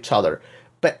followed each other.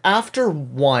 But after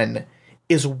 1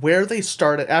 is where they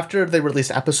started, after they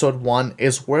released episode 1,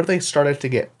 is where they started to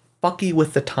get fucky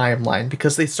with the timeline,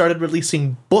 because they started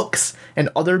releasing books and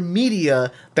other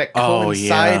media that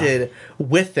coincided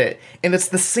with it. And it's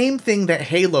the same thing that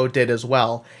Halo did as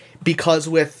well, because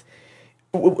with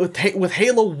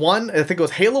Halo 1, I think it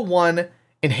was Halo 1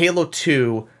 and Halo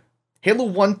 2, Halo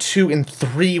 1, 2, and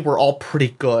 3 were all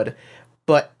pretty good.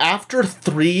 But after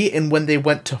 3 and when they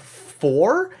went to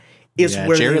 4 is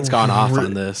where Jared's gone off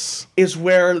on this. Is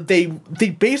where they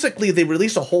basically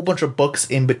released a whole bunch of books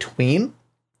in between,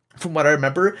 from what I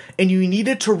remember, and you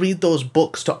needed to read those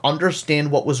books to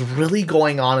understand what was really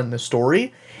going on in the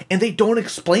story, and they don't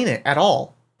explain it at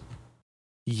all.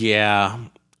 Yeah.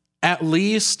 At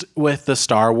least with the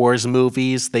Star Wars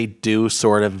movies, they do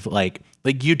sort of like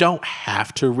you don't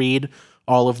have to read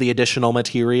all of the additional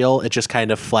material. It just kind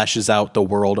of fleshes out the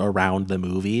world around the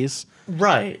movies.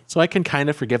 Right. So I can kind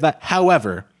of forgive that.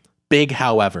 However, big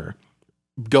however,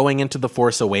 going into The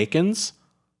Force Awakens,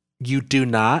 you do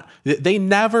not, they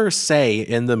never say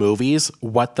in the movies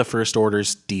what the First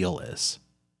Order's deal is.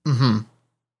 Mm-hmm.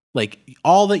 Like,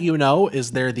 all that you know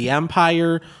is they're the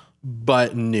Empire,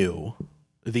 but new.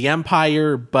 The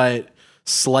Empire, but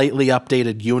slightly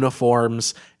updated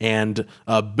uniforms and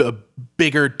a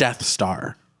bigger Death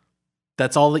Star.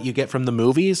 That's all that you get from the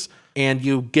movies. And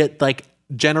you get like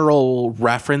general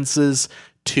references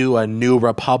to a New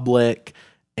Republic,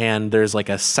 and there's like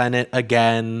a Senate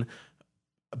again,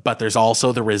 but there's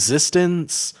also the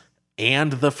Resistance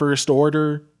and the First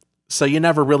Order. So you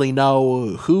never really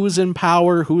know who's in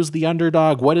power, who's the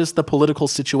underdog, what is the political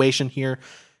situation here.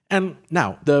 And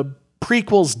now, the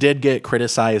prequels did get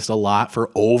criticized a lot for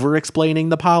over-explaining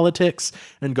the politics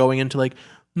and going into like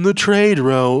the trade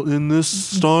route in this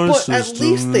star system. But at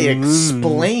least they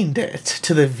explained it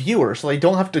to the viewer, so they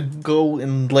don't have to go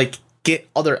and like get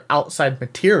other outside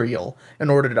material in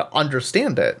order to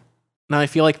understand it. Now, I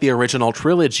feel like the original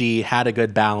trilogy had a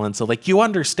good balance of like, you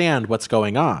understand what's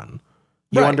going on.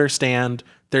 You understand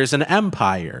there's an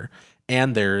empire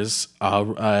and there's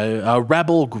a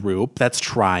rebel group that's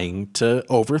trying to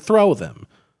overthrow them.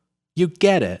 You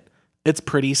get it. It's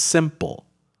pretty simple.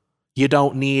 You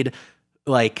don't need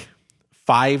like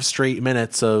 5 straight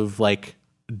minutes of like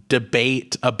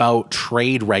debate about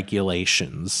trade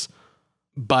regulations,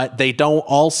 but they don't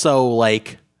also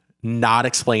like not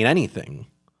explain anything.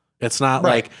 It's not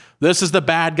like, this is the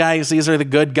bad guys, these are the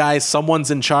good guys,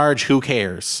 someone's in charge, who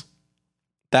cares?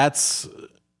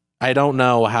 I don't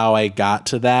know how I got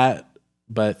to that,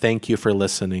 but thank you for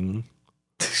listening.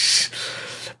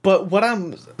 But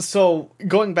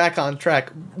going back on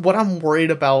track, what I'm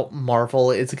worried about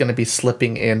Marvel is going to be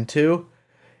slipping into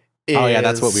is... Oh yeah,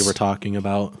 that's what we were talking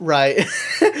about. Right.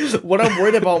 What I'm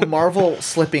worried about Marvel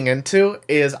slipping into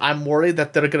is I'm worried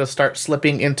that they're going to start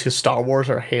slipping into Star Wars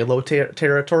or Halo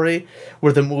territory,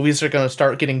 where the movies are going to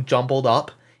start getting jumbled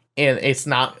up, and it's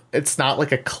not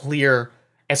like a clear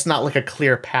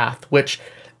path, which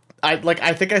I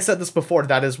think I said this before,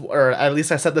 or at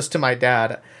least I said this to my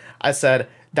dad. I said,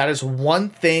 that is one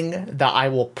thing that I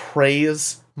will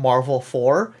praise Marvel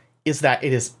for, is that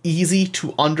it is easy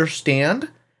to understand,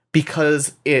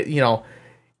 because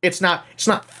it's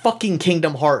not fucking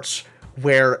Kingdom Hearts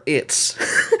where it's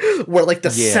where like the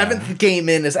 7th game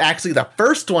in is actually the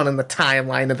first one in the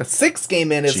timeline, and the 6th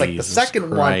game in is like the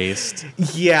second Christ. one.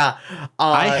 Yeah.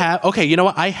 You know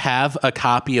what? I have a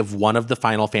copy of one of the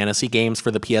Final Fantasy games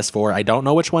for the PS4. I don't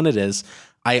know which one it is.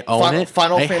 I own it.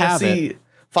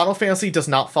 Final Fantasy does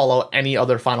not follow any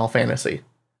other Final Fantasy.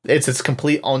 It's its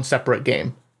complete own separate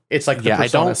game. It's like the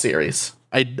Persona series.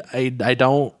 I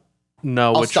don't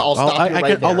know which. I'll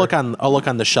look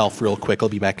on the shelf real quick. I'll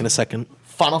be back in a second.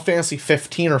 Final Fantasy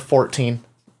 15 or 14.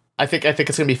 I think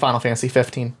it's gonna be Final Fantasy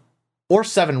 15 or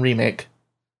 7 remake.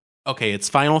 Okay, it's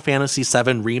Final Fantasy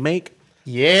 7 remake.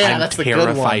 Yeah, that's the good one.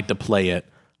 I'm terrified to play it.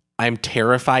 I'm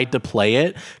terrified to play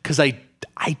it because I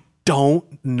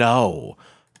don't know.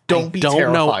 Don't be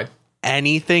terrified. Know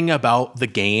anything about the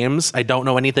games. I don't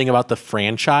know anything about the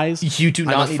franchise. You do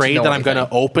not. I'm afraid that I'm going to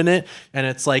open it and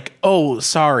it's like, oh,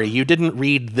 sorry, you didn't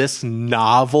read this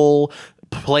novel,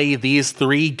 play these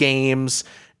 3 games,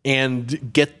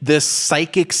 and get this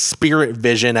psychic spirit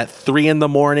vision at 3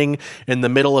 a.m. in the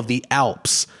middle of the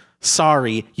Alps.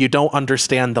 Sorry, you don't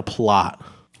understand the plot.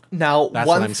 Now, that's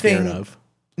what I'm scared of.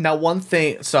 Now, one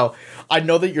thing. So I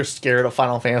know that you're scared of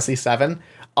Final Fantasy VII.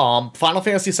 Final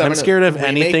Fantasy VII. I'm scared of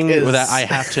anything that I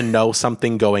have to know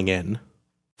something going in.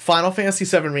 Final Fantasy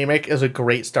VII Remake is a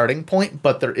great starting point,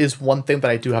 but there is one thing that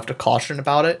I do have to caution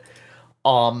about it.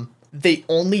 They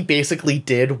only basically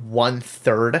did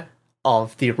 1/3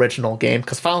 of the original game,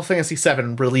 because Final Fantasy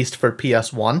VII released for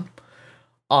PS1.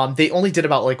 They only did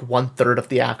about like 1/3 of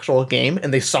the actual game,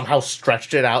 and they somehow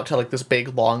stretched it out to like this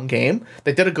big long game.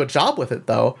 They did a good job with it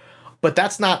though, but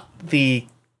that's not the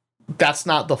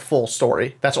full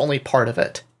story. That's only part of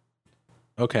it.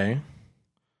 Okay.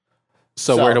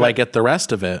 So where do I get the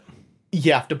rest of it?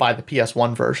 You have to buy the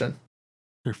PS1 version,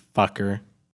 You fucker.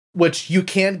 which you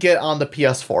can get on the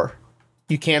PS4.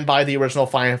 You can buy the original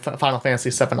Final Fantasy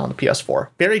VII on the PS4.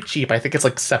 Very cheap. I think it's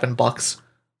like $7.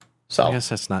 So I guess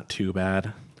that's not too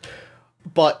bad.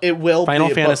 but it will Final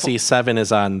be, Fantasy VII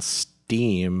is on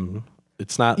Steam.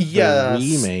 It's not Yes.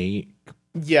 the remake.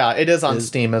 Yeah, it is on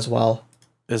Steam as well.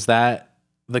 Is that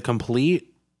the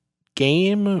complete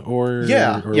game or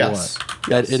Yeah, or yes. what?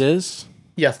 Yes. That it is?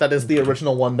 Yes, that is the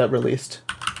original one that released.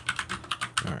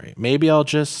 All right. Maybe I'll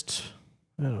just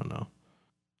I don't know.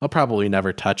 I'll probably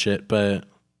never touch it, but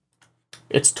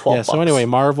It's $12. yeah, so anyway,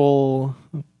 Marvel,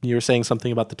 you were saying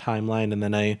something about the timeline and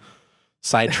then I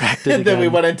sidetracked it and then we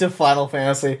again. went into Final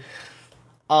Fantasy.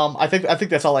 I think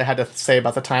that's all I had to say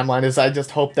about the timeline. Is I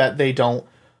just hope that they don't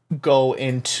go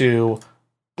into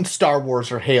Star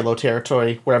Wars or Halo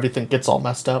territory where everything gets all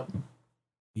messed up.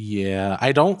 Yeah,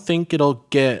 I don't think it'll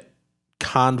get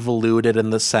convoluted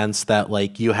in the sense that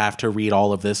like you have to read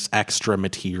all of this extra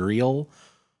material,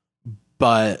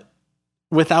 but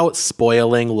without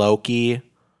spoiling Loki,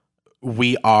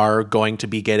 we are going to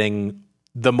be getting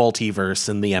the multiverse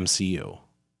in the MCU.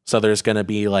 So there's going to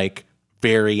be like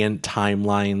variant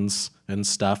timelines and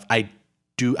stuff. I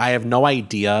have no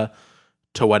idea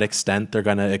to what extent they're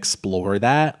going to explore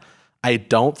that. I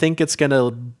don't think it's going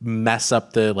to mess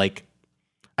up the like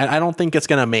I don't think it's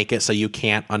going to make it so you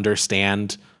can't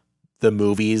understand the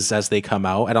movies as they come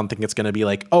out. I don't think it's going to be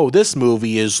like, "Oh, this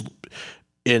movie is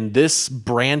in this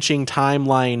branching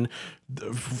timeline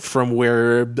from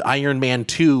where Iron Man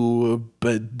 2,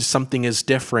 but something is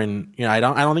different." You know, I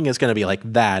don't think it's going to be like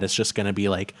that. It's just going to be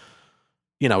like,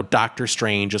 you know, Doctor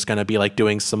Strange is going to be like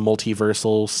doing some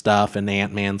multiversal stuff and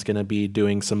Ant-Man's going to be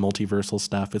doing some multiversal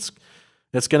stuff. It's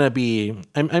going to be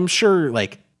I'm sure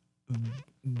like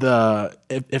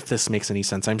if this makes any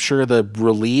sense, I'm sure the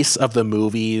release of the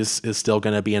movies is still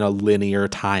going to be in a linear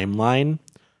timeline.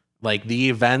 Like the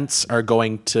events are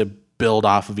going to build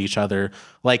off of each other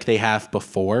like they have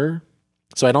before.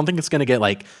 So I don't think it's going to get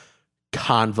like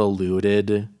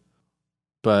convoluted,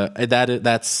 but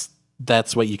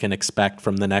that's what you can expect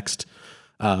from the next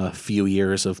few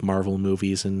years of Marvel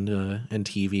movies and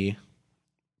TV.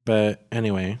 But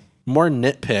anyway, more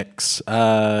nitpicks.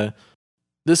 I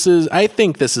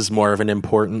think this is more of an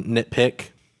important nitpick.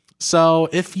 So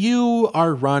if you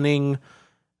are running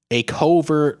a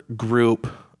covert group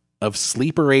of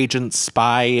sleeper agent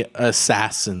spy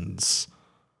assassins,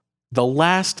 the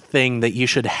last thing that you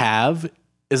should have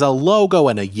is a logo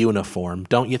and a uniform,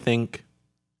 don't you think?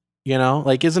 You know,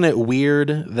 like, isn't it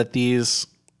weird that these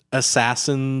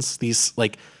assassins, these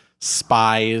like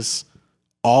spies,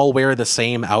 all wear the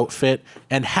same outfit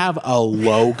and have a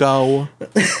logo?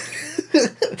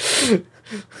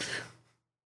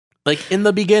 Like in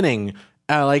the beginning,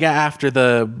 like after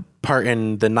the part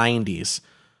in the 90s,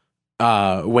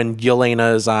 when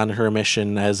Yelena is on her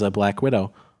mission as a Black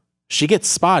Widow, she gets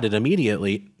spotted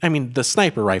immediately. I mean, the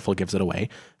sniper rifle gives it away,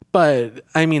 but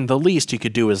I mean, the least you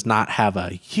could do is not have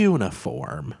a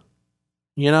uniform.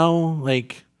 You know,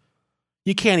 like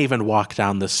you can't even walk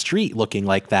down the street looking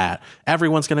like that.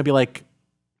 Everyone's going to be like,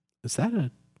 is that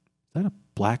a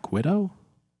Black Widow?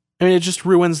 I mean, it just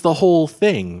ruins the whole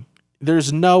thing.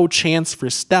 There's no chance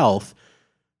for stealth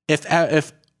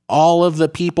if all of the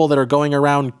people that are going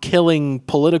around killing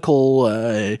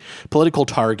political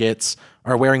targets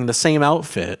are wearing the same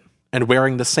outfit and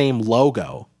wearing the same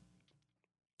logo.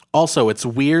 Also, it's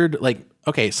weird. Like,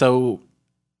 okay, so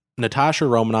Natasha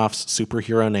Romanoff's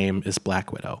superhero name is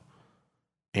Black Widow,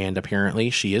 and apparently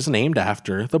she is named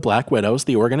after the Black Widows,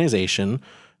 the organization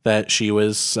that she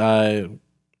was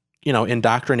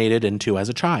indoctrinated into as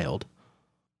a child.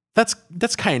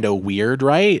 That's kind of weird,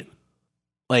 right?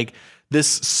 Like,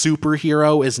 this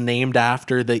superhero is named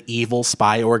after the evil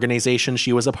spy organization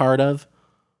she was a part of.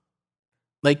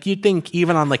 Like, you'd think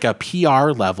even on like a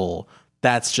PR level,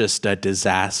 that's just a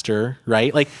disaster,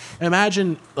 right? Like,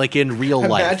 imagine like in real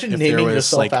life. Imagine if naming there was,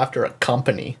 yourself like, after a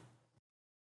company.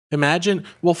 Imagine,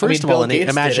 well, first of Bill all,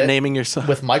 Gates imagine did it naming yourself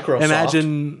with Microsoft.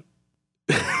 Imagine.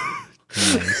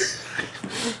 Nice.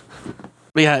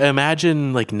 But yeah,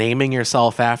 imagine like naming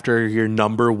yourself after your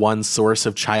number one source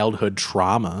of childhood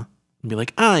trauma. and be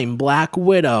like, I'm Black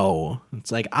Widow.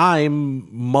 It's like, I'm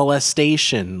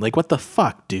molestation. Like, what the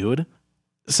fuck, dude?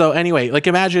 So anyway, like,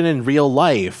 imagine in real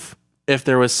life if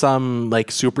there was some like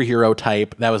superhero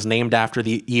type that was named after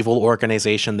the evil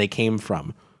organization they came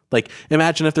from. Like,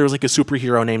 imagine if there was like a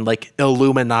superhero named like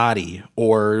Illuminati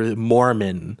or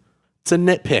Mormon. It's a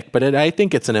nitpick, but I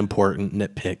think it's an important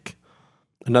nitpick.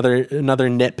 Another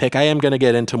nitpick. I am going to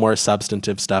get into more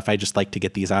substantive stuff. I just like to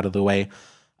get these out of the way.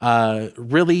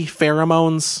 Really,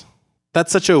 pheromones?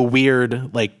 That's such a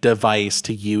weird like device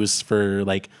to use for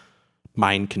like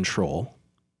mind control.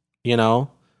 You know?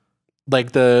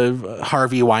 Like the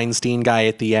Harvey Weinstein guy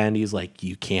at the end, he's like,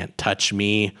 you can't touch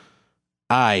me.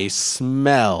 I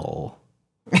smell.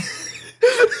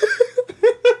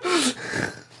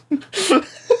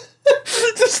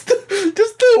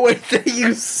 just the way that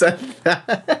you said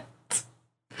that.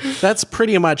 That's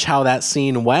pretty much how that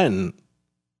scene went.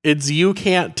 It's you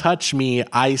can't touch me,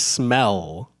 I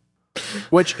smell.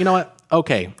 Which, you know what?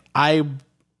 Okay, I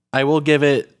will give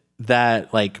it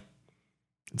that, like,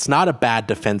 it's not a bad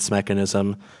defense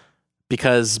mechanism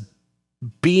because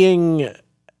being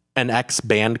an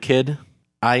ex-band kid,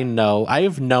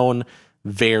 I've known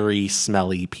very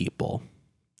smelly people.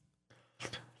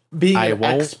 Being an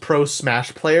ex-pro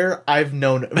Smash player, I've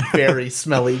known very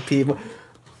smelly people.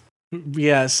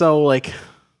 Yeah, so like,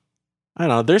 I don't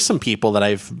know. There's some people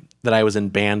that I was in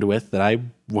band with that I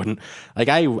wouldn't like.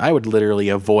 I would literally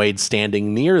avoid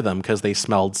standing near them because they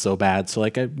smelled so bad. So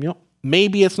like,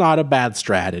 maybe it's not a bad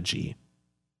strategy.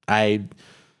 I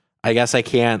guess I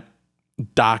can't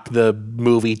dock the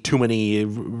movie too many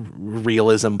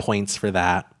realism points for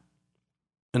that.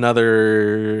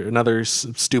 Another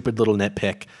stupid little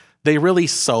nitpick. They really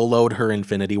soloed her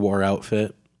Infinity War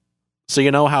outfit. So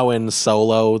you know how in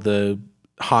Solo, the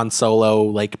Han Solo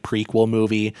like prequel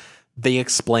movie, they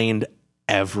explained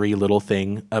every little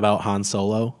thing about Han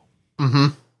Solo? Mm-hmm.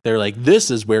 They're like,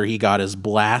 this is where he got his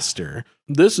blaster.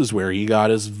 This is where he got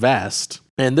his vest.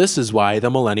 And this is why the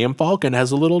Millennium Falcon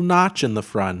has a little notch in the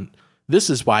front. This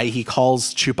is why he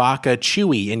calls Chewbacca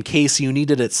Chewie in case you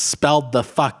needed it spelled the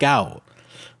fuck out.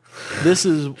 This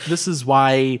is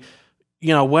why,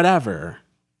 whatever.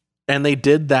 And they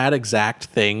did that exact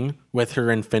thing with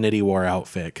her Infinity War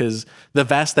outfit because the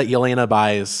vest that Yelena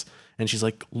buys, and she's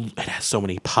like, it has so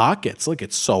many pockets. Look,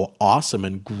 it's so awesome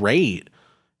and great.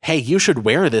 Hey, you should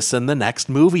wear this in the next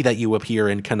movie that you appear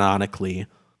in canonically.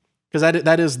 Because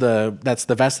that's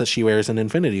the vest that she wears in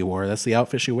Infinity War. That's the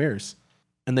outfit she wears.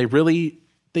 And they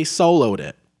soloed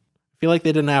it. I feel like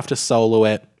they didn't have to solo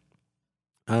it.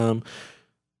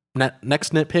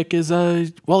 Next nitpick is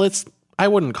I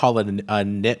wouldn't call it a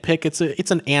nitpick.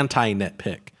 It's an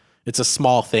anti-nitpick. It's a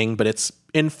small thing, but it's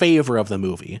in favor of the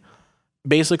movie.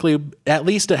 Basically, at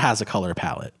least it has a color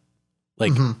palette.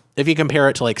 Like if you compare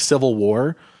it to like Civil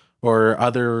War or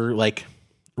other like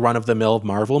run-of-the-mill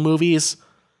Marvel movies,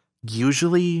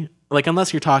 usually, like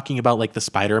unless you're talking about like the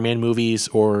Spider-Man movies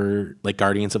or like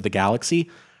Guardians of the Galaxy,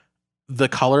 the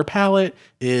color palette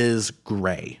is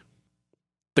gray.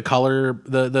 The color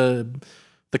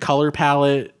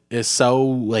palette is so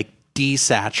like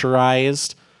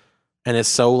desaturized and it's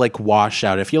so like washed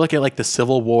out. If you look at like the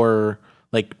Civil War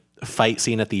like fight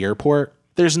scene at the airport,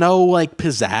 there's no like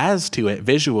pizzazz to it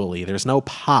visually. There's no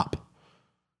pop.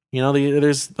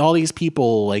 There's all these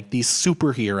people, like these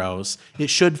superheroes. It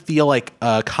should feel like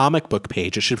a comic book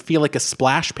page. It should feel like a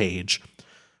splash page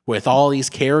with all these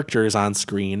characters on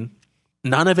screen.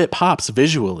 None of it pops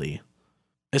visually.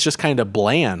 It's just kind of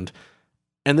bland.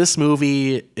 And this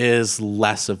movie is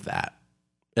less of that.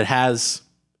 It has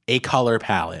a color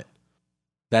palette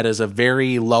that is a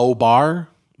very low bar,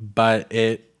 but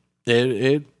it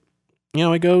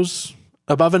goes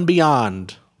above and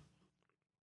beyond.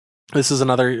 This is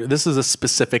a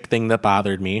specific thing that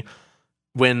bothered me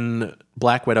when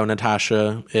Black Widow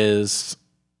Natasha is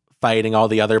fighting all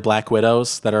the other Black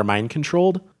Widows that are mind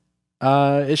controlled.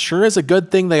 It sure is a good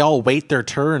thing they all wait their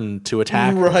turn to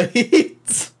attack. Right.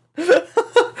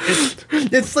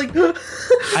 It's like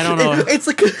I don't know. It's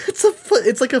like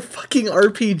a fucking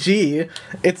RPG.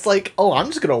 It's like, oh, I'm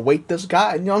just gonna wait this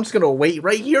guy. I'm just gonna wait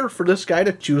right here for this guy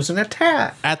to choose an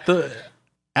attack.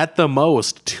 At the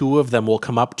most, two of them will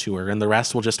come up to her, and the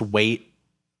rest will just wait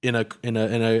in a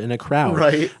crowd.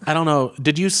 Right. I don't know.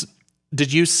 Did you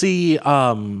see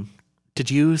The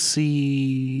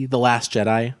Last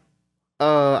Jedi?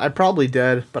 I probably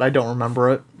did, but I don't remember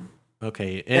it.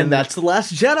 Okay, and that's The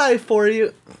Last Jedi for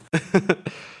you.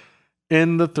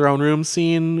 In the throne room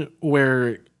scene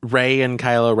where Rey and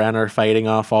Kylo Ren are fighting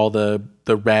off all the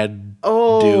red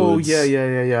dudes.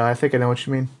 Yeah. I think I know what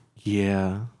you mean.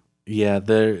 Yeah. Yeah,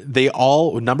 they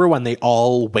all, number one, they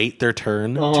all wait their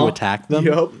turn to attack them,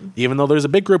 Yep. even though there's a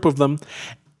big group of them.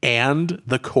 And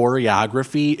the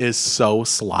choreography is so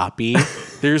sloppy.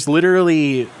 There's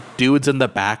literally dudes in the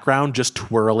background just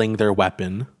twirling their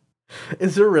weapon.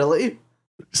 Is there really?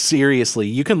 Seriously,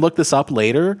 you can look this up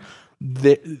later.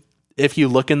 If you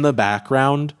look in the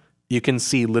background, you can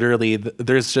see literally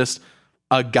there's just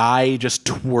a guy just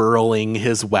twirling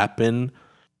his weapon.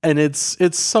 And it's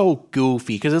so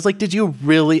goofy because it's like, did you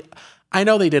really? I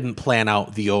know they didn't plan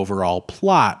out the overall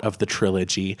plot of the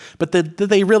trilogy, but did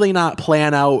they really not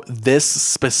plan out this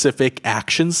specific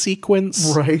action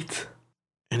sequence? Right.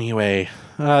 Anyway,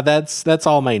 that's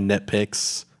all my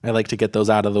nitpicks. I like to get those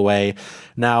out of the way.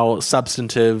 Now,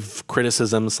 substantive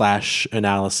criticism /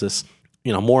 analysis,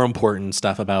 more important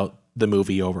stuff about the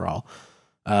movie overall.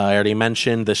 I already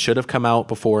mentioned this should have come out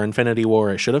before Infinity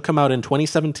War. It should have come out in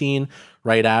 2017,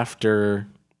 right after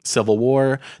Civil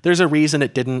War. There's a reason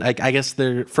it didn't. I guess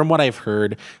from what I've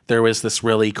heard, there was this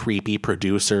really creepy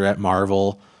producer at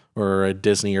Marvel or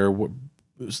Disney, or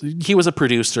he was a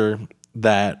producer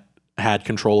that had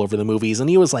control over the movies, and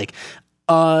he was like,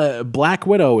 Black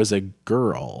Widow is a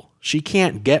girl. She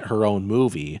can't get her own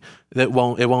movie. It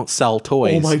won't sell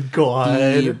toys. Oh my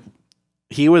god.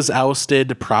 He was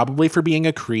ousted probably for being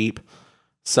a creep.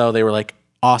 So they were like,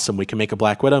 awesome, we can make a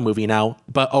Black Widow movie now.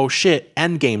 But oh shit,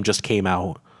 Endgame just came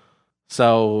out.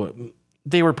 So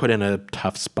they were put in a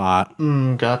tough spot.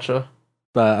 Gotcha.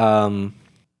 But I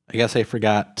guess I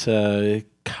forgot to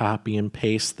copy and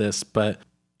paste this. But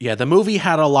yeah, the movie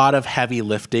had a lot of heavy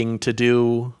lifting to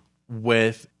do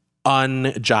with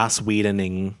un-Joss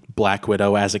Whedoning Black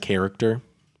Widow as a character.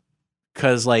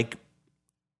 Because, like,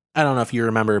 I don't know if you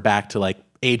remember back to, like,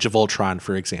 Age of Ultron,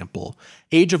 for example.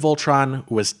 Age of Ultron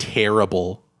was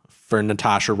terrible for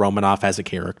Natasha Romanoff as a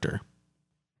character.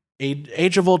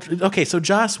 Age of Ultron... Okay, so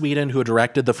Joss Whedon, who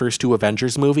directed the first two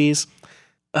Avengers movies,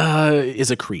 is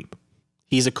a creep.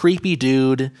 He's a creepy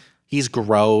dude. He's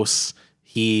gross.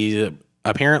 He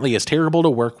apparently is terrible to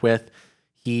work with.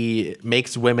 He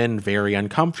makes women very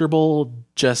uncomfortable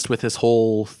just with his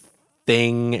whole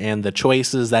thing and the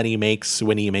choices that he makes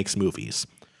when he makes movies.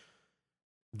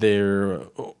 There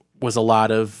was a lot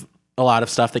of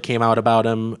stuff that came out about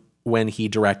him when he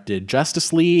directed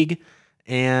Justice League,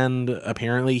 and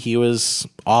apparently he was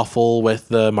awful with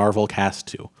the Marvel cast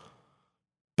too.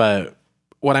 But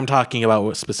what I'm talking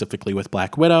about specifically with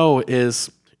Black Widow is,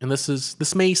 and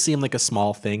this may seem like a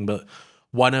small thing, but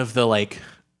one of the like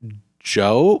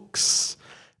jokes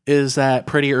is that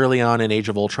pretty early on in Age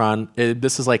of Ultron,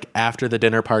 this is like after the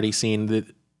dinner party scene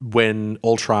when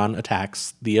Ultron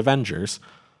attacks the Avengers,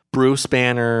 Bruce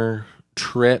Banner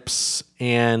trips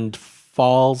and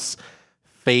falls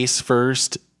face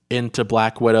first into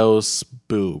Black Widow's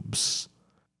boobs.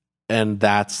 And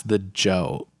that's the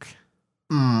joke.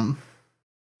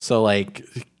 So like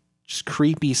just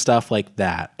creepy stuff like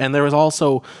that. And there was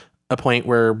also a point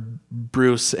where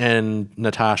Bruce and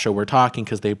Natasha were talking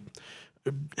because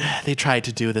they tried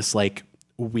to do this like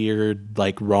weird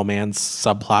like romance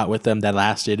subplot with them that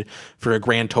lasted for a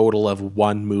grand total of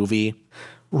one movie.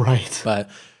 Right. But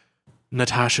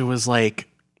Natasha was like,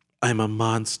 I'm a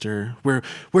monster.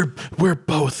 We're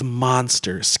both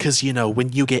monsters. Cause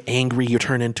when you get angry, you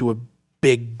turn into a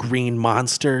big green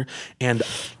monster, and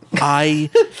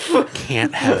I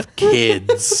can't have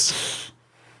kids.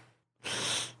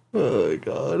 Oh my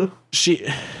god.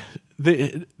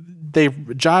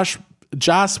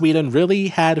 Joss Whedon really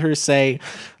had her say,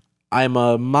 I'm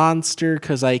a monster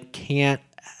because I can't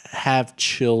have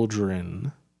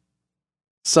children.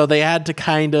 So they had to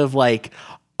kind of like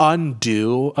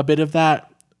undo a bit of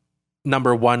that.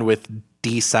 Number one, with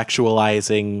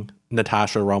desexualizing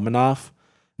Natasha Romanoff,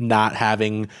 not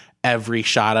having every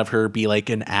shot of her be like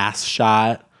an ass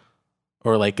shot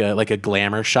or like a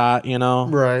glamour shot,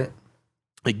 Right.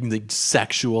 like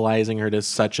sexualizing her to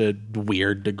such a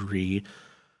weird degree.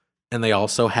 And they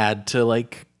also had to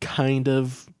like kind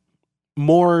of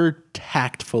more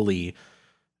tactfully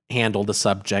handle the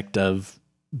subject of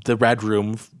the Red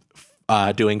Room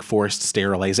doing forced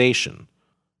sterilization.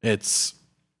 It's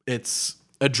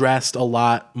addressed a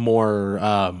lot more.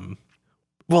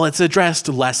 It's addressed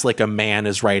less like a man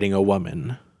is writing a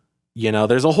woman.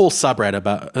 There's a whole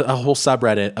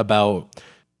subreddit about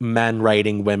men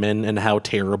writing women and how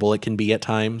terrible it can be at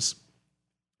times.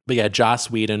 But yeah,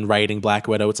 Joss Whedon writing Black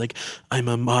Widow, it's like, I'm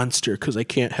a monster because I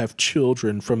can't have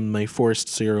children from my forced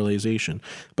sterilization.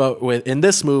 But in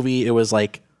this movie, it was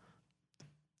like,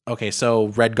 okay, so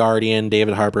Red Guardian,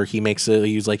 David Harbour,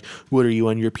 he's like, what are you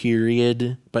on your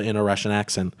period? But in a Russian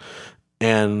accent.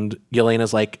 And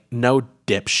Yelena's like, no,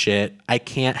 dipshit, I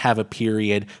can't have a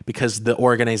period because the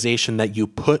organization that you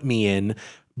put me in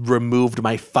removed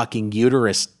my fucking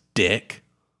uterus, dick.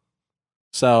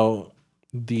 So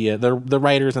the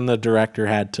writers and the director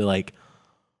had to like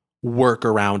work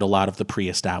around a lot of the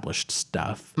pre-established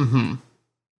stuff.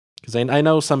 Because I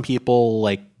know some people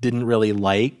like didn't really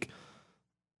like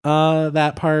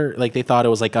that part. Like they thought it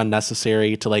was like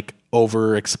unnecessary to like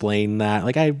over explain that.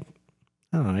 Like I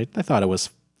don't know. I thought it was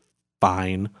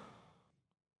fine.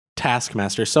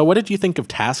 Taskmaster. So what did you think of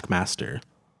Taskmaster?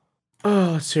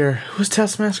 Oh, it's here. Who's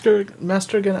Taskmaster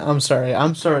again? I'm sorry. I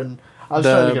was starting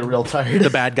to get real tired. The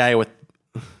bad guy with...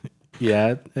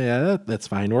 Yeah, that's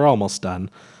fine. We're almost done.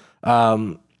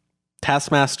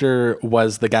 Taskmaster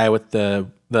was the guy with the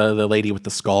lady with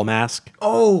the skull mask.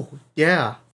 Oh,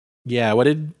 yeah. Yeah, what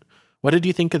did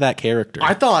you think of that character?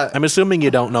 I'm assuming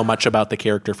you don't know much about the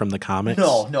character from the comics.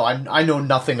 No, I know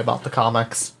nothing about the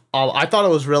comics. I thought it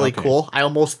was really cool. I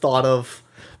almost thought of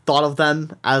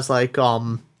them as like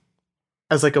a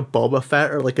Boba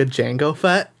Fett or like a Jango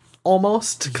Fett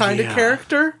almost kind of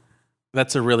character.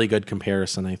 That's a really good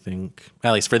comparison, I think.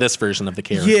 At least for this version of the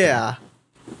character. Yeah.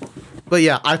 But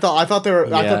yeah, I thought they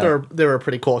were a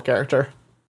pretty cool character.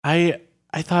 I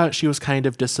thought she was kind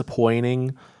of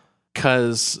disappointing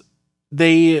because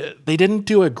they didn't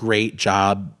do a great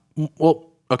job. Well,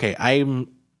 okay, I'm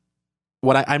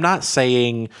not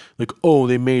saying like, oh,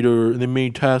 they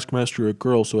made Taskmaster a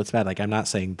girl, so it's bad. Like, I'm not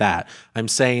saying that. I'm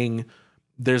saying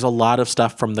there's a lot of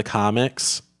stuff from the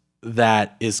comics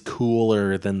that is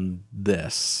cooler than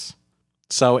this.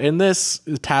 So in this,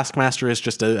 Taskmaster is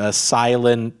just a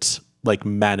silent like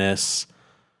menace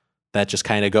that just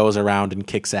kind of goes around and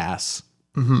kicks ass.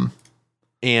 Mm-hmm.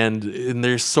 And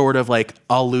there's sort of like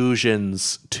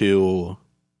allusions to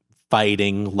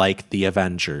fighting like the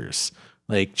Avengers.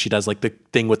 Like she does like the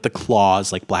thing with the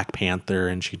claws like Black Panther,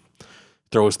 and she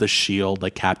throws the shield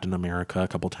like Captain America a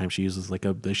couple times. She uses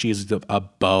a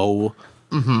bow.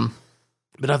 Mm-hmm.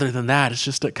 But other than that, it's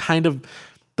just a kind of,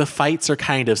 the fights are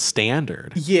kind of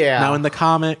standard. Yeah. Now in the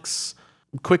comics,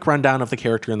 quick rundown of the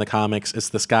character in the comics, it's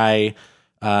this guy,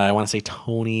 I want to say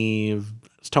Tony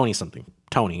something.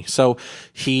 Tony. So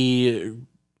he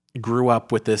grew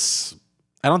up with this,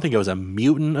 I don't think it was a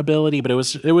mutant ability, but it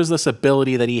was this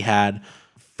ability that he had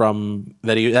from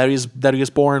that he was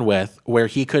born with, where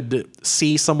he could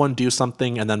see someone do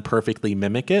something and then perfectly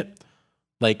mimic it.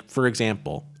 Like, for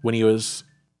example, when he was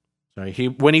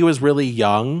really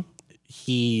young,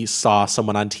 he saw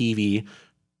someone on TV,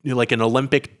 like an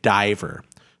Olympic diver,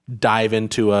 dive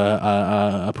into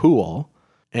a pool,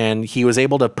 and he was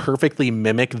able to perfectly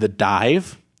mimic the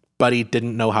dive, but he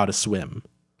didn't know how to swim.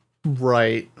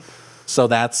 Right. So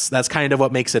that's kind of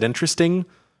what makes it interesting.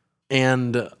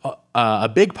 And a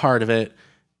big part of it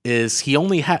is he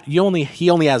only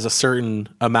has a certain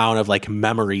amount of like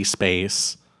memory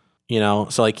space, you know,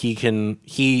 so like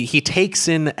he takes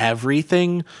in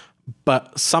everything,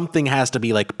 but something has to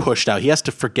be like pushed out. He has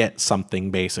to forget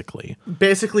something basically.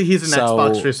 Basically, he's an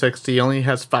Xbox 360. He only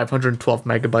has 512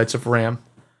 megabytes of RAM.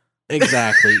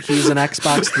 Exactly. He's an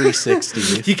Xbox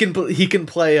 360. He can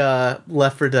play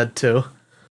Left 4 Dead 2.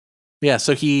 Yeah,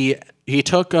 so he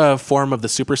took a form of the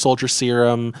super soldier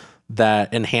serum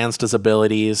that enhanced his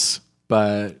abilities,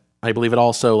 but I believe it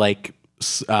also like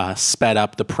sped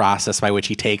up the process by which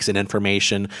he takes in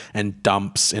information and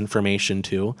dumps information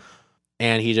too.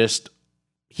 And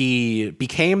he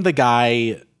became the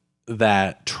guy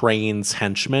that trains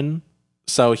henchmen.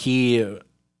 So he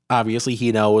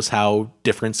knows how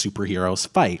different superheroes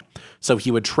fight. So he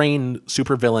would train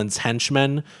supervillains'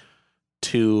 henchmen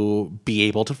to be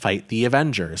able to fight the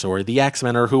Avengers or the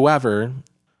X-Men or whoever.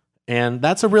 And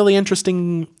that's a really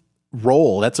interesting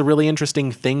role. That's a really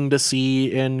interesting thing to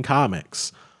see in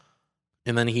comics.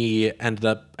 And then he ended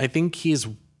up, I think he's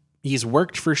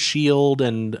worked for S.H.I.E.L.D.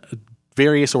 and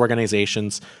various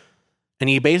organizations. And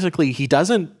he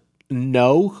doesn't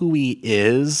know who he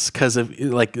is because of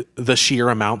like the sheer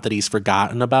amount that he's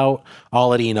forgotten about.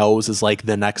 All that he knows is like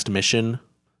the next mission.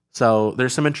 So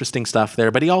there's some interesting stuff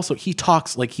there, but he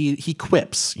talks like he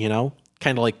quips, you know,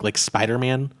 kind of like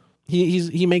Spider-Man.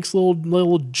 He makes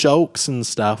little jokes and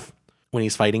stuff when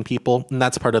he's fighting people, and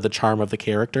that's part of the charm of the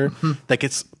character. Mm-hmm.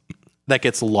 that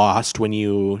gets lost when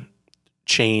you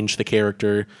change the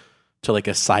character to like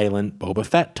a silent Boba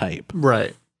Fett type.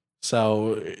 Right.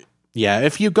 So yeah,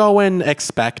 if you go in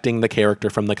expecting the character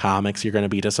from the comics, you're going to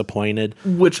be disappointed.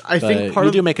 Which I think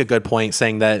you do make a good point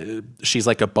saying that she's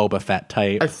like a Boba Fett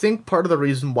type. I think part of the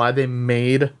reason why they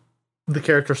made the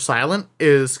character silent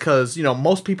is because, you know,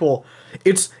 most people,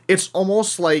 it's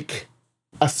almost like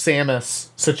a Samus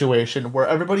situation where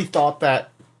everybody thought that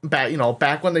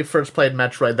back when they first played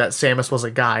Metroid, that Samus was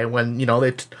a guy. When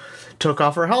they took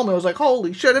off her helmet, it was like,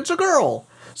 holy shit, it's a girl.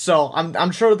 So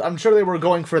I'm sure they were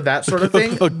going for that sort of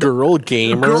thing. A girl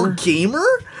gamer.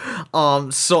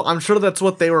 So I'm sure that's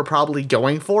what they were probably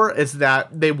going for, is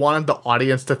that they wanted the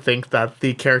audience to think that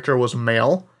the character was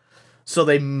male. So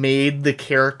they made the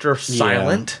character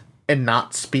silent and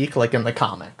not speak like in the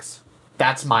comics.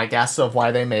 That's my guess of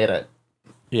why they made it.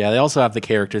 Yeah, they also have the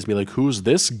characters be like, who's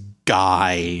this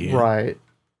guy? Right.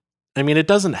 I mean, it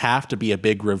doesn't have to be a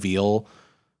big reveal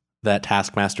that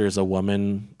Taskmaster is a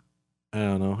woman. I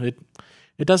don't know.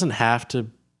 It doesn't have to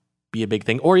be a big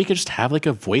thing. Or you could just have like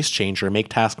a voice changer, make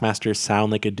Taskmaster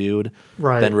sound like a dude,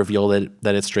 Right. then reveal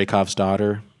that it's Dreykov's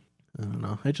daughter. I don't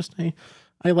know.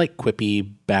 I like quippy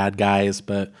bad guys,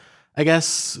 but I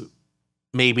guess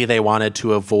maybe they wanted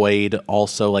to avoid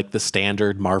also like the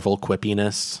standard Marvel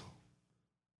quippiness.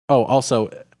 Oh,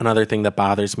 also another thing that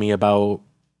bothers me about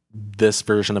this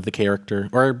version of the character,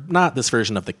 or not this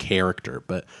version of the character,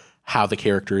 but how the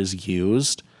character is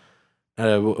used.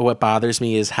 What bothers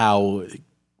me is how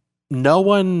no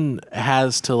one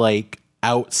has to like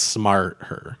outsmart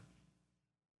her.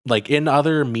 Like in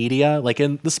other media, like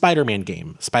in the Spider-Man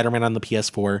game, Spider-Man on the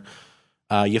PS4,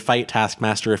 you fight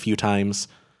Taskmaster a few times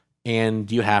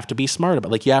and you have to be smart about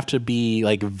it. Like you have to be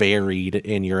like varied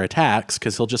in your attacks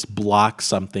because he'll just block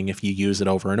something if you use it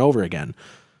over and over again.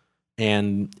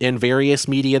 And in various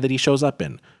media that he shows up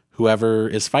in, whoever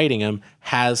is fighting him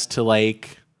has to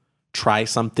like try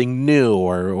something new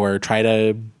or try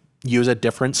to use a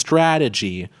different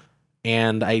strategy.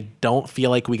 And I don't feel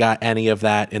like we got any of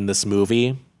that in this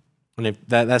movie. And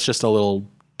that's just a little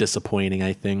disappointing,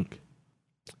 I think.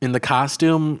 And the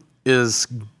costume is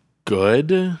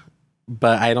good,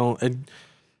 but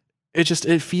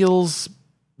it feels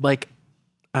like,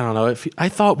 I don't know. I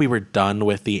thought we were done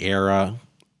with the era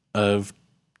of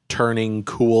turning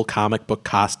cool comic book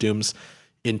costumes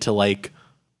into like,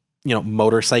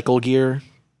 motorcycle gear.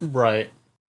 Right.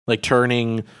 Like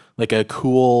turning like a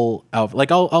cool outfit.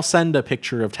 Like I'll send a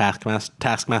picture of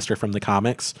Taskmaster from the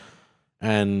comics,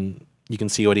 and you can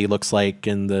see what he looks like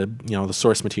in the the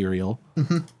source material.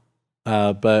 Mm-hmm.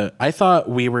 But I thought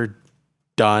we were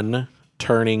done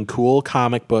turning cool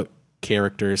comic book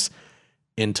characters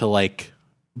into like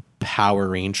Power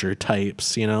Ranger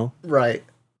types, Right.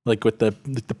 like with the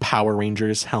Power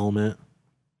Rangers helmet.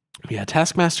 Yeah,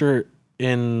 Taskmaster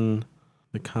in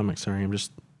the comics. Sorry, I'm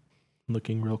just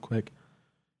looking real quick.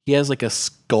 He has like a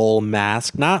skull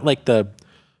mask, not like the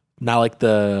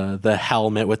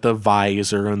helmet with the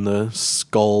visor and the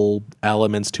skull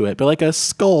elements to it, but like a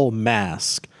skull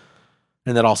mask.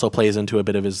 And that also plays into a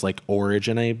bit of his like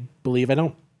origin, I believe. I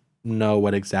don't know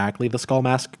what exactly the skull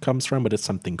mask comes from, but it's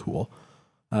something cool.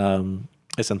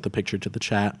 I sent the picture to the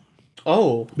chat.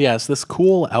 Oh. Yeah, it's this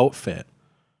cool outfit.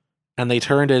 And they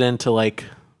turned it into like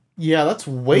that's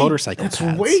way motorcycle That's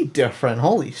pads. way different.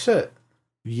 Holy shit.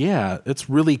 Yeah, it's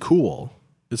really cool.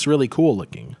 It's really cool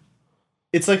looking.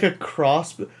 It's like a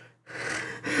cross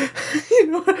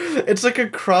it's like a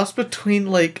cross between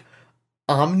like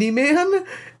Omni-Man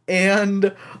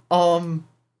and oh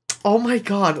my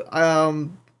god,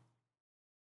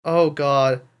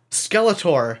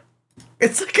 Skeletor.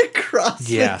 It's like a cross.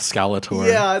 Yeah, Skeletor.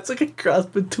 Yeah, it's like a cross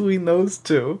between those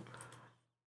two.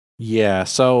 Yeah,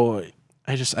 so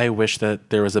I wish that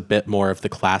there was a bit more of the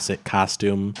classic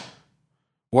costume,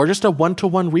 or just a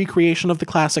 1-to-1 recreation of the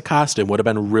classic costume would have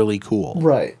been really cool.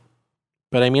 Right.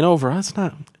 But I mean, overall, it's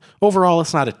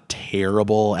not a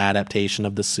terrible adaptation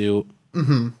of the suit.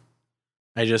 Mm-hmm.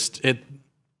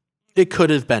 It could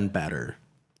have been better.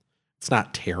 It's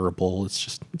not terrible.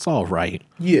 It's all right.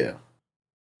 Yeah.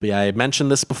 But yeah, I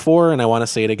mentioned this before, and I want to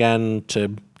say it again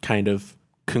to kind of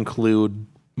conclude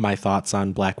my thoughts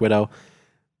on Black Widow.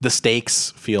 The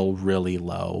stakes feel really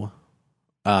low,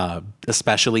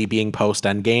 especially being post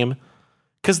Endgame.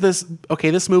 Because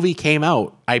this movie came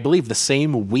out, I believe, the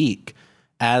same week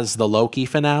as the Loki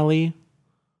finale,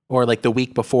 or like the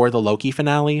week before the Loki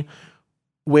finale,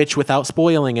 which, without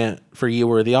spoiling it for you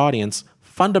or the audience,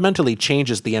 fundamentally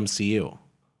changes the MCU.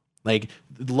 Like,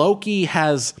 Loki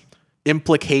has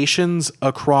implications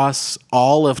across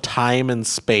all of time and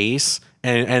space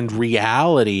and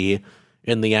reality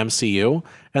in the MCU,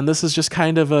 and this is just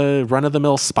kind of a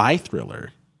run-of-the-mill spy thriller.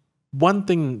 One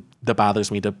thing that bothers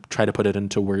me, to try to put it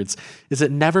into words, is it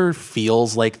never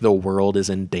feels like the world is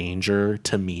in danger,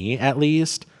 to me at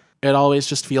least. It always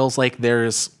just feels like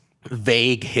there's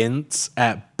vague hints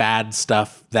at bad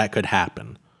stuff that could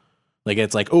happen. Like,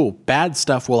 it's like, oh, bad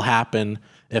stuff will happen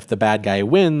if the bad guy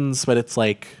wins, but it's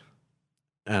like,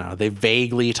 I don't know, they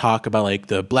vaguely talk about like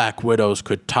the Black Widows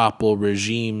could topple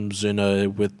regimes in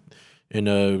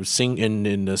a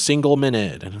single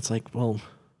minute, and it's like, well,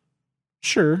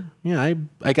 sure, yeah,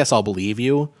 I guess I'll believe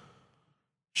you.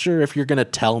 Sure, if you're gonna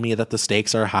tell me that the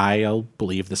stakes are high, I'll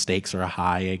believe the stakes are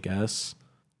high, I guess.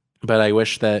 But I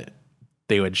wish that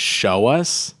they would show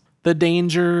us the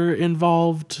danger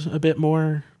involved a bit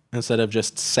more instead of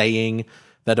just saying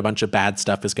that a bunch of bad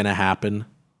stuff is gonna happen.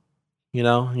 You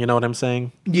know what I'm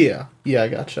saying? Yeah, I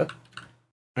gotcha.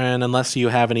 And unless you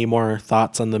have any more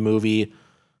thoughts on the movie,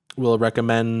 we'll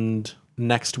recommend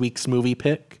next week's movie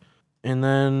pick. And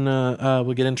then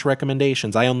we'll get into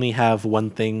recommendations. I only have one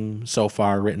thing so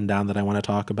far written down that I want to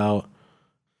talk about.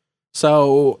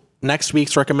 So next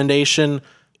week's recommendation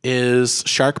is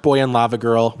Shark Boy and Lava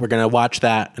Girl. We're going to watch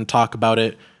that and talk about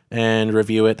it and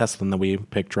review it. That's the one that we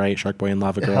picked, right? Shark Boy and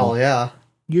Lava Girl. Hell yeah.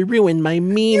 You ruined my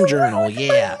meme journal.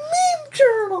 Yeah. Meme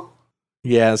journal.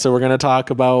 Yeah, so we're going to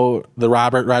talk about the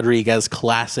Robert Rodriguez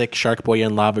classic Shark Boy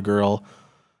and Lava Girl.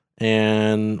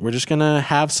 And we're just going to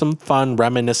have some fun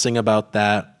reminiscing about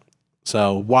that.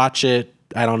 So watch it.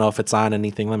 I don't know if it's on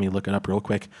anything. Let me look it up real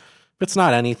quick. If it's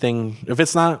not on anything,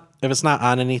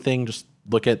 just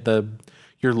look at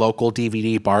your local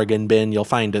DVD bargain bin. You'll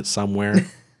find it somewhere.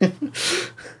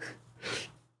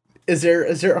 Is there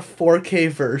a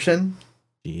 4K version?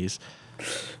 Jeez.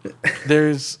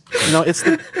 There's, it's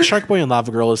the Shark Boy and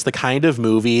Lava Girl is the kind of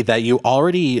movie that you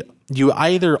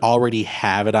either already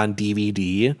have it on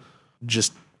DVD,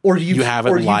 or you have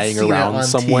it lying around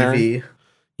somewhere. TV.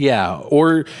 Yeah,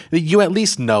 or you at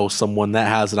least know someone that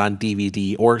has it on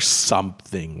DVD or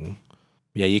something.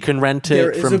 Yeah, you can rent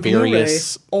it from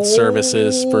various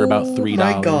services for about $3.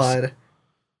 My God.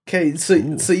 Okay, so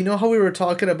you know how we were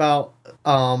talking about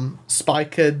Spy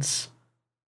Kids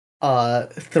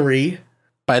 3?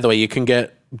 By the way, you can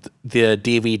get the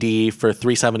DVD for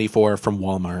 $3.74 from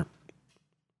Walmart.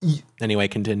 Anyway,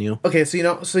 continue. Okay, so you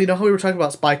know how we were talking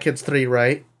about Spy Kids 3,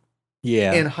 right?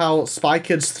 Yeah. And how Spy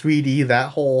Kids 3D, that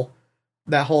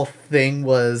whole thing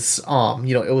was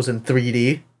it was in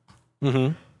 3D.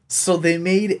 Mm-hmm. So they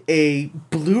made a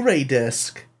Blu-ray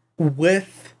disc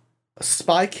with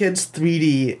Spy Kids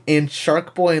 3D and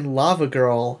Shark Boy and Lava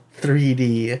Girl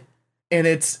 3D, and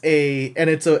it's a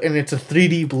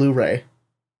 3D Blu-ray.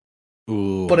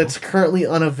 Ooh. But it's currently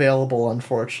unavailable,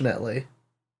 unfortunately.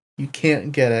 You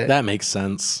can't get it. That makes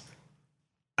sense.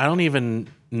 I don't even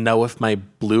know if my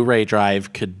Blu-ray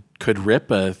drive could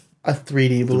rip a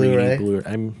 3D Blu-ray. 3D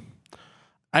Blu-ray.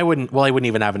 I wouldn't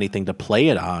even have anything to play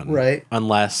it on. Right.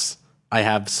 Unless I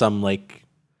have some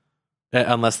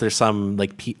unless there's some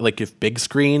if Big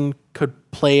Screen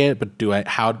could play it, but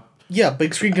Yeah,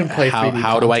 Big Screen can play 3D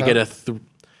How do I get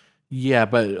yeah,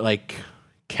 but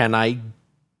can I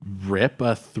rip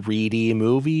a 3D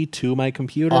movie to my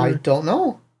computer? I don't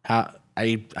know. I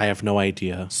have no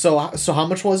idea. So how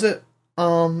much was it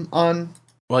on?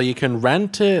 Well, you can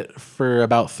rent it for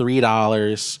about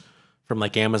 $3 from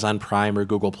Amazon Prime or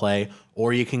Google Play,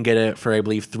 or you can get it for, I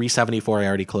believe, $3.74. I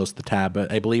already closed the tab,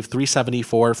 but I believe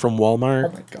 $3.74 from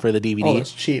Walmart for the DVD. Oh,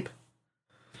 that's cheap.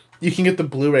 You can get the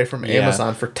Blu-ray from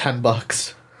Amazon for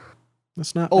 $10.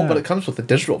 That's not bad. But it comes with the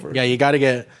digital version. Yeah, you got to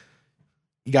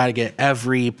get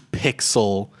every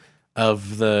pixel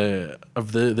of the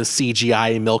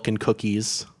CGI milk and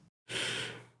cookies.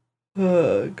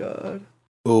 Oh God.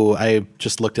 Oh, I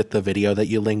just looked at the video that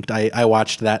you linked. I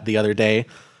watched that the other day.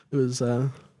 It was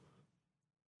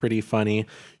pretty funny.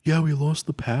 Yeah, we lost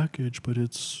the package, but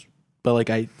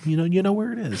you know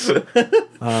where it is.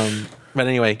 But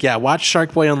anyway, yeah, watch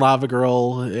Shark Boy and Lava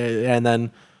Girl, and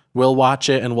then we'll watch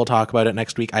it and we'll talk about it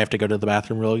next week. I have to go to the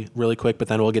bathroom really, really quick, but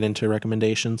then we'll get into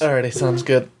recommendations. Alrighty, sounds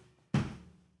good.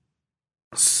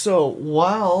 So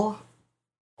while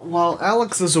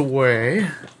Alex is away,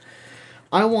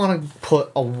 I want to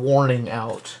put a warning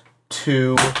out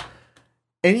to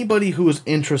anybody who is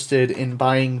interested in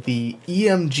buying the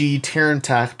EMG Terran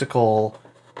Tactical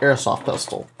airsoft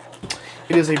pistol.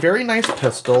 It is a very nice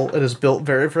pistol. It is built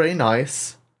very, very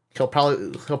nice. He'll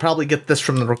probably get this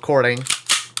from the recording.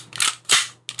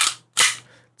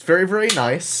 It's very, very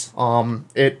nice.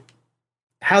 It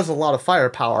has a lot of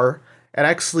firepower. It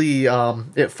actually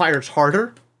it fires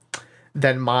harder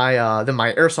than my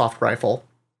airsoft rifle.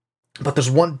 But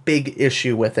there's one big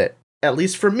issue with it. At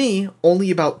least for me, only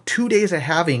about 2 days of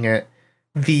having it,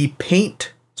 the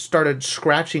paint started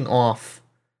scratching off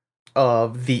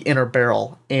of the inner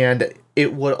barrel, and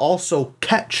it would also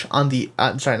catch on the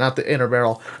not the inner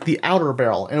barrel, the outer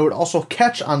barrel, and it would also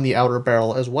catch on the outer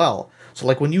barrel as well.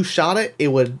 So when you shot it, it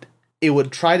would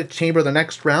try to chamber the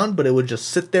next round, but it would just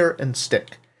sit there and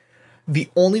stick. The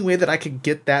only way that I could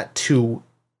get that to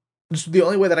the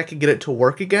only way that I could get it to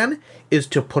work again is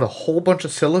to put a whole bunch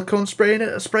of silicone spray in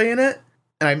it.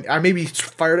 And I maybe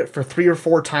fired it for 3 or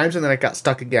 4 times, and then it got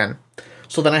stuck again.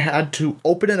 So then I had to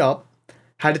open it up,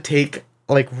 had to take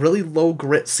like really low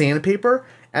grit sandpaper,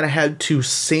 and I had to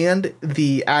sand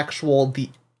the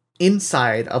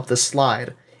inside of the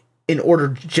slide in order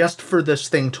just for this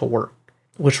thing to work,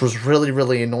 which was really,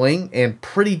 really annoying and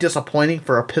pretty disappointing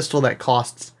for a pistol that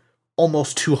costs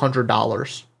almost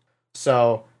 $200.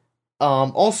 So,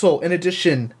 also, in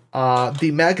addition,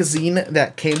 the magazine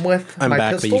that came with I'm my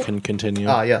back, pistol... but you can continue.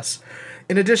 Yes.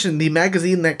 In addition, the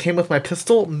magazine that came with my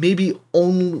pistol, maybe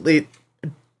only...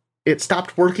 It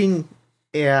stopped working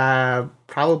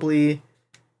probably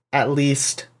at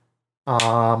least...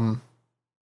 I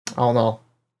don't know.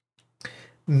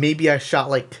 Maybe I shot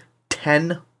like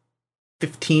 10,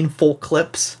 15 full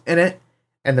clips in it,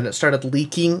 and then it started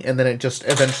leaking, and then it just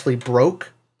eventually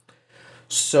broke.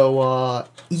 So,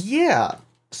 yeah.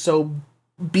 So,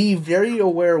 be very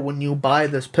aware when you buy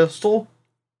this pistol.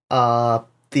 The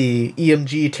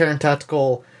EMG Terran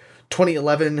Tactical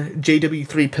 2011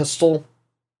 JW3 pistol.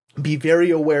 Be very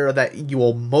aware that you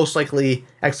will most likely,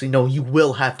 actually no, you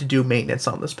will have to do maintenance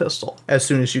on this pistol as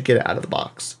soon as you get it out of the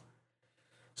box.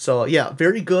 So, yeah,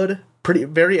 very good,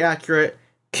 very accurate,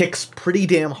 kicks pretty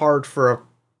damn hard for a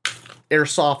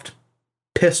airsoft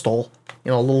pistol, a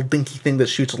little dinky thing that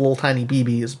shoots little tiny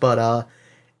BBs, but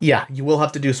yeah, you will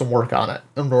have to do some work on it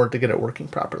in order to get it working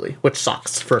properly, which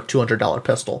sucks for a $200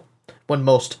 pistol, when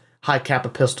most high kappa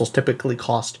pistols typically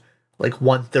cost like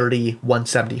 $130,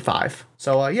 $175.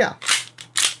 So, yeah.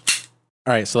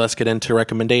 All right, so let's get into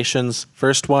recommendations.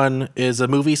 First one is a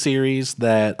movie series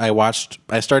that I watched.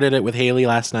 I started it with Haley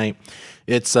last night.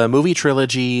 It's a movie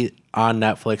trilogy on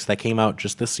Netflix that came out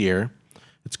just this year.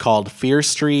 It's called Fear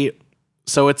Street.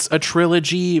 So it's a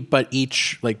trilogy, but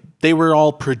they were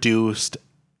all produced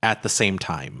at the same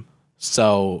time.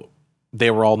 So they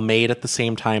were all made at the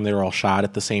same time. They were all shot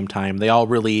at the same time. They all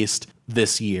released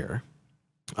this year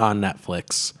on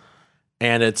Netflix.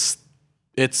 And it's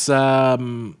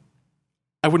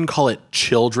I wouldn't call it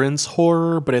children's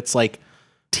horror, but it's like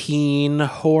teen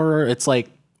horror. It's like,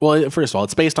 well, first of all,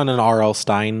 it's based on an R.L.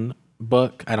 Stine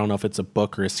book. I don't know if it's a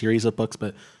book or a series of books,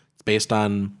 but it's based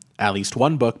on at least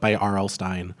one book by R.L.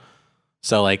 Stine.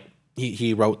 So like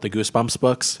he wrote the Goosebumps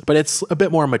books, but it's a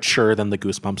bit more mature than the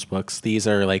Goosebumps books. These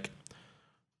are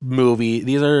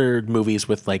movies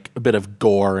with like a bit of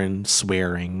gore and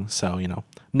swearing. So,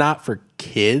 not for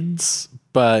kids,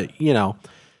 but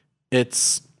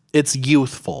it's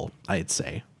youthful, I'd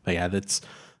say. But yeah, that's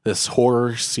this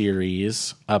horror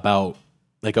series about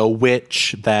like a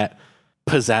witch that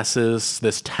possesses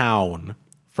this town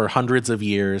for hundreds of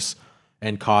years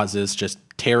and causes just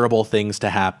terrible things to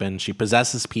happen. She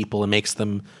possesses people and makes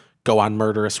them go on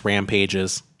murderous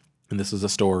rampages. And this is a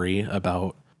story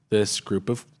about this group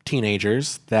of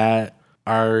teenagers that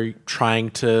are trying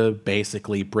to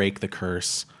basically break the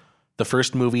curse. The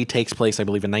first movie takes place, I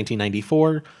believe, in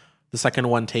 1994. The second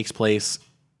one takes place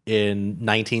in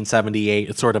 1978.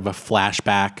 It's sort of a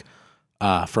flashback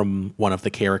from one of the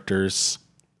characters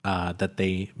that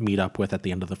they meet up with at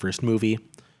the end of the first movie.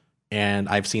 And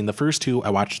I've seen the first two.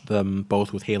 I watched them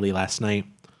both with Haley last night.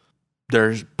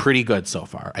 They're pretty good so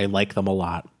far. I like them a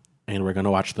lot. And we're going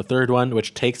to watch the third one,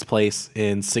 which takes place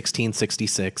in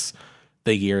 1666,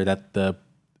 the year that the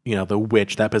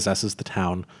witch that possesses the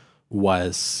town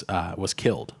was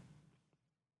killed.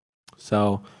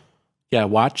 So, yeah,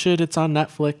 watch it. It's on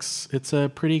Netflix. It's a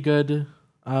pretty good,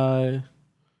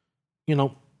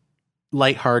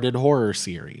 lighthearted horror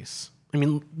series. I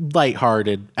mean,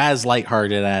 lighthearted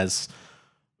as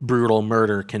brutal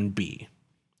murder can be.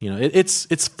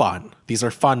 It's fun. These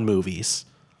are fun movies.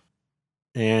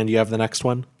 And you have the next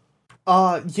one?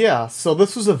 Yeah, so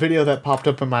this was a video that popped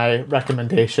up in my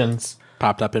recommendations.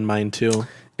 Popped up in mine too.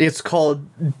 It's called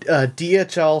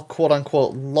DHL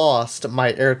quote-unquote lost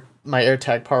my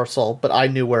AirTag parcel, but I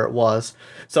knew where it was.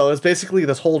 So it was basically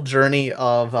this whole journey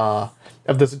of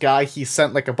this guy. He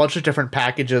sent like a bunch of different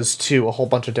packages to a whole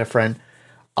bunch of different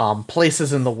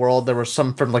places in the world. There was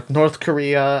some from like North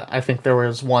Korea. I think there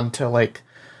was one to like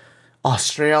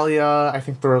Australia. I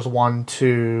think there was one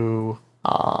to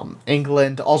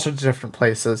England, all sorts of different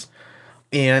places.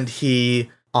 And he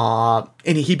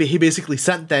basically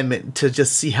sent them to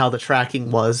just see how the tracking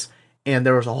was. And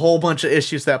there was a whole bunch of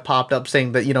issues that popped up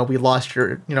saying that, we lost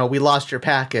your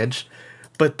package.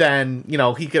 But then,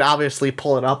 he could obviously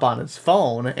pull it up on his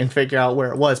phone and figure out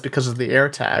where it was because of the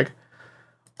AirTag.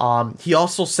 He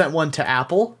also sent one to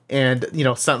Apple and,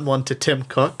 sent one to Tim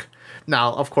Cook.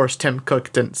 Now, of course, Tim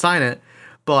Cook didn't sign it,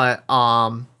 but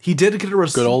he did get a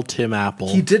Good old Tim Apple.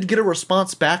 He did get a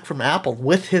response back from Apple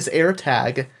with his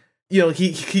AirTag. You know,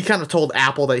 he kind of told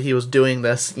Apple that he was doing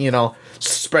this, you know,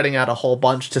 spreading out a whole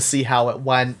bunch to see how it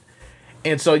went.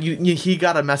 And so he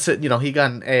got a message, you know, he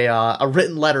got a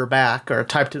written letter back, or a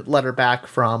typed letter back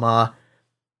from, I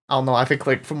don't know, I think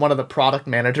like from one of the product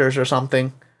managers or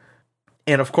something.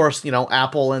 And of course, you know,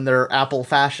 Apple in their Apple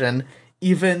fashion,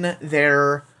 even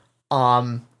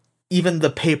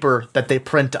the paper that they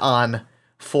print on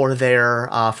for their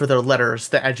letters,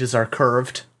 the edges are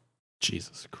curved.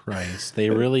 Jesus Christ. They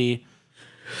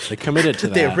committed to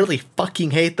that. They really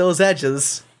fucking hate those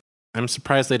edges. I'm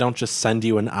surprised they don't just send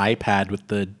you an iPad with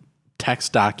the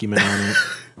text document on it.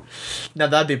 Now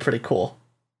that'd be pretty cool.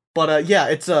 But yeah,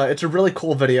 it's a really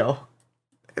cool video.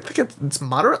 I think it's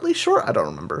moderately short. I don't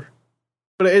remember,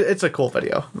 but it's a cool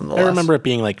video. I remember it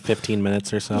being like 15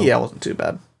 minutes or so. Yeah, it wasn't too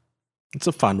bad. It's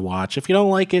a fun watch. If you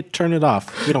don't like it, turn it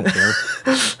off. We don't care.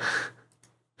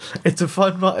 It's a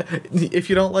fun. If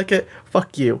you don't like it,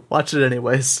 fuck you. Watch it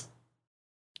anyways.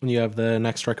 You have the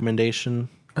next recommendation.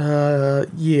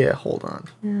 Yeah. Hold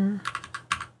on.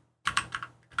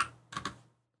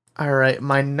 All right,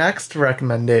 my next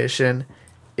recommendation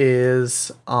is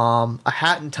A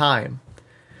Hat in Time.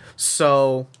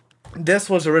 So this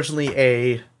was originally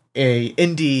a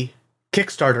indie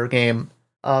Kickstarter game,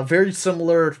 very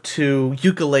similar to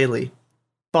Yooka-Laylee,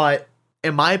 but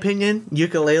in my opinion,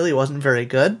 Yooka-Laylee wasn't very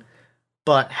good.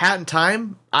 But Hat in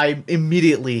Time, I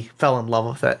immediately fell in love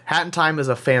with it. Hat in Time is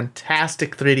a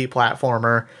fantastic 3D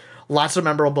platformer, lots of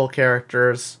memorable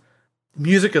characters.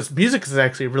 Music is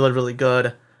actually really, really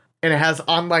good. And it has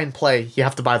online play. You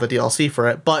have to buy the DLC for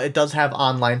it, but it does have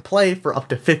online play for up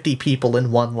to 50 people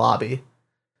in one lobby,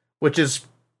 which is,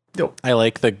 you know, I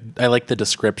like the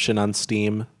description on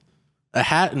Steam. A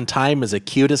Hat in Time is a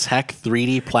cute as heck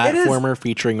 3D platformer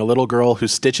featuring a little girl who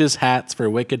stitches hats for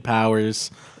wicked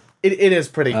powers. It is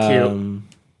pretty cute.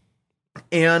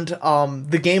 And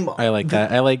the game, I like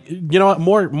that. I like, you know what,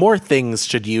 more things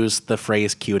should use the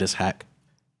phrase cute as heck.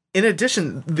 In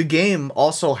addition, the game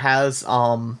also has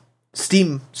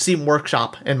Steam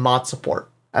Workshop and mod support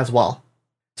as well.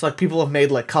 So like people have made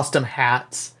like custom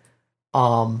hats,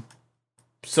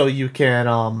 so you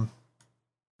can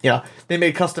yeah, they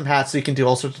made custom hats so you can do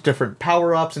all sorts of different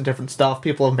power-ups and different stuff.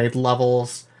 People have made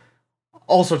levels,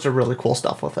 all sorts of really cool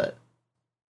stuff with it.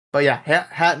 But yeah,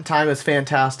 Hat in Time is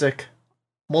fantastic.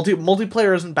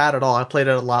 Multiplayer isn't bad at all. I played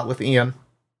it a lot with Ian.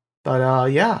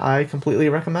 But yeah, I completely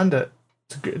recommend it.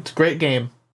 It's a great game.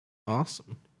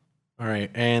 Awesome. All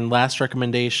right, and last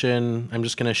recommendation, I'm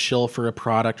just going to shill for a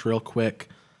product real quick.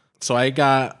 So I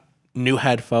got new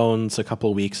headphones a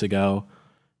couple weeks ago,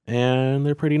 and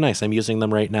they're pretty nice. I'm using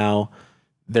them right now.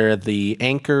 They're the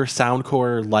Anker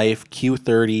Soundcore Life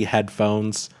Q30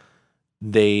 headphones.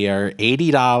 They are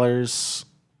 $80,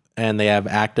 and they have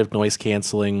active noise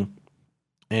canceling,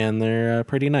 and they're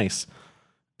pretty nice.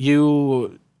 If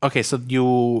you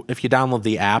download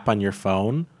the app on your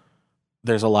phone,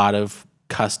 there's a lot of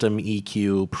custom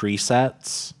EQ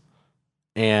presets,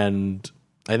 and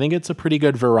I think it's a pretty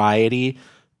good variety.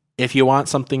 If you want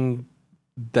something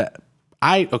that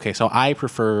I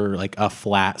prefer like a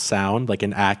flat sound, like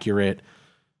an accurate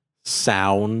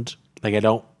sound. Like I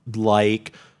don't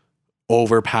like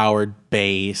overpowered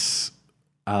bass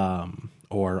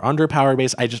or underpowered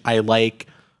bass. I like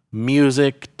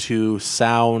music to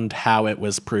sound how it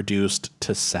was produced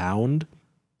to sound.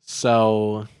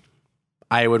 So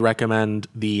I would recommend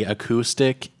the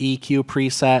acoustic EQ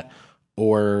preset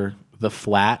or the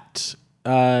flat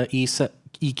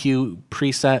EQ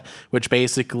preset, which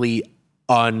basically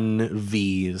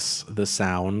un-Vs the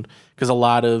sound, because a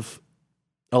lot of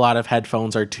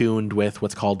headphones are tuned with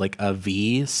what's called like a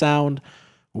V sound,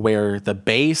 where the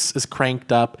bass is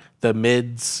cranked up, the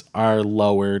mids are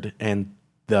lowered, and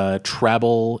the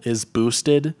treble is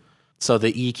boosted, so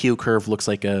the EQ curve looks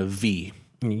like a V.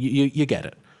 You get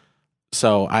it.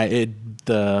 So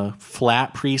the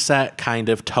flat preset kind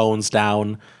of tones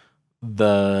down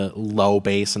the low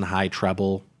bass and high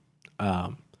treble.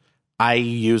 I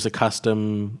use a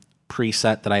custom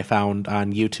preset that I found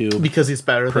on YouTube because he's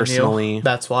better personally. Than you.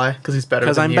 That's why. Because he's better.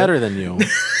 Because I'm better than you.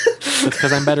 It's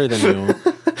because I'm better than you.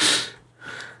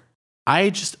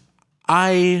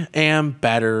 I am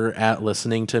better at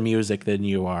listening to music than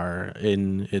you are,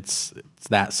 and it's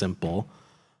that simple.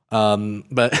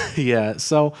 But yeah,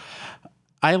 so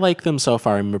I like them so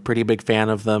far. I'm a pretty big fan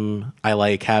of them. I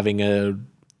like having a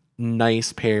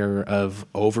nice pair of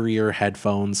over-ear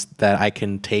headphones that I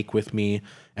can take with me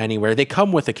anywhere. They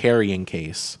come with a carrying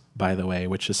case, by the way,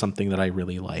 which is something that I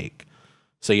really like.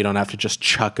 So you don't have to just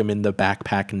chuck them in the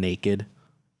backpack naked.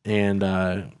 And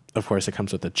of course, it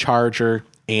comes with a charger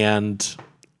and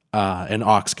an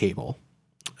aux cable.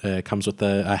 It comes with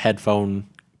a headphone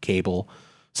cable,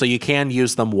 so you can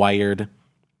use them wired.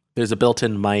 There's a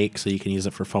built-in mic, so you can use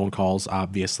it for phone calls,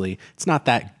 obviously. It's not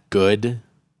that good,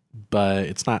 but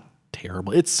it's not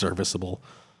terrible. It's serviceable.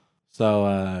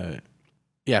 So,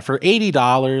 yeah, for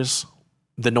 $80,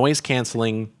 the noise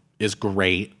canceling is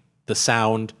great. The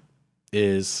sound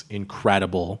is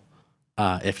incredible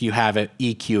if you have it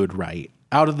EQ'd right.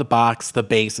 Out of the box, the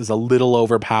bass is a little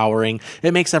overpowering.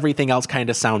 It makes everything else kind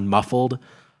of sound muffled,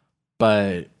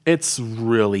 but it's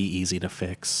really easy to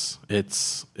fix.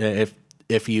 It's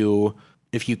if you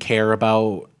care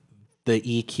about the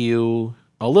EQ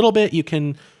a little bit, you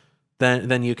can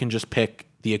then you can just pick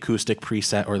the acoustic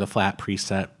preset or the flat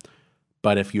preset.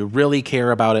 But if you really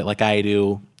care about it like I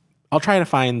do, I'll try to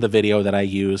find the video that I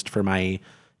used for my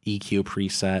EQ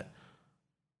preset,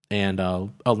 and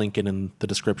I'll link it in the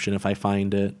description if I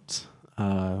find it.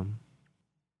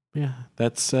 Yeah,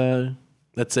 that's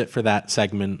it for that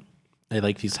segment. I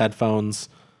like these headphones.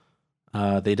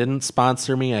 They didn't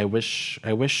sponsor me. I wish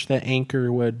that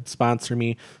Anchor would sponsor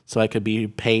me so I could be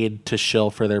paid to shill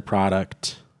for their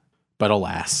product, but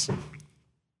alas.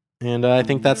 And I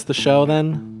think that's the show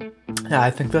then. Yeah, I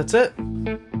think that's it.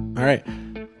 All right.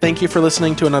 Thank you for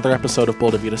listening to another episode of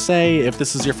Bold of You to Say. If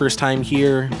this is your first time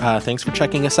here, thanks for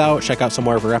checking us out. Check out some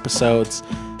more of our episodes.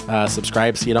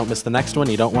 Subscribe so you don't miss the next one.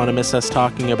 You don't want to miss us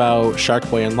talking about Shark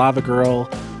Boy and Lava Girl.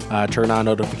 Turn on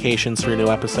notifications for new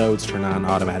episodes. Turn on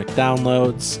automatic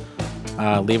downloads.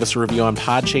 Leave us a review on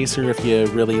Podchaser if you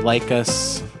really like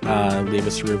us. Leave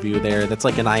us a review there. That's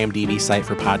like an IMDb site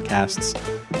for podcasts.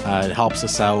 It helps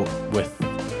us out with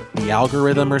the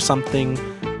algorithm or something.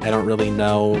 I don't really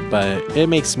know, but it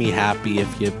makes me happy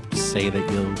if you say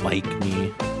that you like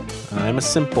me. I'm a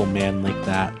simple man like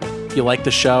that. If you like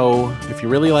the show, if you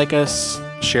really like us,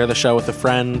 share the show with a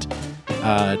friend.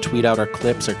 Tweet out our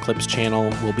clips. Our clips channel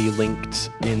will be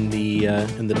linked in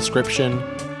the description.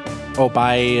 Oh,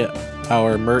 buy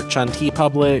our merch on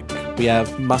TeePublic. We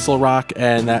have Muscle Rock,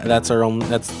 and that's our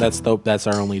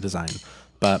only design.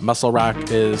 But Muscle Rock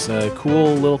is a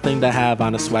cool little thing to have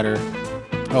on a sweater.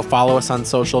 Oh, follow us on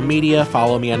social media.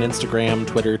 Follow me on Instagram,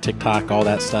 Twitter, TikTok, all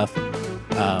that stuff.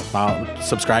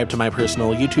 Subscribe to my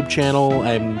personal YouTube channel.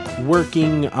 I'm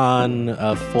working on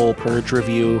a full Purge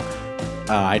review.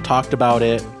 I talked about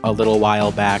it a little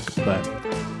while back, but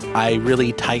I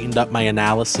really tightened up my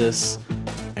analysis,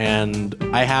 and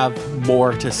I have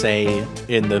more to say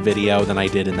in the video than I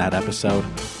did in that episode.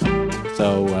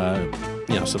 So,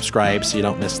 subscribe so you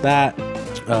don't miss that.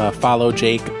 Follow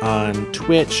Jake on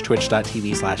Twitch,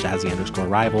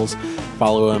 twitch.tv/Azzy_rivals.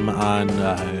 Follow him on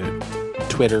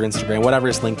Twitter, Instagram, whatever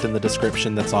is linked in the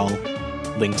description. That's all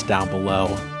linked down below.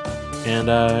 And,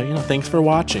 thanks for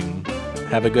watching.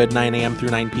 Have a good 9 a.m. through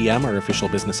 9 p.m., our official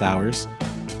business hours.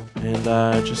 And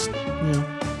just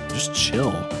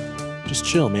chill. Just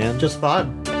chill, man. Just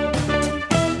fun.